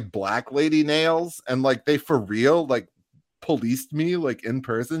 I said like black lady nails, and like they for real like policed me like in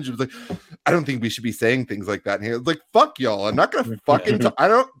person. She was like, I don't think we should be saying things like that. And he was like, fuck y'all. I'm not gonna fucking I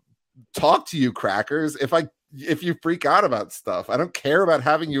don't talk to you crackers if you freak out about stuff. I don't care about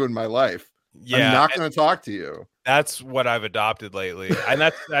having you in my life. I'm not gonna talk to you. That's what I've adopted lately, and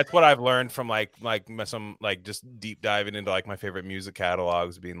that's what I've learned from like some like just deep diving into like my favorite music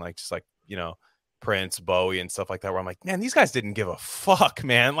catalogs, being like just like Prince, Bowie, and stuff like that. Where I'm like, man, these guys didn't give a fuck,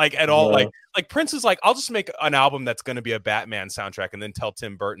 man, like at all. Like Prince is like, I'll just make an album that's going to be a Batman soundtrack, and then tell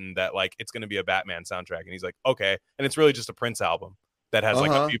Tim Burton that like it's going to be a Batman soundtrack, and he's like, okay, and it's really just a Prince album that has like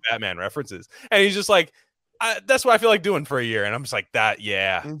a few Batman references, and he's just like. That's what I feel like doing for a year, and I'm just like that.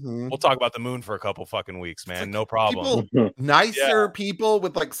 Yeah, we'll talk about the moon for a couple fucking weeks, man. No problem. Nicer people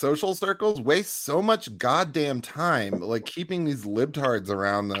with like social circles waste so much goddamn time like keeping these libtards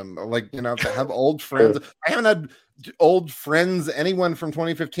around them. Like to have old friends. I haven't had old friends, anyone from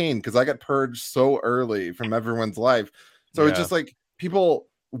 2015, because I got purged so early from everyone's life. So it's just like people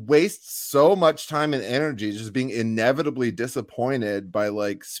waste so much time and energy just being inevitably disappointed by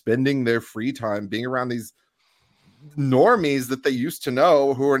like spending their free time being around these normies that they used to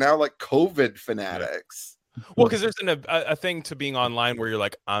know who are now like COVID fanatics. Well, because there's a thing to being online where you're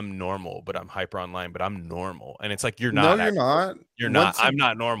like, I'm normal, but I'm hyper online, but I'm normal. And it's like, you're not. No, you're not. You're not. I'm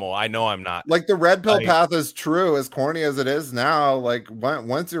not normal. I know I'm not. Like the red pill path is true, as corny as it is now. Like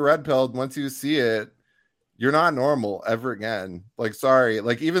once you're red pilled, once you see it, you're not normal ever again. Like, sorry.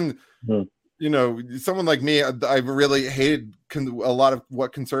 Like even, someone like me, I really hated a lot of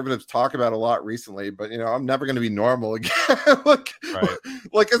what conservatives talk about a lot recently, but I'm never going to be normal again.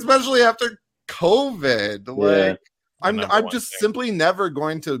 like especially after COVID. Like I'm just simply never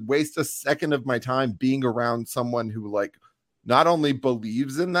going to waste a second of my time being around someone who like not only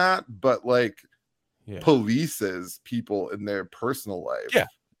believes in that, but like polices people in their personal life. Yeah.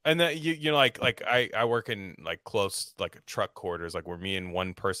 And then like I work in like close like truck quarters, like where me and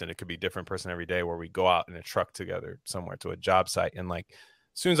one person, it could be a different person every day, where we go out in a truck together somewhere to a job site, and like as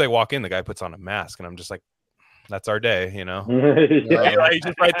soon as I walk in, the guy puts on a mask, and I'm just like, that's our day,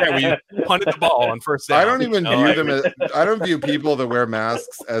 just right there where you punted the ball on first down. I don't even view them as, I don't view people that wear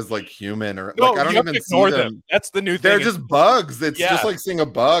masks as like human or like I don't even see them. That's the new thing. They're just bugs. It's just like seeing a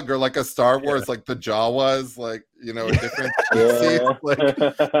bug or like a Star Wars, like the Jawas, like a different species.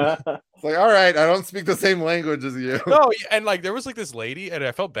 It's like, all right, I don't speak the same language as you. No, and like there was like this lady, and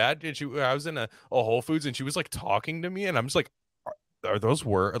I felt bad. And I was in a Whole Foods, and she was like talking to me, and I'm just like, are those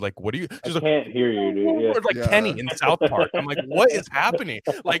words like what do you I can't hear you, dude. Like Kenny in South Park. I'm like, what is happening?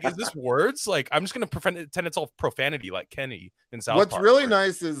 Like, is this words? Like, I'm just gonna pretend it's all profanity like Kenny in South Park. What's really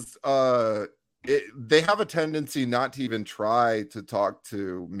nice is they have a tendency not to even try to talk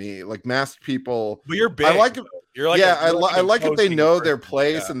to me, like masked people. But you're big. I like you're like I like if they know their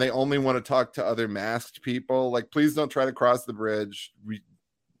place yeah. and they only want to talk to other masked people. Like, please don't try to cross the bridge.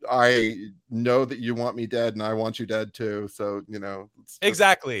 I know that you want me dead, and I want you dead too. So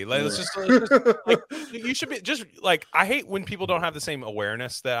exactly. Like, it's just like, you should be just like, I hate when people don't have the same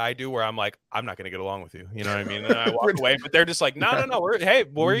awareness that I do, where I'm like, I'm not gonna get along with you. You know what I mean? And I walk away, but they're just like, no. Hey,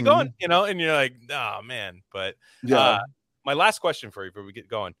 where are you going? You know, and you're like, oh man. But my last question for you before we get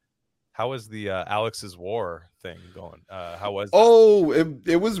going. How was the Alex's War thing going? How was that? Oh,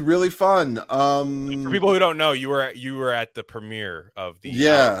 it was really fun. For people who don't know, you were at the premiere of the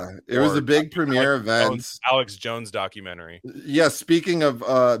it was a big premiere event. Alex Jones documentary. Yeah, speaking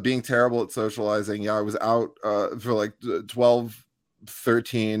of being terrible at socializing, I was out for like 12,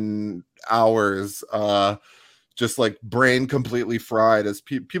 13 hours, just like brain completely fried, as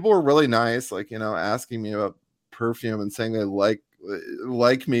people were really nice, like, asking me about perfume and saying they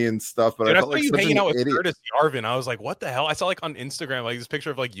like me and stuff, but dude, I felt like you such hanging out with idiot. Curtis Yarvin. I was like, what the hell? I saw like on Instagram like this picture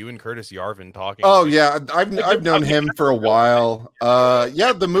of like you and Curtis Yarvin talking. Oh yeah, I've known him for a while.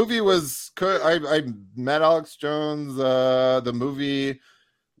 Yeah, the movie was good. I met Alex Jones. The movie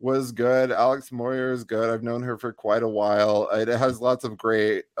was good. Alex Moyer is good. I've known her for quite a while. It has lots of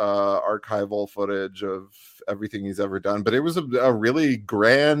great archival footage of everything he's ever done, but it was a really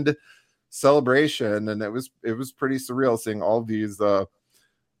grand celebration, and it was pretty surreal seeing all these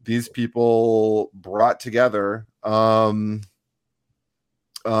people brought together. I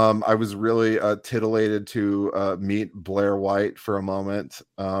was really titillated to meet Blair White for a moment.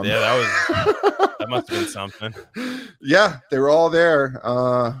 That must have been something. Yeah, they were all there.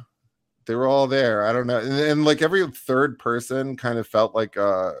 I don't know, and like every third person kind of felt like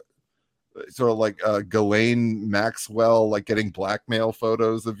sort of like Ghislaine Maxwell, like getting blackmail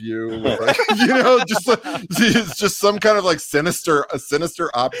photos of you, like, just some kind of like sinister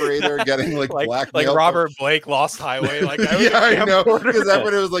operator getting like blackmail, like Robert Blake, Lost Highway. Like, I know, because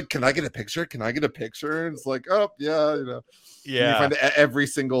everybody was like, "Can I get a picture? Can I get a picture?" And it's like, "Oh yeah, Yeah, you find every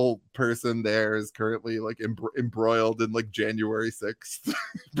single person there is currently like embroiled in like January 6th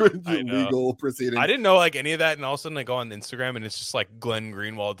legal proceedings. I didn't know like any of that, and all of a sudden I go on Instagram and it's just like Glenn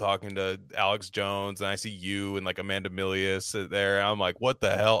Greenwald talking to Alex Jones, and I see you and like Amanda Milius there. And I'm like, what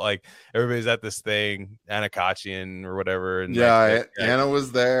the hell? Like, everybody's at this thing, Anna Kachian or whatever. And Anna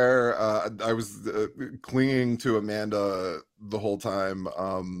was there. I was clinging to Amanda the whole time.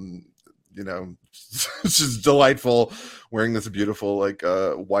 It's just delightful wearing this beautiful like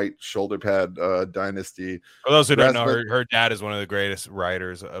white shoulder pad Dynasty. For those who don't know, her dad is one of the greatest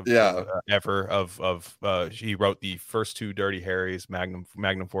writers of ever. He wrote the first two Dirty Harrys,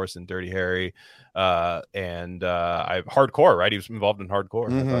 Magnum Force and Dirty Harry, and Hardcore, right? He was involved in Hardcore.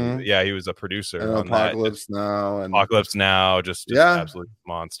 Mm-hmm. He was a producer and on Apocalypse Now, just absolute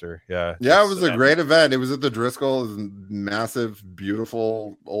monster. It was a great event. It was at the Driscoll, massive,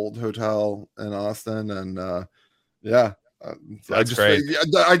 beautiful old hotel in Austin, and that's great.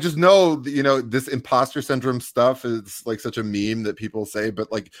 I just know, this imposter syndrome stuff is like such a meme that people say,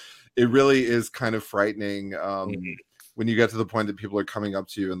 but like it really is kind of frightening when you get to the point that people are coming up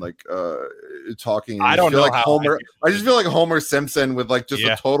to you and like talking. And I don't know how Homer. I just feel like Homer Simpson with like just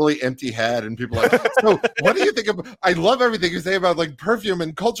a totally empty head, and people are like, so what do you think of? I love everything you say about like perfume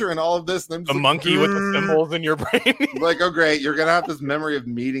and culture and all of this. And I'm just the monkey with the symbols in your brain. Like, oh great, you're gonna have this memory of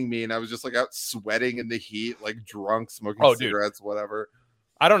meeting me, and I was just like out sweating in the heat, like drunk, smoking cigarettes, whatever.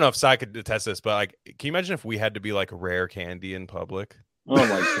 I don't know if Sai could attest this, but like, can you imagine if we had to be like rare candy in public? Oh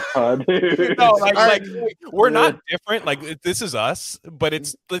my god, dude. No, like we're not different. Like, this is us, but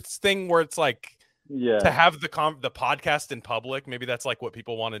it's this thing where it's like, to have the podcast in public. Maybe that's like what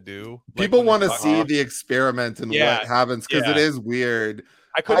people want to do. People want to see the experiment and what happens, because it is weird.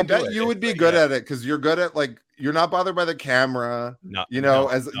 I bet you would be good at it, because you're good at like, you're not bothered by the camera.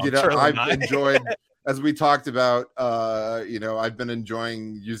 I've enjoyed. As we talked about, I've been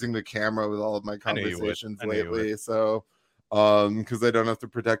enjoying using the camera with all of my conversations lately. So, because I don't have to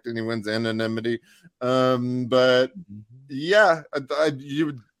protect anyone's anonymity. But yeah,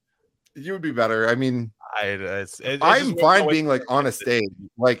 you would be better. I mean, I'm fine being like on a stage.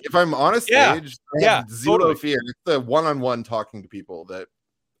 Like, if I'm on a stage, I have zero fear. It's the one-on-one talking to people that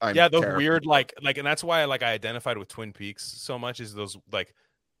I'm those weird like, and that's why I identified with Twin Peaks so much, is those like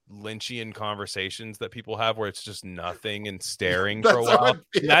Lynchian conversations that people have where it's just nothing and staring for a while.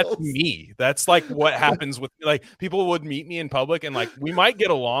 That's me. That's like what happens with, like, people would meet me in public and like we might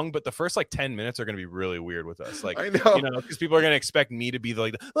get along, but the first like 10 minutes are going to be really weird with us. Like, because people are going to expect me to be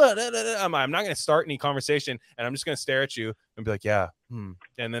like, I'm not going to start any conversation, and I'm just going to stare at you and be like, yeah,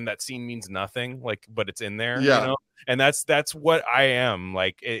 and then that scene means nothing, like, but it's in there, Yeah. you know? And that's what I am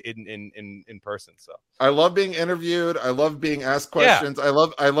like in person. So I love being interviewed. I love being asked questions. I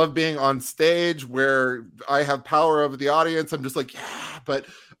love being on stage where I have power over the audience. I'm just like, yeah, but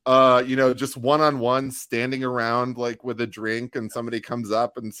you know, just one-on-one standing around like with a drink and somebody comes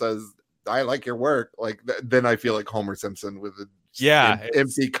up and says, I like your work. Like then I feel like Homer Simpson with a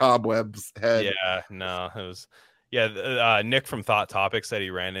empty cobwebs head. Yeah, no, it was Nick from Thought Topic said he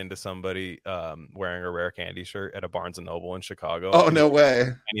ran into somebody wearing a Rare Candy shirt at a Barnes and Noble in Chicago. Oh, no way.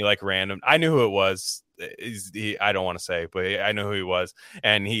 And he like random. I knew who it was. I don't want to say, but I know who he was.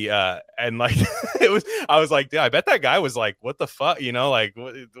 And he and like I was like, yeah, I bet that guy was like, what the fuck, you know, like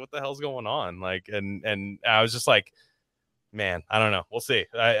what the hell's going on? Like, and I was just like, man, I don't know. We'll see.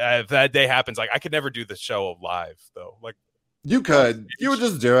 If that day happens, like I could never do the show live though. Like, you would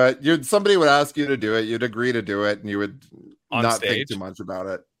just do it. Somebody would ask you to do it. You'd agree to do it, and you would not think too much about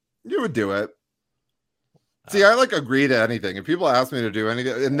it. You would do it. See, I like agree to anything. If people ask me to do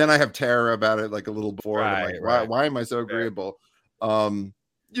anything, and then I have terror about it, like a little before, I'm like, why am I so agreeable?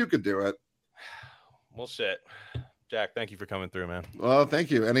 You could do it. Well, shit, Jack. Thank you for coming through, man. Well,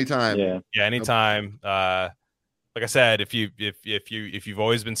 thank you. Anytime. Yeah, anytime. Like I said, if you've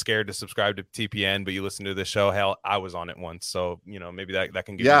always been scared to subscribe to TPN, but you listen to the show, hell, I was on it once, so you know maybe that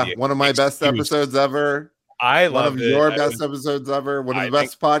can give you one of my best episodes ever. I love your best episodes ever. One of the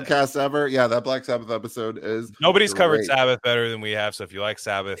best podcasts ever. Yeah, that Black Sabbath episode is nobody's covered Sabbath better than we have. So if you like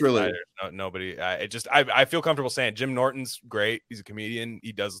Sabbath, really, nobody. I feel comfortable saying Jim Norton's great. He's a comedian.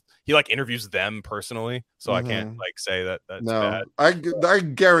 He like interviews them personally, so I can't like say that's bad. I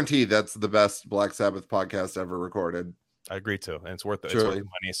guarantee that's the best Black Sabbath podcast ever recorded. I agree too, and it's worth it. Truly. It's worth the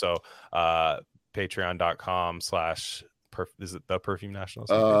money. So patreon.com/ is it the Perfume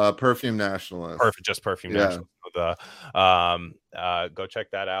Nationalist? Perfume Nationalist. Just Perfume Nationalist. Go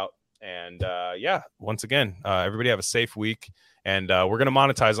check that out. And once again, everybody have a safe week. And we're gonna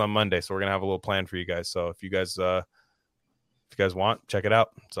monetize on Monday, so we're gonna have a little plan for you guys. So if you guys want, check it out.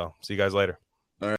 So see you guys later.